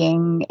enjoyed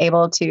being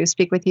able to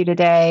speak with you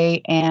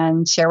today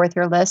and share with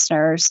your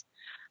listeners,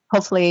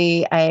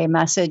 hopefully a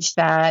message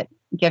that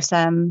gives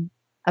them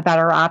a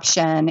better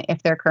option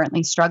if they're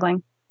currently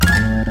struggling.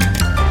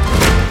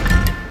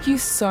 Thank you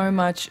so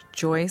much,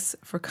 Joyce,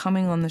 for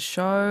coming on the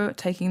show,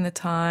 taking the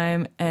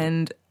time,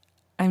 and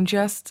I am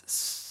just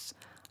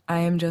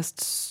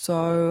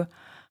so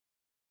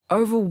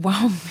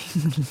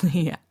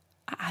overwhelmingly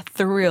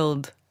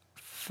thrilled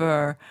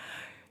for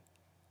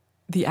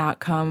the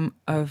outcome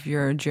of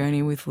your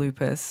journey with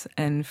lupus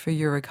and for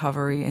your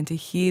recovery, and to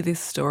hear this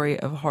story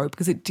of hope,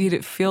 because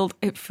it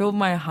filled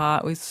my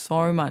heart with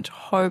so much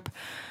hope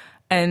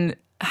and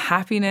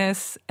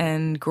happiness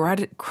and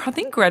gratitude. I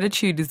think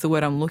gratitude is the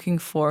word I'm looking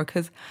for,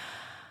 because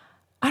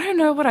I don't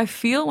know what I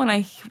feel when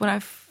I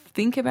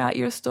think about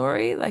your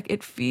story. Like,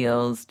 it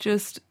feels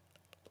just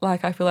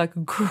like I feel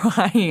like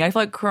crying. I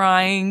feel like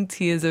crying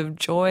tears of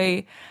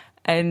joy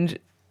And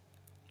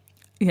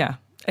yeah,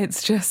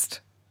 it's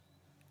just,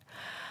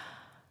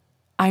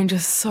 I'm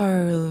just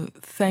so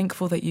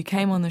thankful that you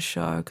came on the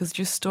show, because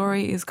your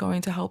story is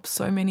going to help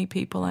so many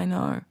people I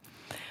know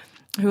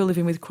who are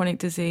living with chronic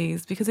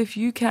disease. Because if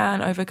you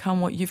can overcome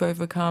what you've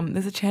overcome,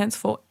 there's a chance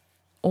for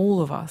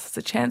all of us. It's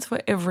a chance for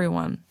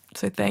everyone.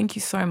 So thank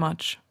you so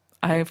much.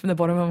 I, from the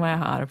bottom of my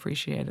heart,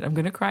 appreciate it. I'm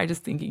going to cry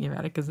just thinking about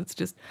it, because it's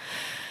just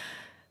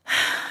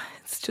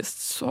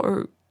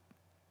so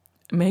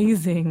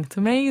amazing. It's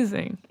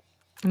amazing.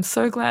 I'm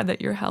so glad that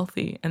you're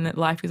healthy and that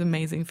life is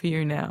amazing for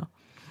you now.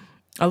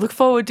 I look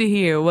forward to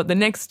hear what the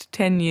next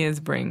 10 years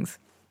brings.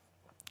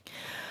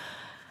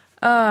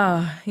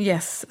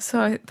 Yes.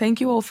 So thank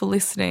you all for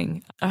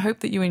listening. I hope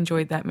that you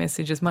enjoyed that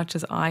message as much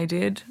as I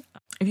did.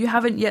 If you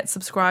haven't yet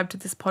subscribed to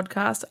this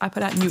podcast, I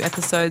put out new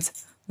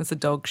episodes. There's a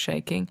dog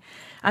shaking.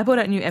 I put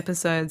out new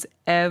episodes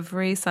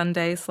every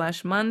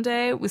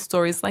Sunday/Monday with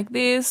stories like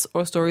this,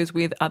 or stories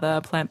with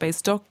other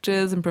plant-based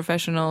doctors and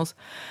professionals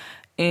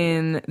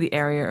in the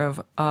area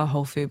of a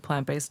whole food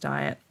plant-based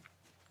diet.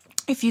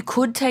 If you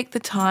could take the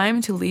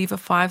time to leave a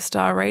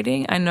 5-star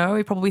rating, I know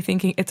you're probably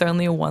thinking it's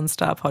only a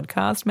 1-star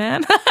podcast,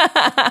 man.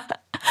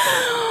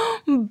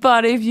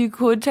 But if you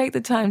could take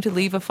the time to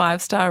leave a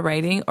 5-star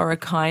rating or a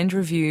kind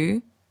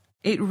review,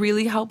 it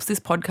really helps this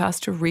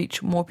podcast to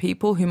reach more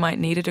people who might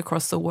need it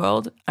across the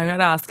world. I'm not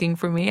asking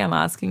for me, I'm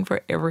asking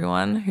for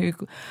everyone who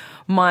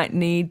might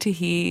need to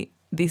hear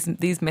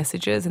these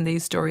messages and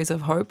these stories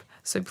of hope.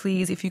 So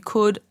please, if you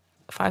could,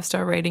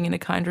 5-star rating and a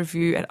kind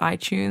review at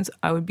iTunes,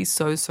 I would be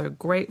so, so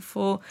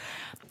grateful.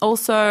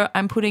 Also,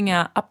 I'm putting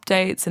out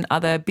updates and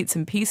other bits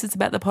and pieces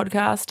about the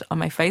podcast on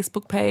my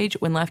Facebook page,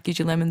 When Life Gives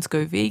You Lemons,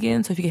 Go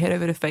Vegan. So if you can head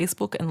over to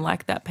Facebook and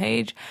like that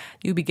page,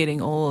 you'll be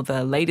getting all of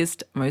the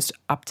latest, most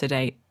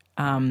up-to-date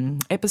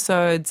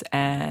episodes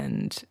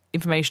and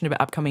information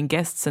about upcoming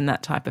guests and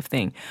that type of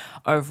thing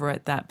over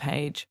at that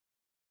page.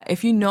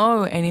 If you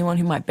know anyone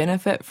who might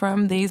benefit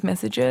from these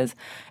messages,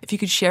 if you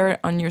could share it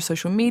on your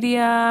social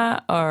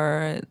media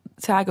or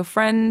tag a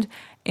friend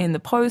in the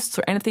posts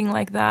or anything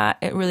like that,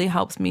 it really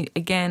helps me,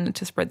 again,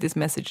 to spread this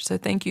message. So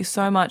thank you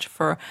so much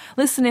for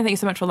listening. Thank you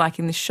so much for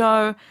liking the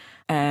show.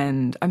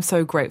 And I'm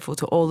so grateful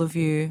to all of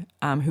you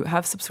who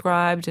have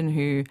subscribed and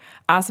who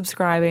are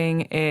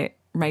subscribing. It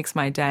makes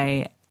my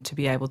day to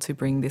be able to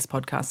bring this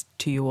podcast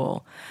to you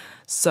all.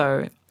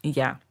 So,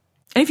 yeah.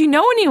 And if you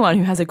know anyone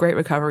who has a great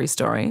recovery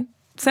story,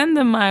 send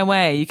them my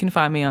way. You can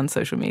find me on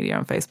social media,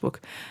 on Facebook,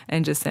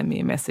 and just send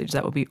me a message.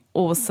 That would be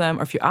awesome.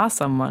 Or if you are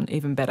someone,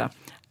 even better.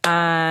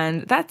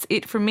 And that's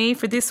it for me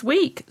for this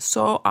week.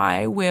 So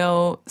I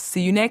will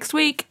see you next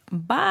week.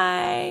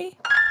 Bye.